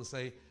sometimes people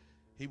say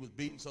he was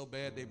beaten so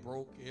bad they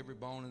broke every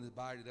bone in his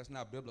body. That's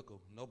not biblical.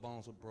 No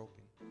bones were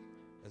broken.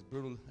 As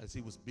brutal as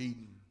he was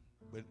beaten.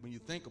 But when you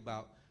think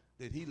about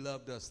that, he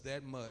loved us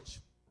that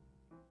much,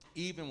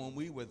 even when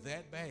we were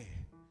that bad,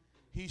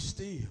 he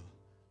still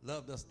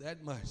loved us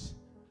that much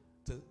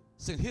to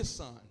send his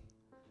son.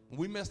 When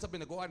we messed up in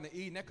the Garden of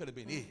Eden, that could have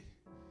been it.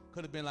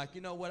 Could have been like,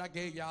 you know what, I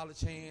gave y'all a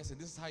chance, and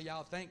this is how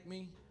y'all thank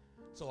me.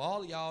 So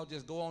all of y'all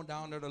just go on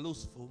down there to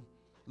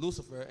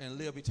Lucifer and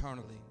live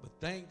eternally. But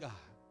thank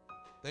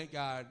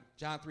God,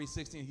 John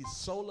 3:16, he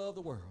so loved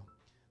the world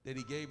that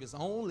he gave his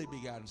only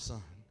begotten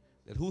son,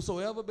 that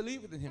whosoever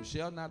believeth in him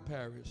shall not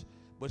perish,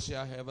 but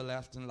shall have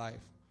everlasting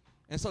life.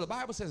 And so the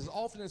Bible says as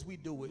often as we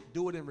do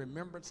it in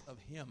remembrance of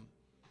him.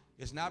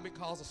 It's not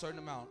because a certain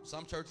amount.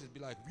 Some churches be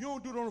like, if you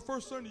don't do it on the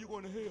first Sunday, you're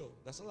going to hell.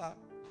 That's a lie.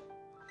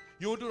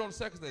 You don't do it on the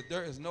second Sunday.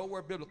 There is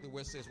nowhere biblically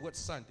where it says what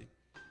Sunday.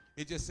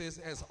 It just says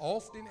as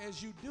often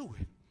as you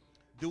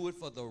do it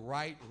for the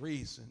right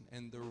reason.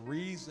 And the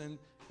reason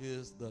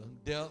is the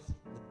death,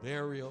 the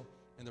burial,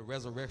 and the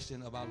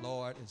resurrection of our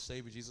Lord and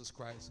Savior Jesus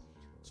Christ.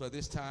 So at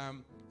this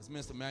time, as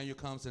Minister Manuel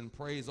comes and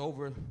prays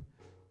over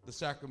the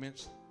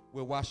sacraments,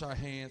 we'll wash our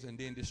hands and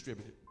then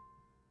distribute it.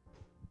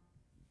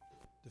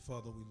 Dear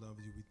Father, we love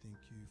you. We thank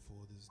you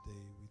for this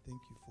day. We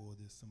thank you for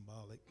this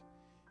symbolic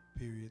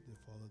period, dear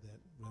Father, that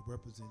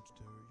represents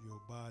your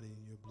body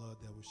and your blood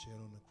that was shed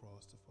on the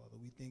cross, dear Father.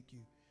 We thank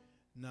you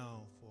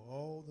now for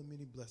all the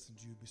many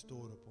blessings you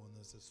bestowed upon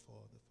us as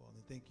Father.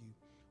 Thank you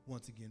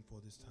once again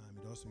for this time.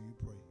 And also you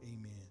pray.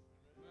 Amen.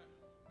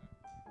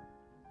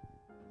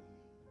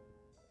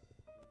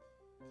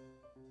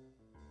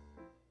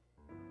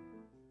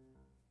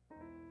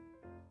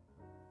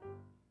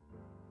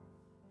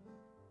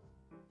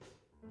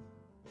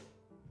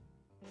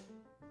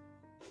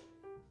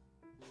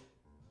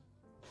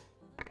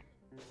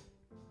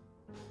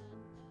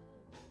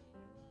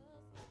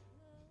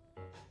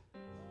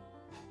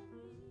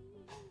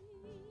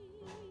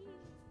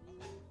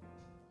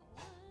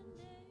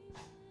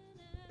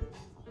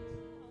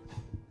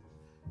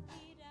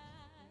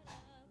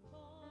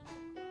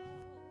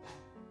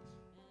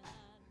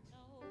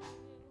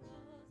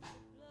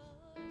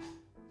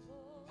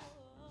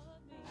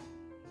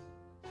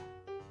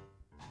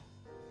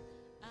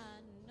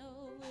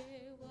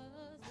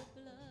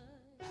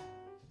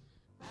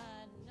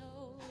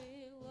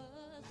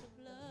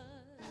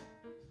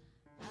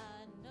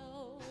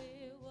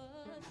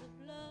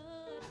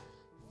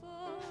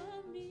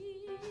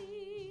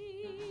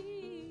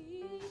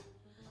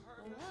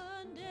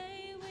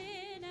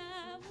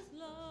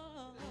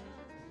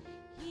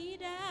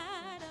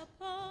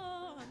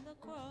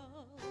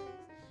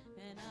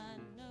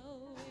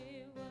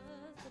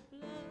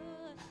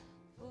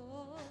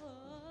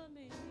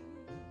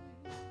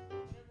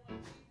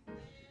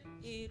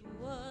 It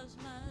was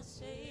my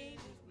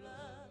Savior's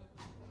blood.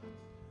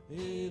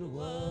 It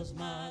was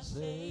my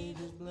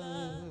Savior's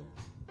blood.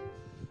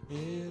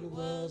 It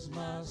was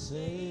my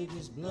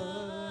Savior's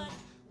blood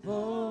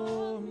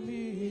for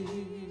me.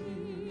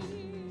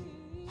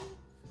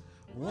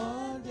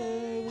 One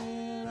day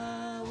when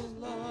I was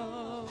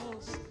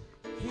lost,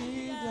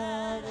 he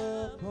died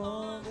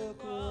upon the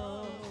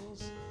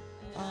cross.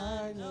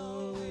 I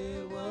know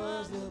it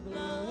was the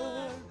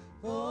blood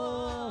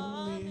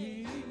for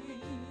me.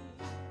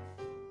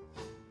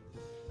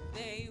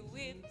 They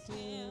whipped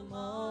him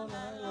all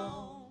night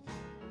long.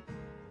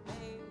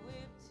 They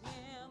whipped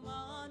him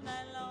all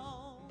night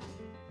long.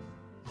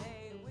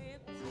 They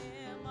whipped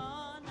him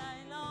all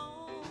night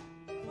long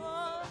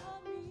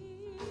for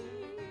me.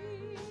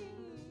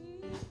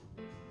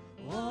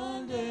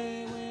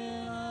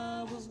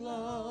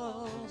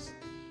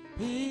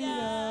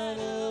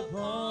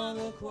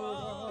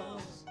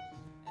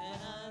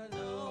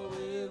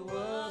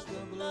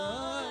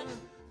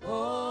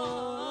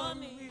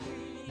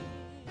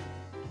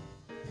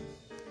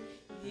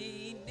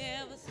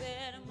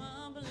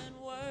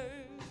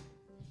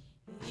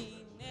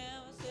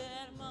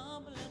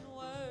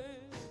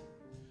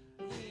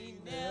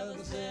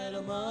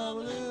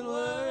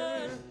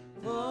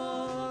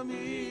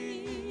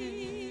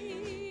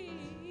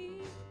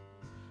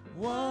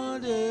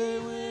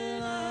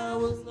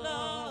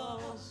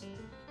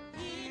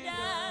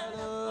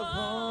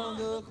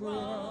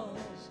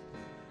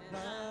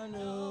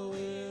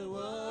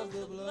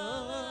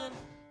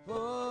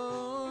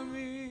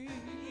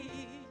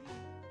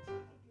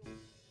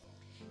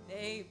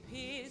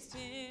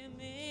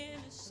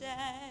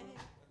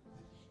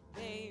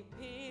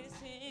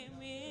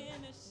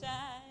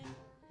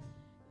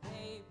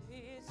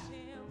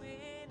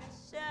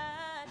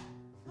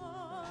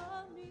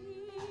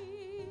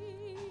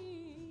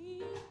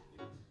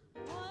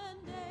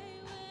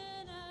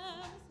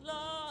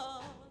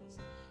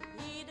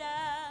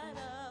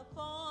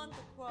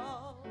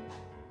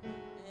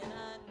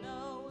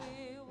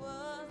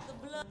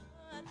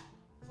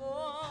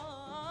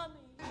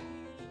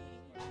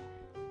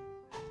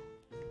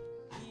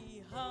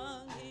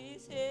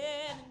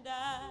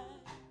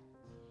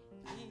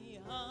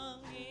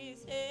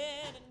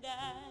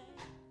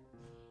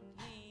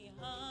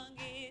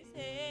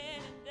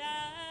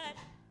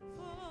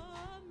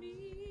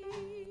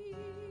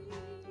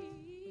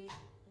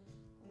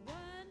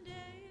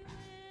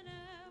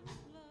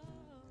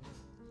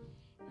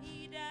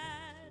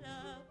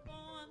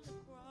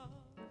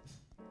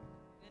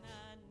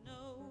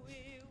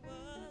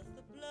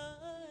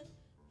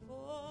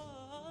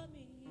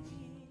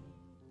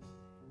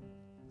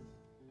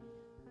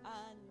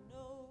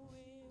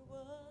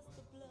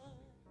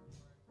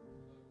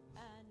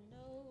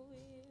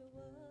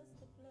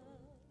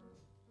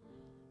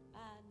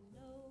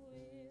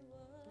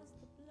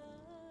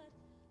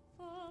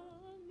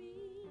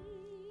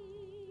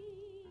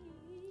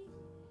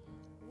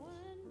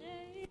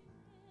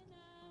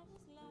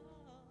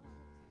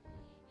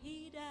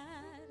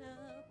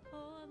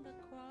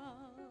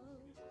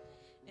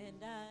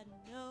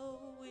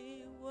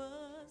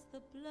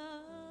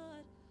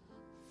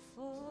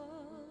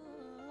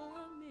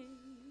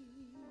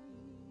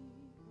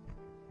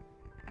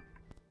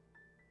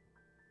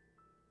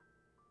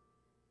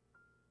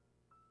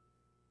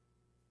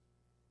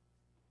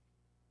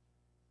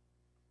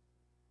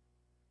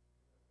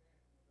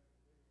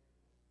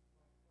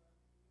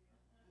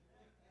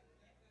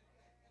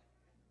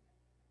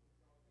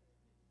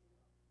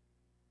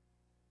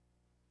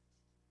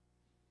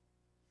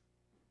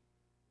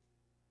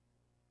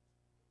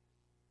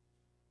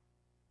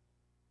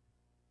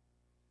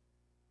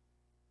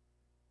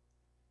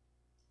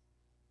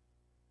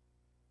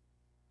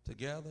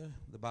 Together,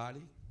 the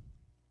body.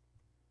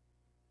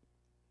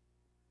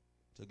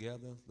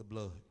 Together, the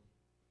blood.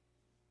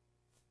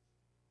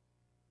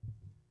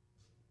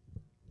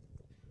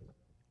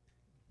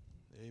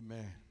 Amen.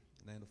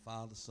 In the name of the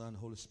Father, Son,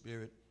 Holy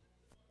Spirit.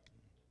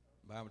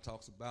 The Bible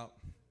talks about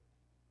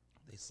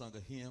they sung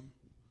a hymn.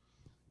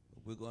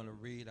 We're going to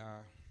read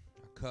our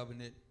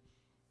covenant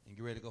and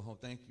get ready to go home.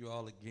 Thank you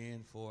all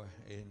again for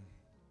an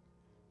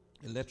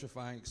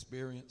electrifying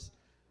experience.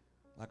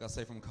 Like I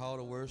say, from call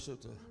to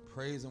worship to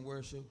praise and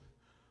worship.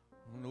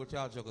 I don't know what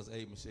y'all jokers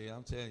ate, Michelle.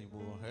 I'm telling you, boy.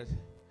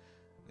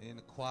 In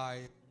the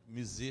choir,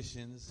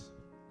 musicians,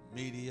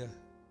 media.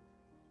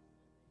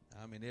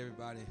 I mean,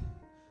 everybody.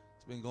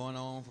 It's been going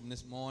on from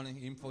this morning,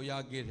 even before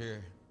y'all get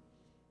here.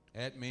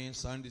 Admin,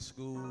 Sunday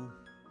school.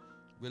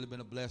 Really been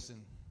a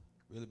blessing.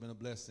 Really been a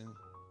blessing.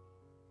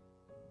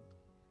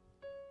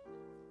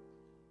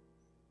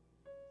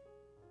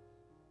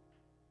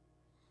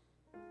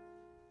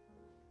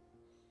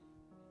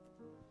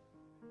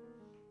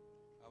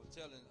 I was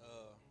telling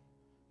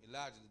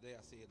Elijah today,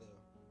 I said,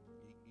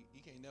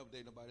 you can't never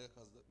date nobody else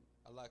because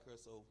I like her,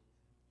 so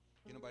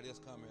get nobody else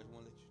come here. I just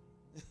want to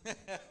let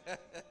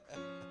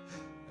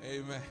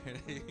you. Amen.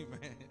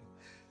 Amen.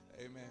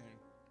 Amen.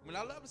 When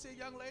I love to see a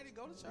young lady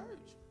go to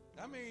church.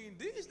 I mean,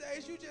 these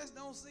days you just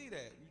don't see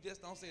that. You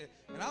just don't see it.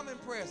 And I'm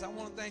impressed. I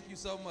want to thank you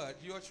so much.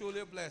 You are truly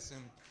a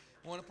blessing.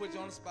 I want to put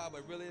you on the spot,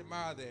 but really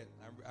admire that.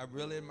 I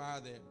really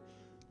admire that.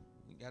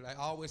 You got to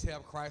always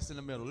have Christ in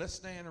the middle. Let's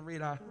stand and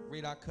read our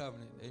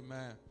covenant.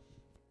 Amen.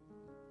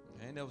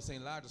 I ain't never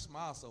seen Elijah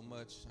smile so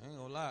much. I ain't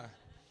gonna lie.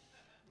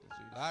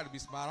 Elijah be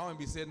smiling. I don't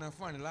even be saying nothing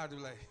funny. Elijah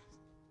be like,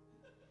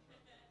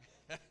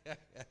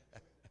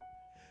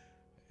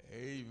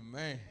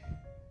 amen.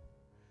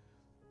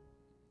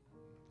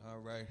 All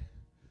right.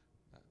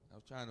 I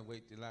was trying to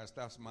wait till Elijah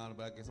stop smiling,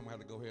 but I guess I'm going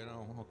to have to go ahead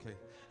on. Okay.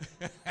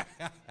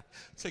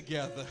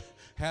 Together,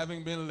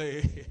 having been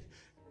led,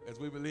 as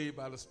we believe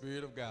by the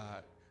Spirit of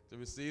God, to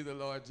receive the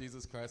Lord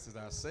Jesus Christ as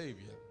our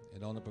Savior,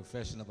 and on the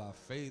profession of our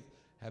faith,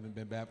 having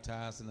been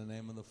baptized in the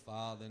name of the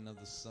Father and of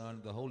the Son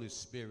and the Holy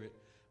Spirit,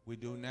 we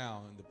do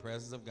now, in the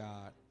presence of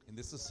God, in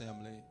this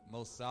assembly,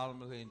 most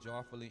solemnly and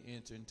joyfully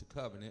enter into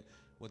covenant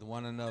with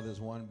one another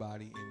as one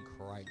body in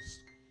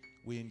Christ.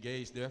 We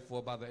engage,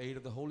 therefore, by the aid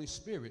of the Holy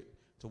Spirit,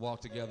 to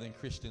walk together in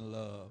Christian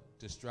love,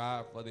 to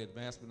strive for the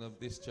advancement of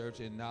this church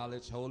in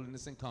knowledge,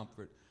 holiness, and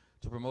comfort,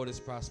 to promote its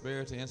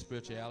prosperity and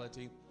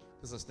spirituality,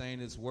 to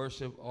sustain its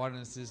worship,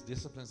 ordinances,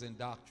 disciplines, and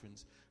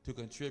doctrines, to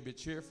contribute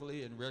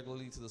cheerfully and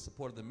regularly to the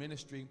support of the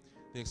ministry,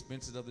 the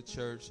expenses of the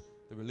church,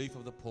 the relief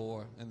of the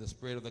poor, and the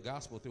spread of the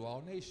gospel through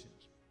all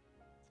nations.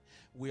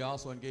 We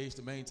also engage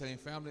to maintain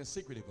family and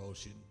secret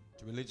devotion,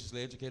 to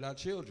religiously educate our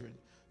children,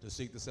 to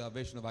seek the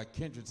salvation of our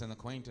kindreds and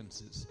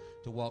acquaintances,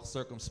 to walk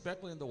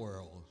circumspectly in the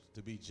world,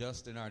 to be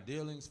just in our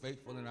dealings,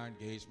 faithful in our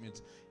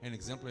engagements, and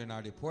exemplary in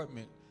our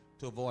deportment,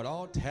 to avoid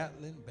all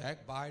tattling,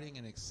 backbiting,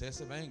 and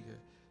excessive anger,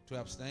 to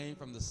abstain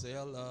from the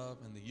sale of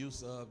and the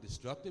use of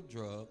destructive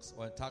drugs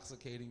or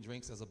intoxicating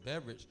drinks as a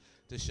beverage,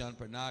 to shun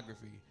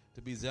pornography,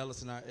 to be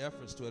zealous in our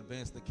efforts to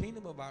advance the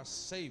kingdom of our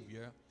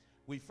Savior.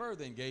 We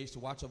further engage to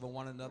watch over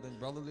one another in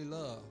brotherly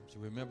love, to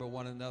remember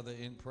one another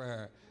in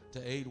prayer,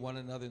 to aid one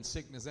another in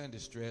sickness and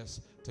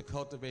distress, to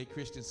cultivate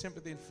Christian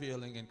sympathy and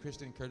feeling and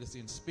Christian courtesy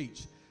in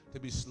speech, to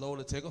be slow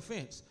to take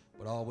offense,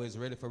 but always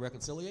ready for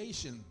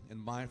reconciliation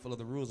and mindful of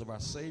the rules of our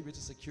Savior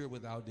to secure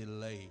without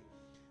delay.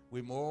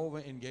 We moreover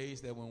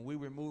engage that when we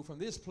remove from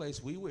this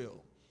place, we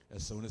will,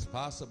 as soon as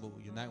possible,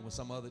 unite with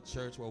some other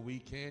church where we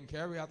can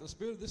carry out the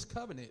spirit of this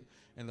covenant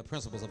and the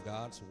principles of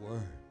God's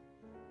word.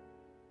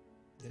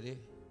 Did it?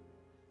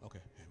 Okay,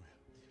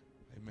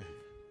 amen. Amen.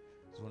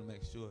 Just want to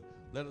make sure.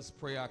 Let us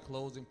pray our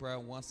closing prayer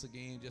once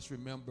again. Just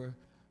remember,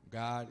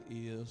 God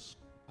is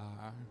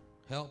our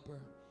helper.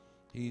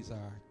 He's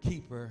our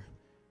keeper,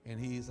 and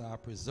he's our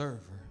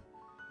preserver.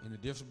 And the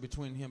difference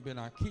between him being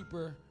our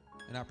keeper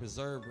and our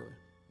preserver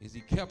is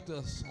he kept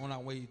us on our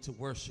way to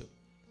worship,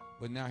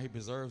 but now he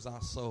preserves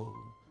our soul.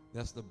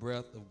 That's the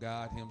breath of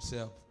God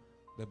himself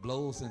that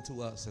blows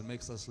into us and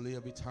makes us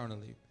live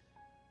eternally.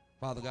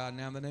 Father God,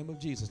 now in the name of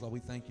Jesus, Lord, we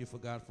thank you for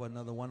God for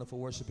another wonderful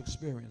worship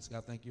experience.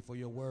 God, thank you for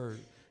your word.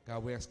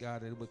 God, we ask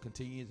God that it would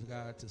continue,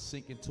 God, to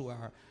sink into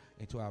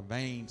our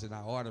veins and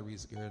our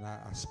arteries, God, and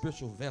our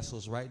spiritual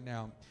vessels right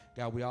now.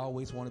 God, we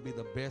always want to be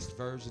the best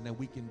version that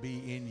we can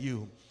be in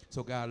you.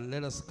 So, God,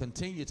 let us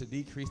continue to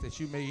decrease that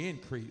you may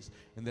increase,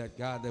 and that,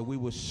 God, that we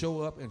will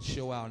show up and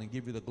show out and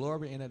give you the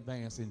glory in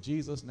advance. In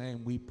Jesus'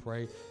 name we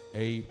pray,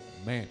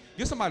 amen.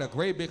 Give somebody a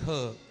great big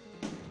hug.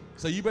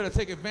 So you better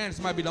take advantage.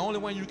 This might be the only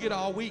one you get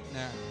all week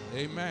now.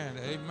 Amen,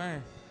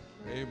 amen,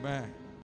 amen.